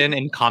vision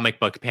in comic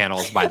book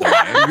panels, by the way.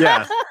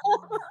 Yes.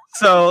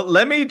 So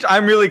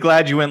I'm really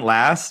glad you went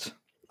last.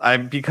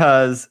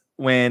 Because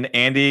when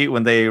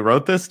they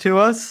wrote this to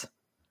us,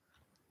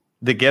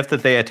 the gift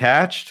that they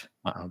attached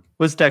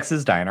was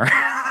Dex's Diner. Yes.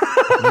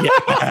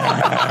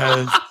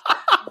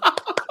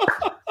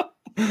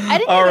 I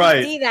didn't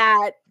even see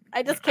that.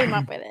 I just came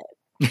up with it.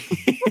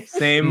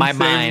 Same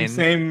mind.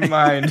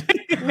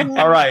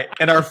 All right.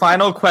 And our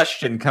final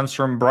question comes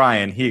from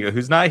Brian Higa,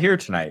 who's not here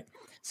tonight.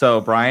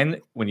 So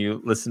Brian, when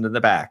you listen to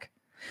the back,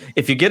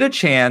 if you got a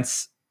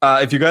chance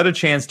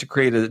to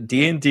create a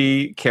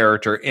D&D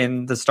character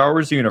in the Star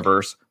Wars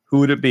universe, who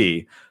would it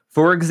be?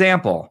 For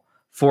example,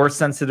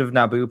 Force-sensitive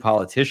Naboo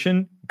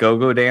politician,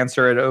 go-go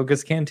dancer at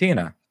Oga's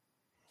Cantina.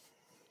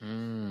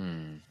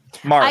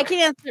 Mark. I can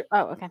answer.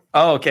 Oh, okay.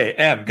 Oh, okay.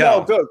 Em,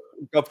 go. No,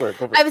 go for it.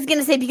 I was going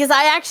to say, because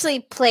I actually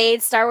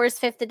played Star Wars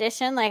 5th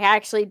edition. Like, I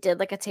actually did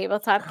like a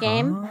tabletop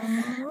game.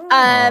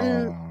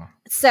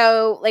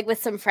 So, like,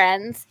 with some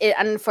friends, it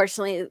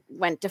unfortunately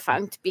went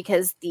defunct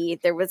because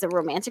there was a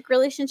romantic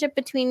relationship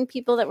between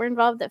people that were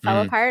involved that fell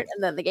apart,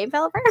 and then the game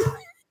fell apart.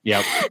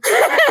 Yep.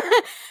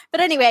 But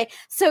anyway,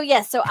 so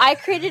I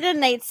created a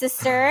Night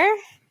Sister.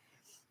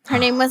 Her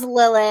name was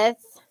Lilith.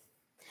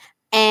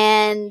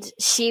 And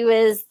she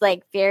was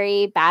like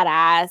very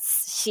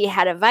badass. She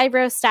had a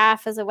vibro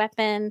staff as a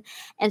weapon,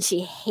 and she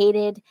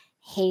hated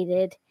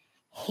Jedi.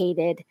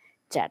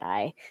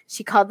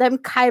 She called them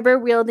kyber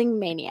wielding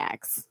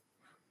maniacs.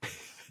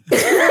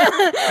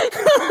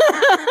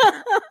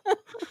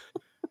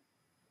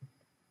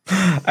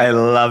 I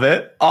love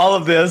it. All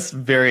of this,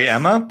 very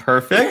Emma.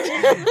 Perfect.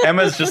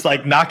 Emma's just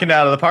like knocking it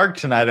out of the park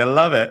tonight. I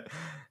love it.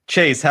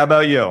 Chase, how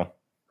about you?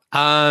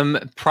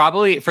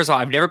 Probably. First of all,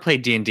 I've never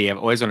played D&D. I've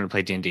always wanted to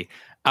play D&D.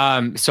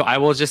 So I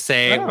will just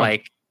say,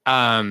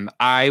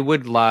 I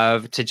would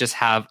love to just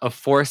have a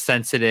Force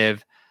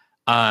sensitive,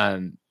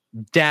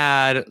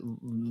 dad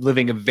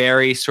living a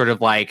very sort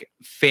of like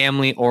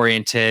family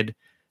oriented,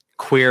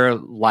 queer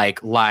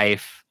like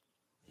life,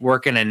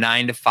 working a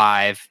 9 to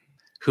 5,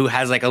 who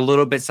has like a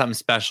little bit something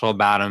special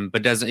about him,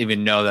 but doesn't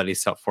even know that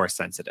he's so Force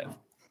sensitive.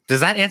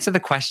 Does that answer the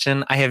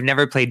question? I have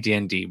never played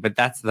D&D, but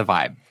that's the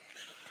vibe.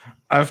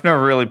 I've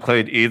never really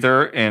played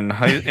either.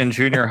 In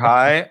junior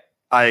high,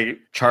 I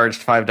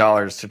charged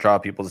 $5 to draw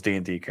people's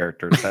D&D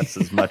characters. That's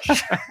as much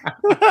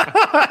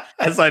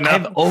as I know.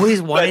 I've always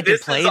wanted to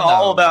play. This is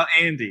all about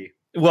Andy.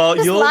 Well,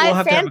 we'll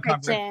have to have a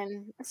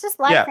conversation. It's just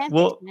live fan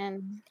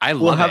fiction.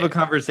 We'll have a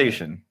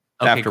conversation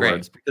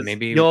afterwards. Because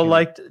maybe you'll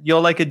like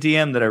a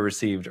DM that I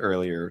received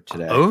earlier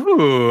today.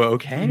 Oh,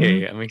 okay.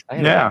 Mm-hmm. I'm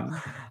excited.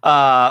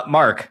 Yeah.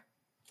 Mark.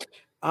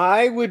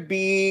 I would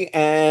be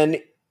an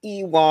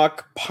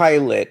Ewok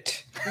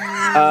pilot.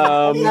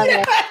 Love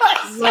it.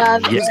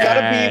 Who's got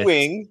a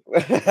B-wing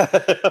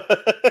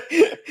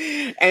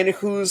and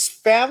whose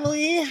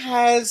family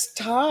has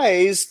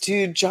ties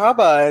to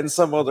Jabba and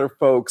some other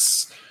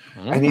folks.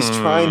 And he's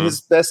trying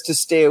his best to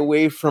stay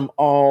away from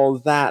all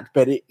that,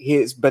 but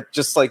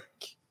just like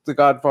The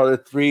Godfather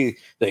 3,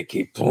 they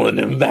keep pulling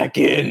him back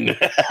in.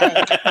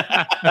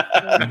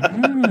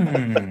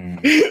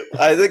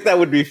 I think that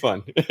would be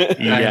fun.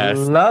 Yes.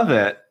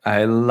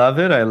 I love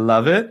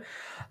it.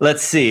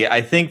 Let's see.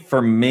 I think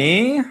for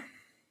me,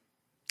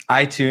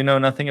 I too know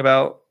nothing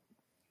about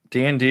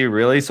D&D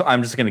really, so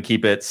I'm just going to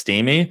keep it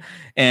steamy.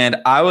 And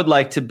I would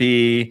like to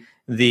be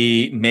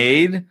the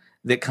maid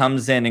that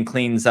comes in and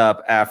cleans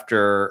up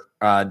after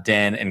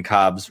Den and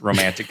Cobb's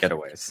romantic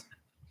getaways.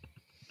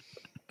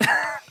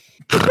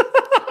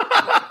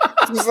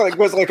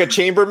 was like a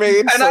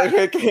chambermaid.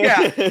 I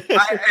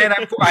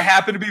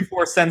happen to be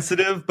Force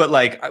sensitive, but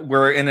like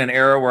we're in an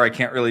era where I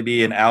can't really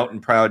be an out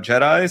and proud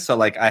Jedi, so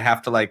like I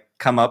have to like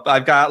come up.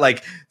 I've got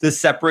like the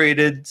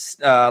separated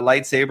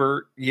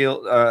lightsaber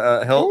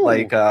hilt,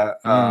 like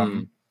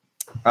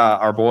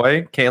our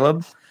boy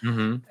Caleb,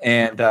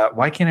 and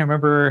why can't I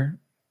remember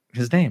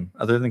his name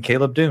other than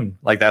Caleb Dune?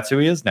 Like that's who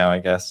he is now, I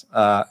guess.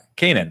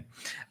 Kanan,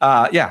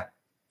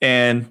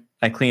 and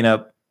I clean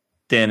up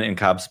Den and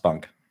Cobb's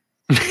spunk.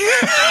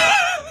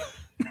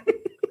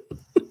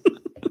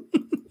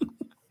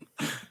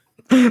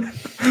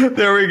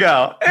 There we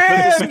go.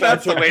 And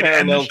that's the way to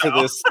end to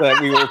this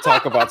that we will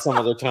talk about some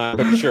other time,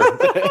 but sure.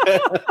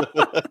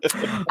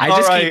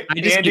 I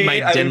just keep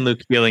my Din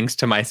Luke feelings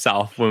to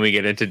myself when we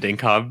get into Din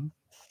Cobb.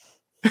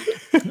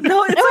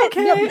 No, it's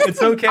okay.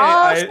 It's okay.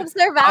 All ships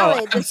are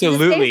valid. Oh,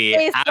 absolutely.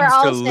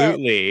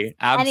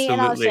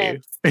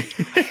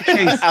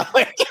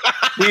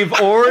 We've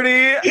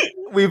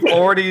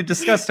already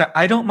discussed that.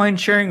 I don't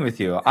mind sharing with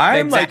you.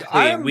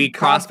 We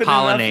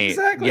cross-pollinate.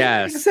 Exactly.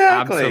 Yes,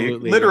 exactly.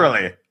 Absolutely.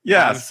 Literally.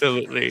 Yes.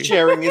 Absolutely.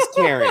 Sharing is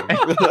caring.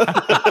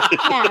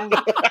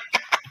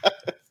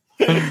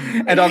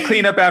 And I'll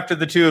clean up after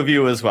the two of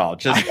you as well.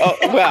 Just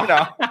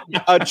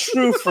a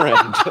true friend.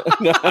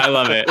 I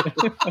love it.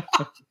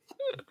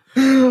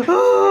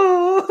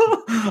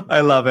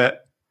 I love it.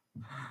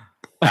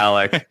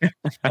 Alec.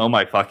 Oh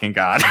my fucking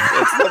God.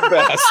 It's the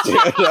best.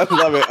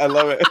 I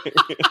love it.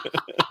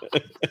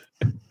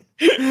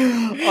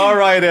 All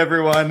right,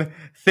 everyone.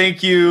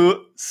 Thank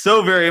you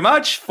so very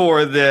much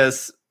for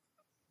this.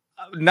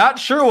 Not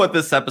sure what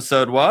this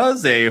episode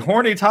was. A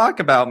horny talk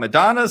about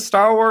Madonna,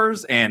 Star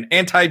Wars, and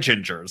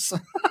anti-gingers.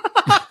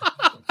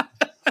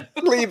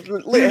 leave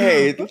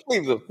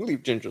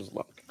gingers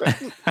alone.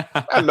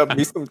 I love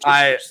me some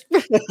gingers.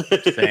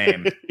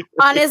 Same.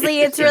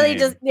 Honestly, it's really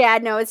just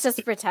it's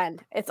just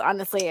pretend. It's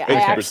honestly,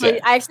 I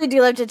actually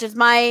do love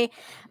gingers.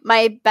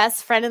 My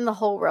best friend in the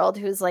whole world,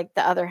 who's like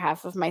the other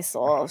half of my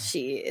soul,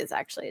 she is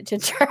actually a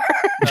ginger.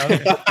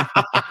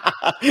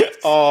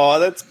 Oh,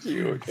 that's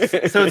cute.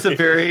 So it's a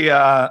very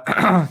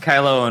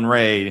Kylo and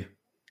Rey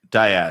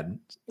dyad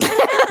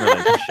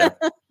relationship.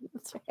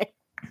 That's right.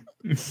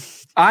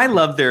 I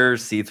love their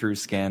see-through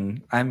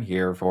skin. I'm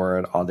here for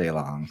it all day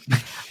long.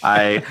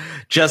 I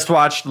just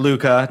watched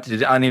Luca.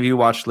 Did any of you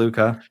watch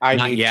Luca? I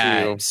need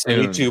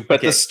to.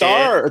 But the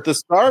star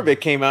of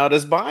it came out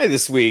as bi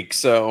this week.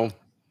 So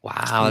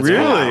wow,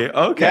 really?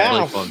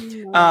 Okay.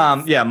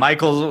 Yeah.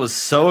 Michael was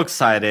so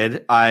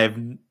excited.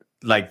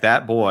 like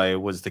that boy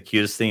was the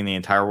cutest thing in the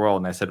entire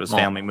world. And I said it was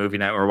family movie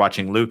night. We were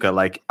watching Luca.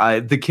 Like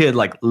the kid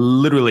like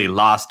literally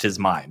lost his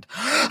mind.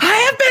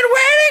 I have been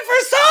waiting for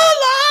so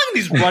long. And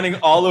he's running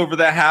all over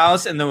the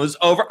house, and then it was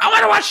over. I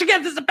want to watch it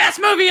again. This is the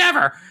best movie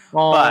ever.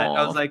 Aww. But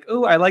I was like,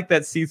 oh, I like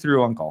that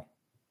see-through uncle.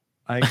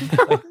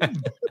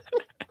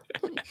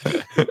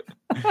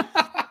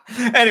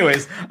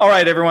 Anyways, all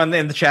right, everyone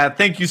in the chat,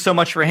 thank you so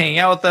much for hanging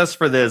out with us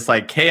for this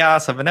like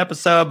chaos of an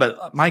episode.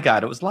 But my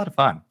God, it was a lot of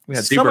fun. We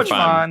had so much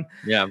fun.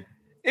 Yeah.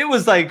 It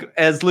was like,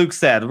 as Luke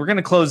said, we're going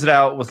to close it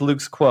out with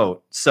Luke's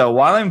quote. So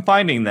while I'm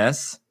finding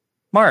this,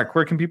 Mark,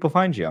 where can people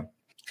find you?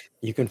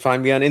 You can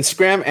find me on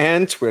Instagram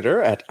and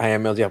Twitter at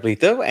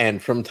IamElDiablito,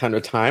 and from time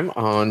to time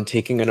on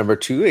Taking a Number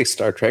 2, a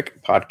Star Trek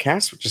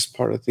podcast, which is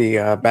part of the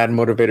Bad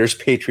Motivators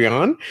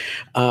Patreon.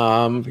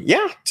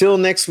 Till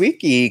next week,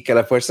 y que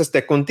la fuerza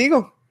esté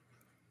contigo.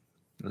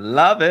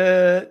 Love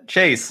it.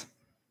 Chase.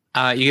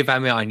 You can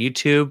find me on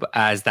YouTube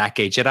as That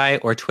Gay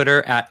Jedi or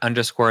Twitter at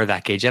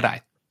 _That Gay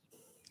Jedi.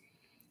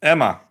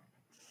 Emma.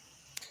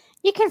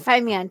 You can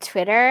find me on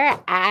Twitter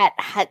at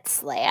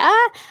Hutzleia.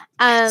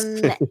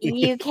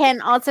 You can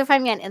also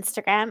find me on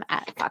Instagram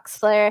at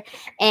Foxfleur.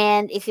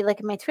 And if you look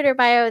at my Twitter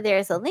bio,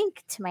 there's a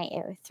link to my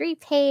AO3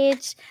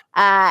 page.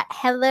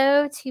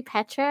 Hello to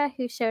Petra,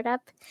 who showed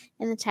up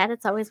in the chat.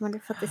 It's always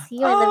wonderful to see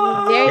you. I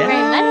love you very,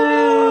 very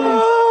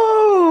much.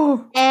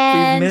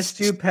 And we missed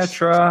you,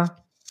 Petra.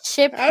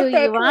 Ship who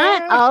you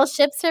want. All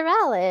ships are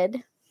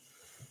valid.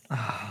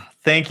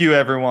 Thank you,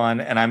 everyone.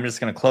 And I'm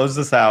just going to close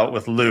this out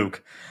with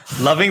Luke.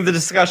 Loving the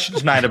discussion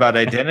tonight about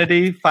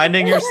identity,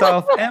 finding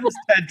yourself, M's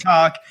TED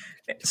Talk,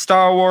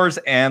 Star Wars,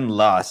 and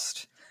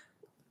lust.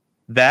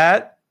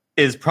 That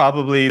is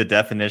probably the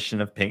definition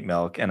of pink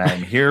milk, and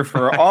I'm here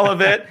for all of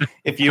it.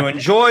 If you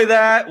enjoy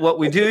that, what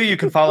we do, you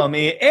can follow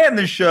me and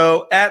the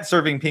show at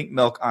Serving Pink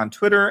Milk on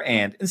Twitter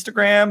and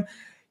Instagram.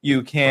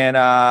 You can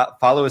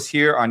follow us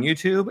here on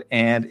YouTube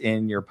and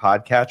in your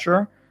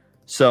podcatcher.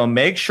 So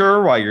make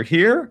sure while you're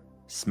here,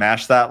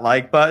 smash that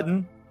like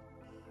button.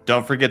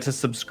 Don't forget to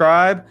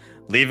subscribe.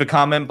 Leave a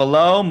comment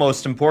below.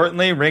 Most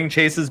importantly, ring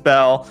Chase's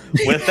bell.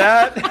 With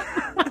that,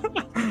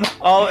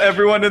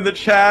 everyone in the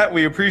chat,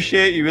 we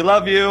appreciate you. We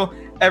love you.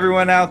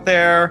 Everyone out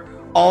there.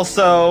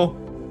 Also,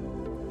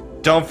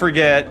 don't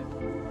forget,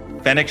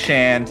 Fennec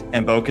Shand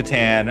and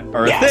Bo-Katan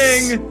are a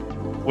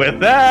thing.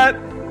 With that,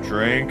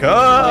 drink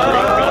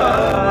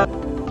up.